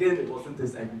 but again, it wasn't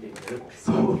disaggregated,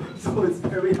 so it's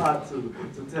very hard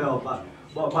to tell.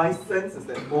 But my sense is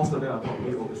that most of them are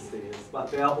probably overstayers.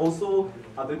 But there are also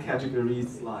other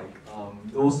categories like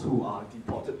those who are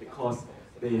deported because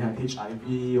they have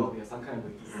HIV or they have some kind of a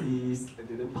disease and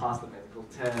they didn't pass the medical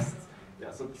tests.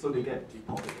 Yeah, so they get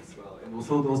deported as well. And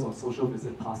also those on social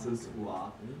visit passes who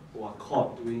are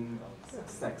caught doing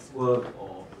sex work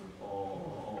or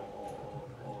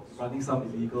running some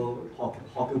illegal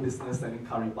hawker business, selling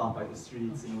curry puff by the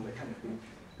streets, that kind of thing.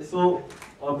 So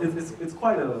it's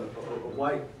quite a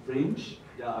wide range,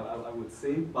 yeah, I would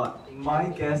say. But my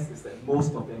guess is that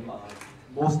most of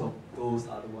those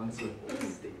are the ones who have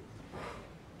overstayed.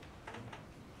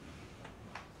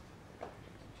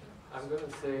 I'm going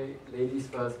to say ladies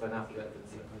first, but after that,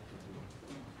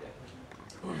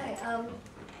 Hi,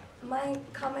 my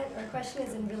comment or question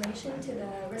is in relation to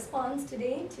the response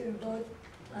today to both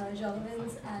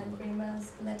Jolvin's and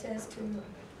Prema's letters to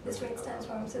the Straits Times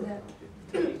Forum. So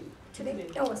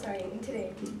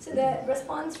today. So the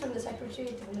response from the Secretary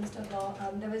to the Minister of Law,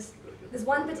 there was this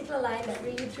one particular line that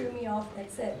really threw me off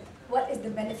that said, what is the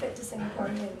benefit to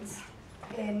Singaporeans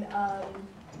in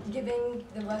giving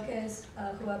the workers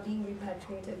who are being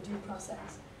repatriated due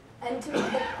process? And to me,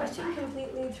 the question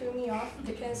completely threw me off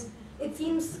because it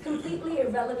seems completely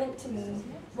irrelevant to me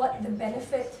what the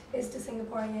benefit is to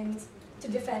Singaporeans to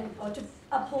defend or to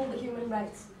uphold the human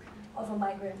rights of a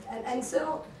migrant. And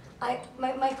so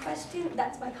my question,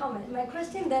 that's my comment. My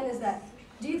question then is that,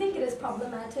 do you think it is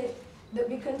problematic that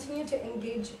we continue to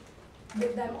engage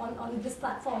with them on this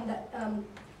platform that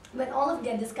when all of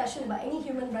their discussion about any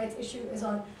human rights issue is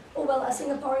on, oh well, are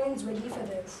Singaporeans ready for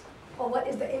this? Or what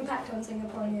is the impact on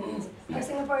Singaporeans? Are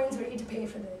Singaporeans ready to pay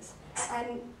for this?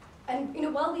 And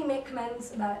and while we make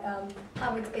comments about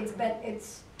how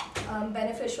it's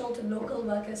beneficial to local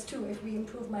workers too if we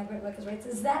improve migrant workers' rights,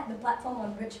 is that the platform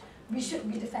on which we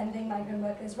should be defending migrant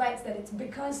workers' rights? That it's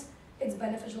because it's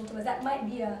beneficial to us. That might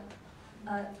be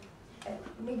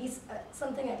maybe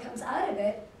something that comes out of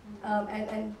it,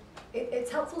 and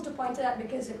it's helpful to point it out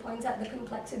because it points out the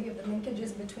complexity of the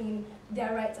linkages between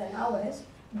their rights and ours.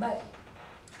 But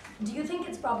do you think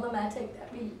it's problematic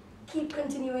that we keep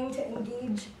continuing to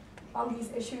engage on these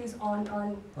issues on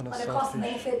a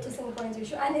cost-benefit to Singaporeans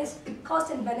issue? And is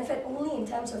cost and benefit only in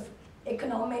terms of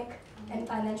economic and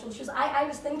financial issues? I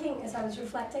was thinking, as I was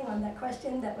reflecting on that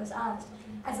question that was asked,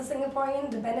 as a Singaporean,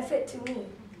 the benefit to me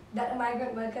that a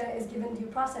migrant worker is given due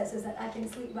process is that I can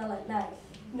sleep well at night,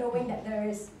 knowing that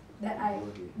there's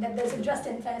a just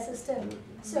and fair system.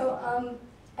 So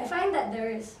I find that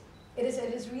it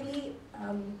is really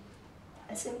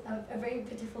a very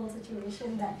pitiful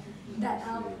situation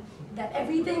that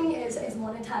everything is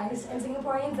monetized, and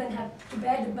Singaporeans then have to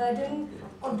bear the burden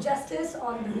of justice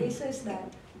on the basis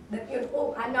that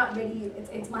oh, I'm not ready,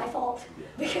 it's my fault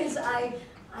because I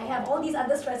have all these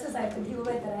other stresses I have to deal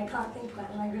with that I can't think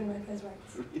about migrant workers'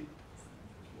 rights.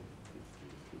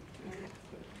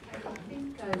 I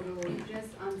think I will just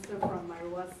answer from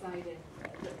MARUAH's side,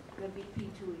 and the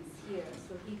VP2 is here,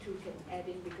 so he too can add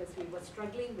in because we were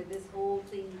struggling with this whole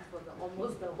thing for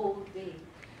almost the whole day.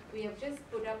 We have just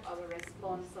put up our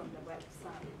response on the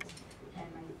website, and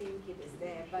I think it is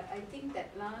there. But I think that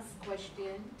last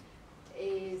question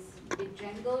it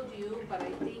jangled you, but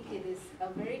I think it is a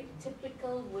very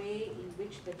typical way in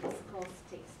which the discourse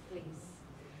takes place.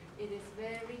 It is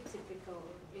very typical.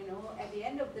 At the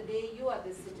end of the day, you are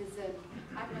the citizen.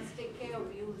 I must take care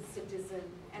of you, citizen.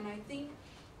 And I think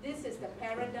this is the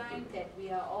paradigm that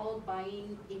we are all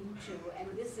buying into. And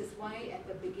this is why at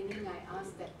the beginning I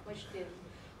asked that question.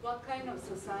 What kind of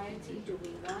society do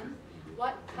we want?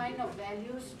 What kind of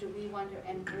values do we want to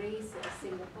embrace as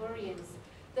Singaporeans?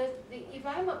 If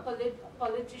I'm a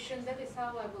politician, that is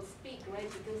how I will speak, right?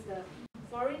 Because the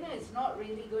foreigner is not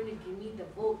really going to give me the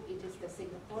vote. It is the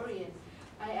Singaporean.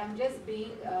 I am just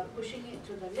pushing it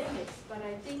to the limits. But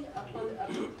I think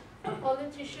a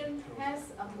politician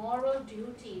has a moral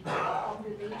duty to the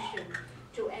population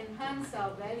to enhance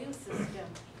our value system,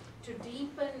 to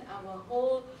deepen our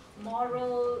whole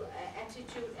moral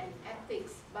attitude and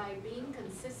ethics by being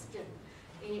consistent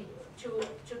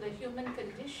to the human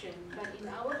condition. But in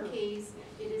our case,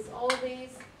 it is always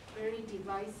very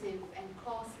divisive, and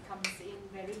cost comes in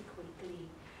very quickly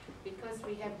because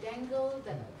we have dangled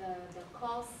the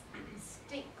cost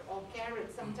stick or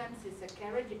carrot. Sometimes it's a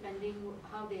carrot depending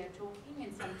how they are talking,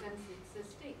 and sometimes it's a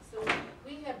stick. So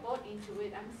we have bought into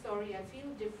it. I'm sorry, I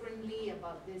feel differently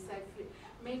about this.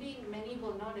 Maybe many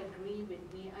will not agree with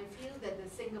me. I feel that the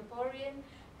Singaporean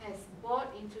has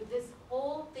bought into this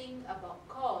whole thing about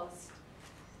cost,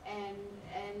 and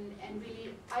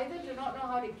we either do not know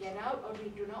how to get out or we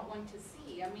do not want to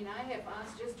see. I mean, I have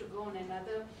asked, just to go on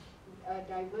another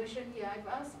diversion here, I've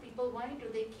asked people why do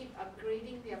they keep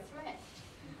upgrading their flat?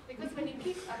 Because when you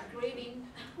keep upgrading,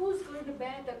 who's going to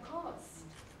bear the cost?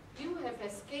 You have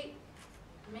escaped,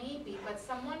 maybe, but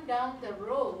someone down the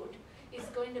road is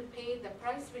going to pay the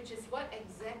price, which is what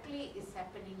exactly is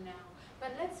happening now.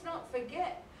 But let's not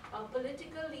forget, our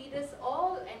political leaders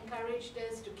all encouraged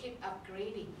us to keep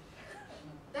upgrading.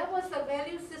 That was the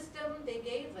value system they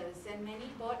gave us, and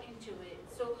many bought into it.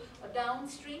 So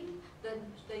downstream,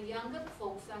 the younger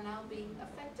folks are now being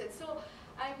affected. So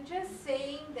I'm just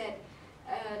saying that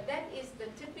that is the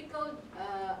typical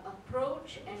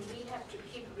approach, and we have to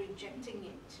keep rejecting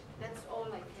it. That's all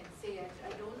I can say.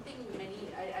 I don't think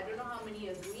many, I don't know how many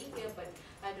agree here, but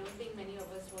I don't think many of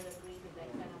us will agree with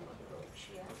that kind of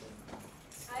approach. Yeah.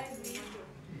 I agree.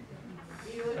 Do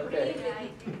you agree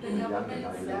with the government's?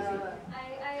 I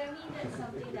mean, that's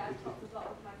something that I've talked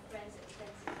about with my friends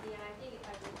extensively, and I think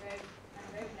I'm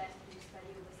very blessed to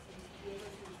study overseas, to be able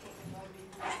to take a more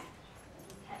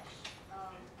detached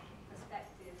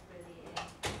perspective, really.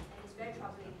 And it's very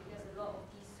troubling because a lot of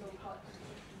these so-called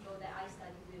people that I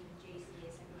studied with in JC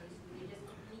and secondary school, they just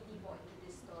completely bought into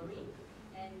this story,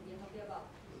 and they're talking about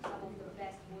some of the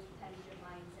best, most intelligent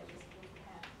minds that we're supposed to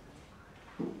have.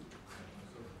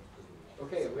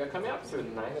 Okay, we are coming up to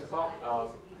 9 o'clock.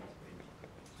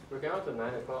 We're going up to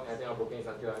 9 o'clock. I think our booking is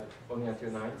only until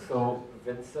 9. So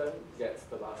Vincent gets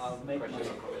the last question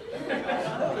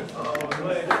or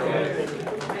comment.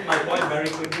 My point very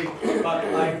quickly,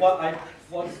 but I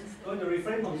was going to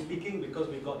refrain from speaking because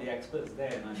we've got the experts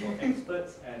there, and I've got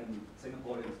experts and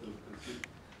Singaporeans to speak.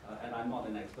 And I'm not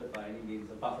an expert by any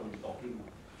means, apart from talking.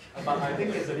 But I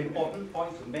think it's an important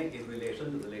point to make in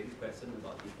relation to the lady's question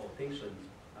about deportation.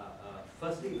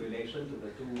 Firstly, in relation to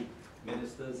the two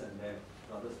ministers and their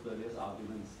rather spurious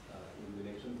arguments in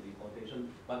relation to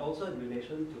deportation, but also in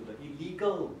relation to the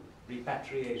illegal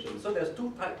repatriation. So there's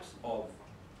two types of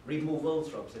removals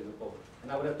from Singapore.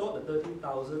 And I would have thought the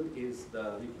 13,000 is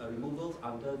the removals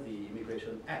under the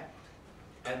Immigration Act.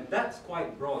 And that's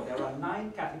quite broad. There are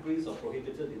 9 categories of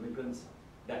prohibited immigrants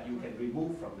that you can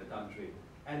remove from the country.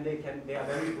 And they are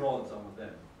very broad, some of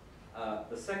them.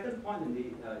 The second point in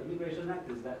the Immigration Act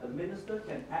is that the minister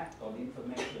can act on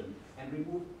information and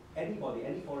remove anybody,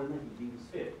 any foreigner he deems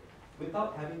fit,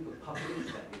 without having to publish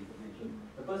that information.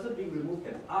 The person being removed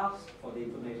can ask for the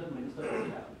information, the minister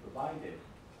doesn't have to provide it.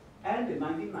 And in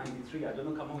 1993, I don't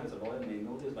know, Kamong as a lawyer may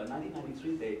know this, but in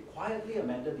 1993 they quietly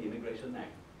amended the Immigration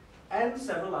Act and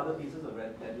several other pieces of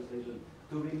legislation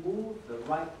to remove the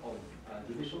right of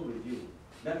judicial review.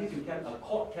 That means a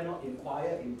court cannot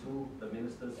inquire into the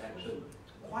minister's action.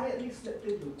 Quietly slipped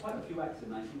into quite a few acts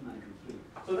in 1993.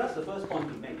 So that's the first point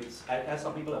to make. It's, as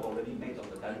some people have already made on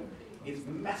the panel, it's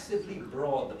massively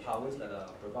broad, the powers that are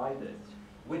provided,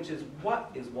 which is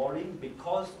what is worrying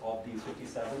because of these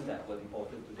 57 that were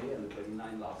deported today and the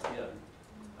 29 last year.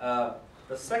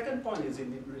 The second point is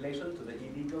in relation to the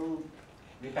illegal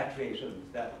repatriations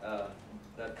that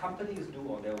companies do,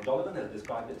 or Jonathan has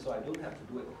described it, so I don't have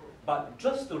to do it. But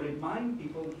just to remind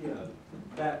people here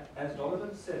that, as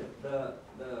Jonathan said, those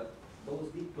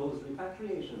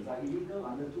repatriations are illegal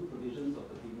under 2 provisions of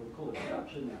the Penal Code: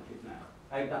 abduction and kidnapping,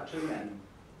 abduction and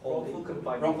wrongful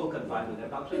confinement,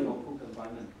 abduction and wrongful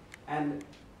confinement. And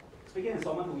speaking as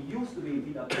someone who used to be in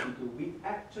TWC2, we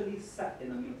actually sat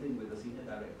in a meeting with the senior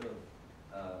director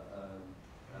of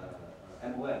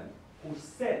MOM, who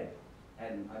said,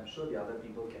 and I'm sure the other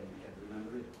people can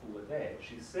remember it who were there,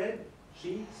 she said, so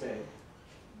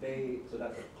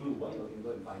that's a clue, well, you can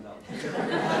go and find out.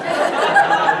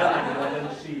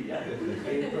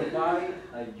 They provide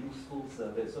a useful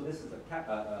service. So this is a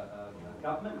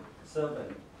government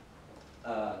servant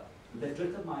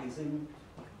legitimizing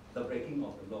the breaking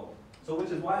of the law. So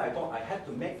which is why I thought I had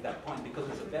to make that point, because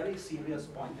it's a very serious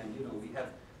point, and we have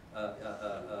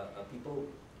people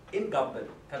in government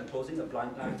kind of closing a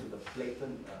blind eye to the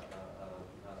blatant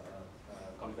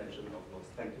convention of laws.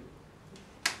 Thank you.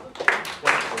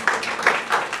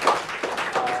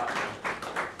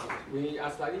 We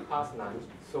are slightly past 9,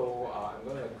 so I'm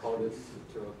going to call this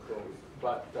to a close.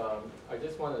 But I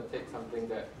just want to take something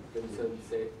that Vincent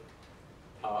said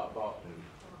about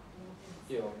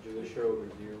judicial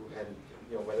review and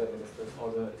whether the minister's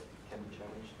order can be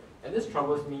challenged. And this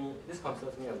troubles me. This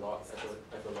concerns me a lot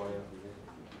as a lawyer.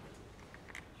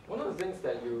 One of the things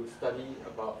that you study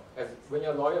about, when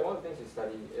you're a lawyer, one of the things you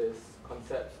study is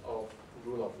concepts of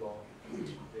rule of law.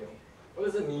 What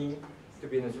does it mean to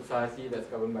be in a society that's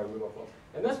governed by rule of law?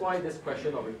 And that's why this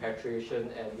question of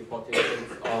repatriation and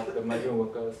deportations of the migrant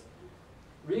workers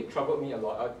really troubled me a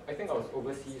lot. I think I was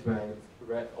overseas when I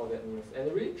read all that news, and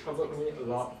it really troubled me a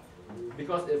lot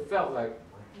because it felt like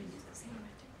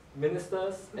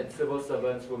ministers and civil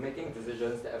servants were making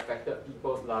decisions that affected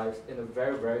people's lives in a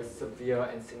very, very severe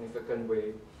and significant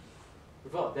way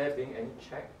without there being any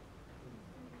check,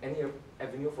 any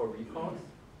avenue for recourse,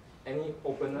 any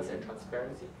openness and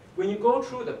transparency. When you go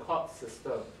through the court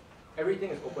system,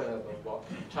 everything is open and above.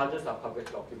 Charges are public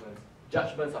documents,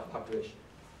 judgments are published,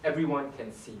 everyone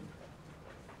can see.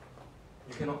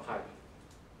 You cannot hide.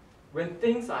 When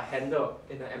things are handled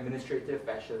in an administrative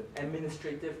fashion,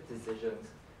 administrative decisions,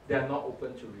 they are not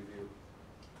open to review.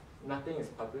 Nothing is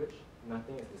published,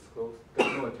 nothing is disclosed.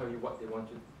 Government will tell you what they want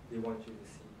you to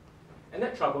see. And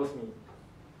that troubles me.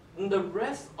 In the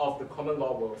rest of the common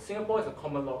law world, Singapore is a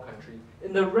common law country.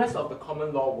 In the rest of the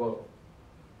common law world,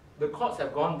 the courts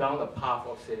have gone down a path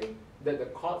of saying that the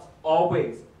courts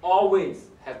always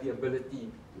have the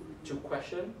ability to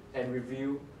question and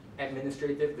review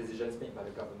administrative decisions made by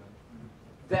the government.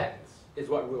 That is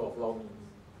what rule of law means.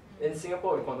 In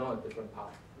Singapore, we've gone down a different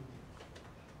path.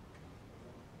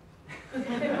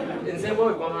 In Singapore,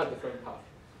 we've gone on a different path.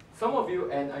 Some of you,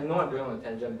 and I know I'm going on a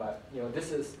tangent, but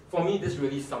this is, for me, this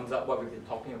really sums up what we've been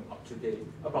talking about today,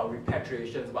 about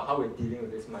repatriations, about how we're dealing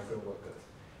with these migrant workers.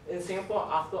 In Singapore,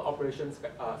 after Operation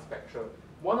Spectra,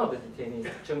 one of the detainees,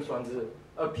 Cheng Xuanzi,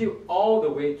 appealed all the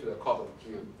way to the Court of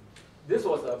Appeal. This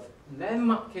was a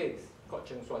landmark case called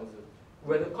Cheng Xuanzi,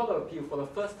 where the Court of Appeal, for the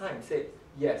first time, said,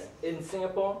 yes, in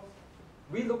Singapore,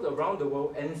 we looked around the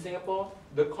world, and in Singapore,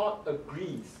 the court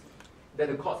agrees that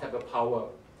the courts have the power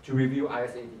to review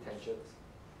ISA detentions.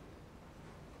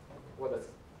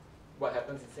 What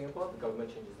happens in Singapore? The government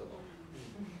changes the law.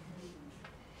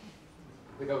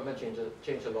 the government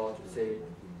changed the law to say,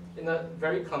 in a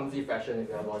very clumsy fashion, if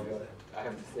you're a lawyer, I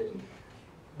have to say.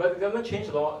 But the government changed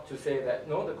the law to say that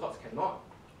no, the courts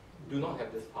do not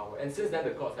have this power. And since then,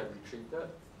 the courts have retreated.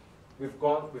 We've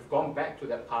gone back to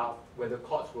that path where the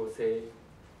courts will say,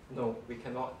 no, we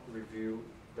cannot review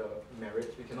the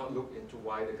merits. We cannot look into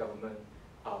why the government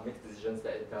makes decisions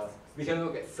that it does. We can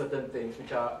look at certain things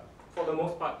which are, for the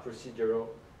most part, procedural.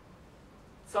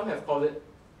 Some have called it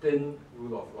thin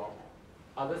rule of law.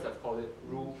 Others have called it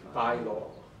rule by law.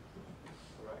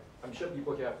 Right? I'm sure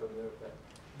people here are familiar with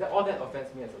that. All that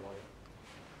offends me as a lawyer.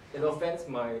 It offends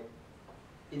my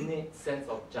innate sense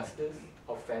of justice,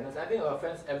 of fairness. I think it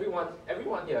offends everyone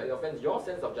here. It offends your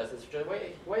sense of justice, which is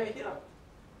why you're here.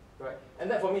 Right? And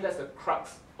that, for me, that's the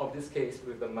crux of this case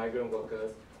with the migrant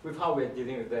workers, with how we're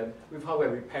dealing with them, with how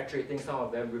we're repatriating some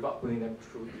of them without putting them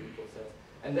through the process.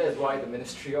 And that is why the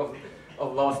Ministry of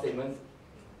Law statements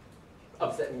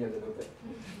upset me a little bit.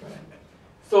 Right?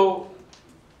 So,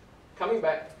 coming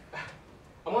back,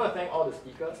 I want to thank all the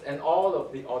speakers and all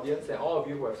of the audience and all of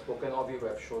you who have spoken, all of you who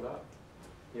have showed up.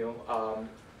 You know,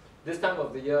 this time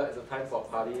of the year is a time for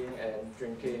partying and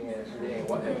drinking and eating and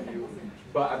what have you.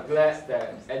 But I'm glad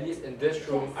that at least in this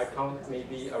room, I count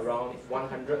maybe around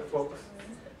 100 folks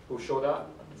who showed up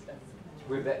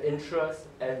with that interest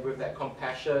and with that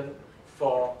compassion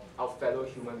for our fellow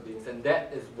human beings. And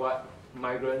that is what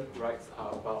migrant rights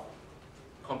are about.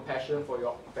 Compassion for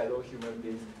your fellow human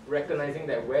beings, recognizing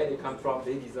that where they come from,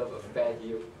 they deserve a fair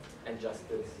deal and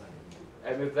justice.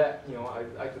 And with that, you know,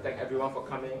 I'd like to thank everyone for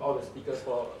coming, all the speakers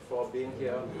for being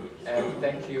here, and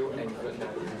thank you and good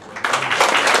night.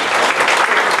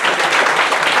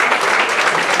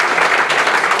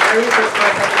 Merry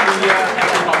Christmas, Happy New Year,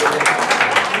 Happy holidays.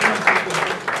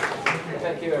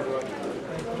 Thank you, everyone.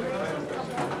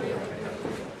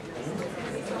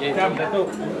 Datuk,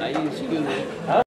 I use skill.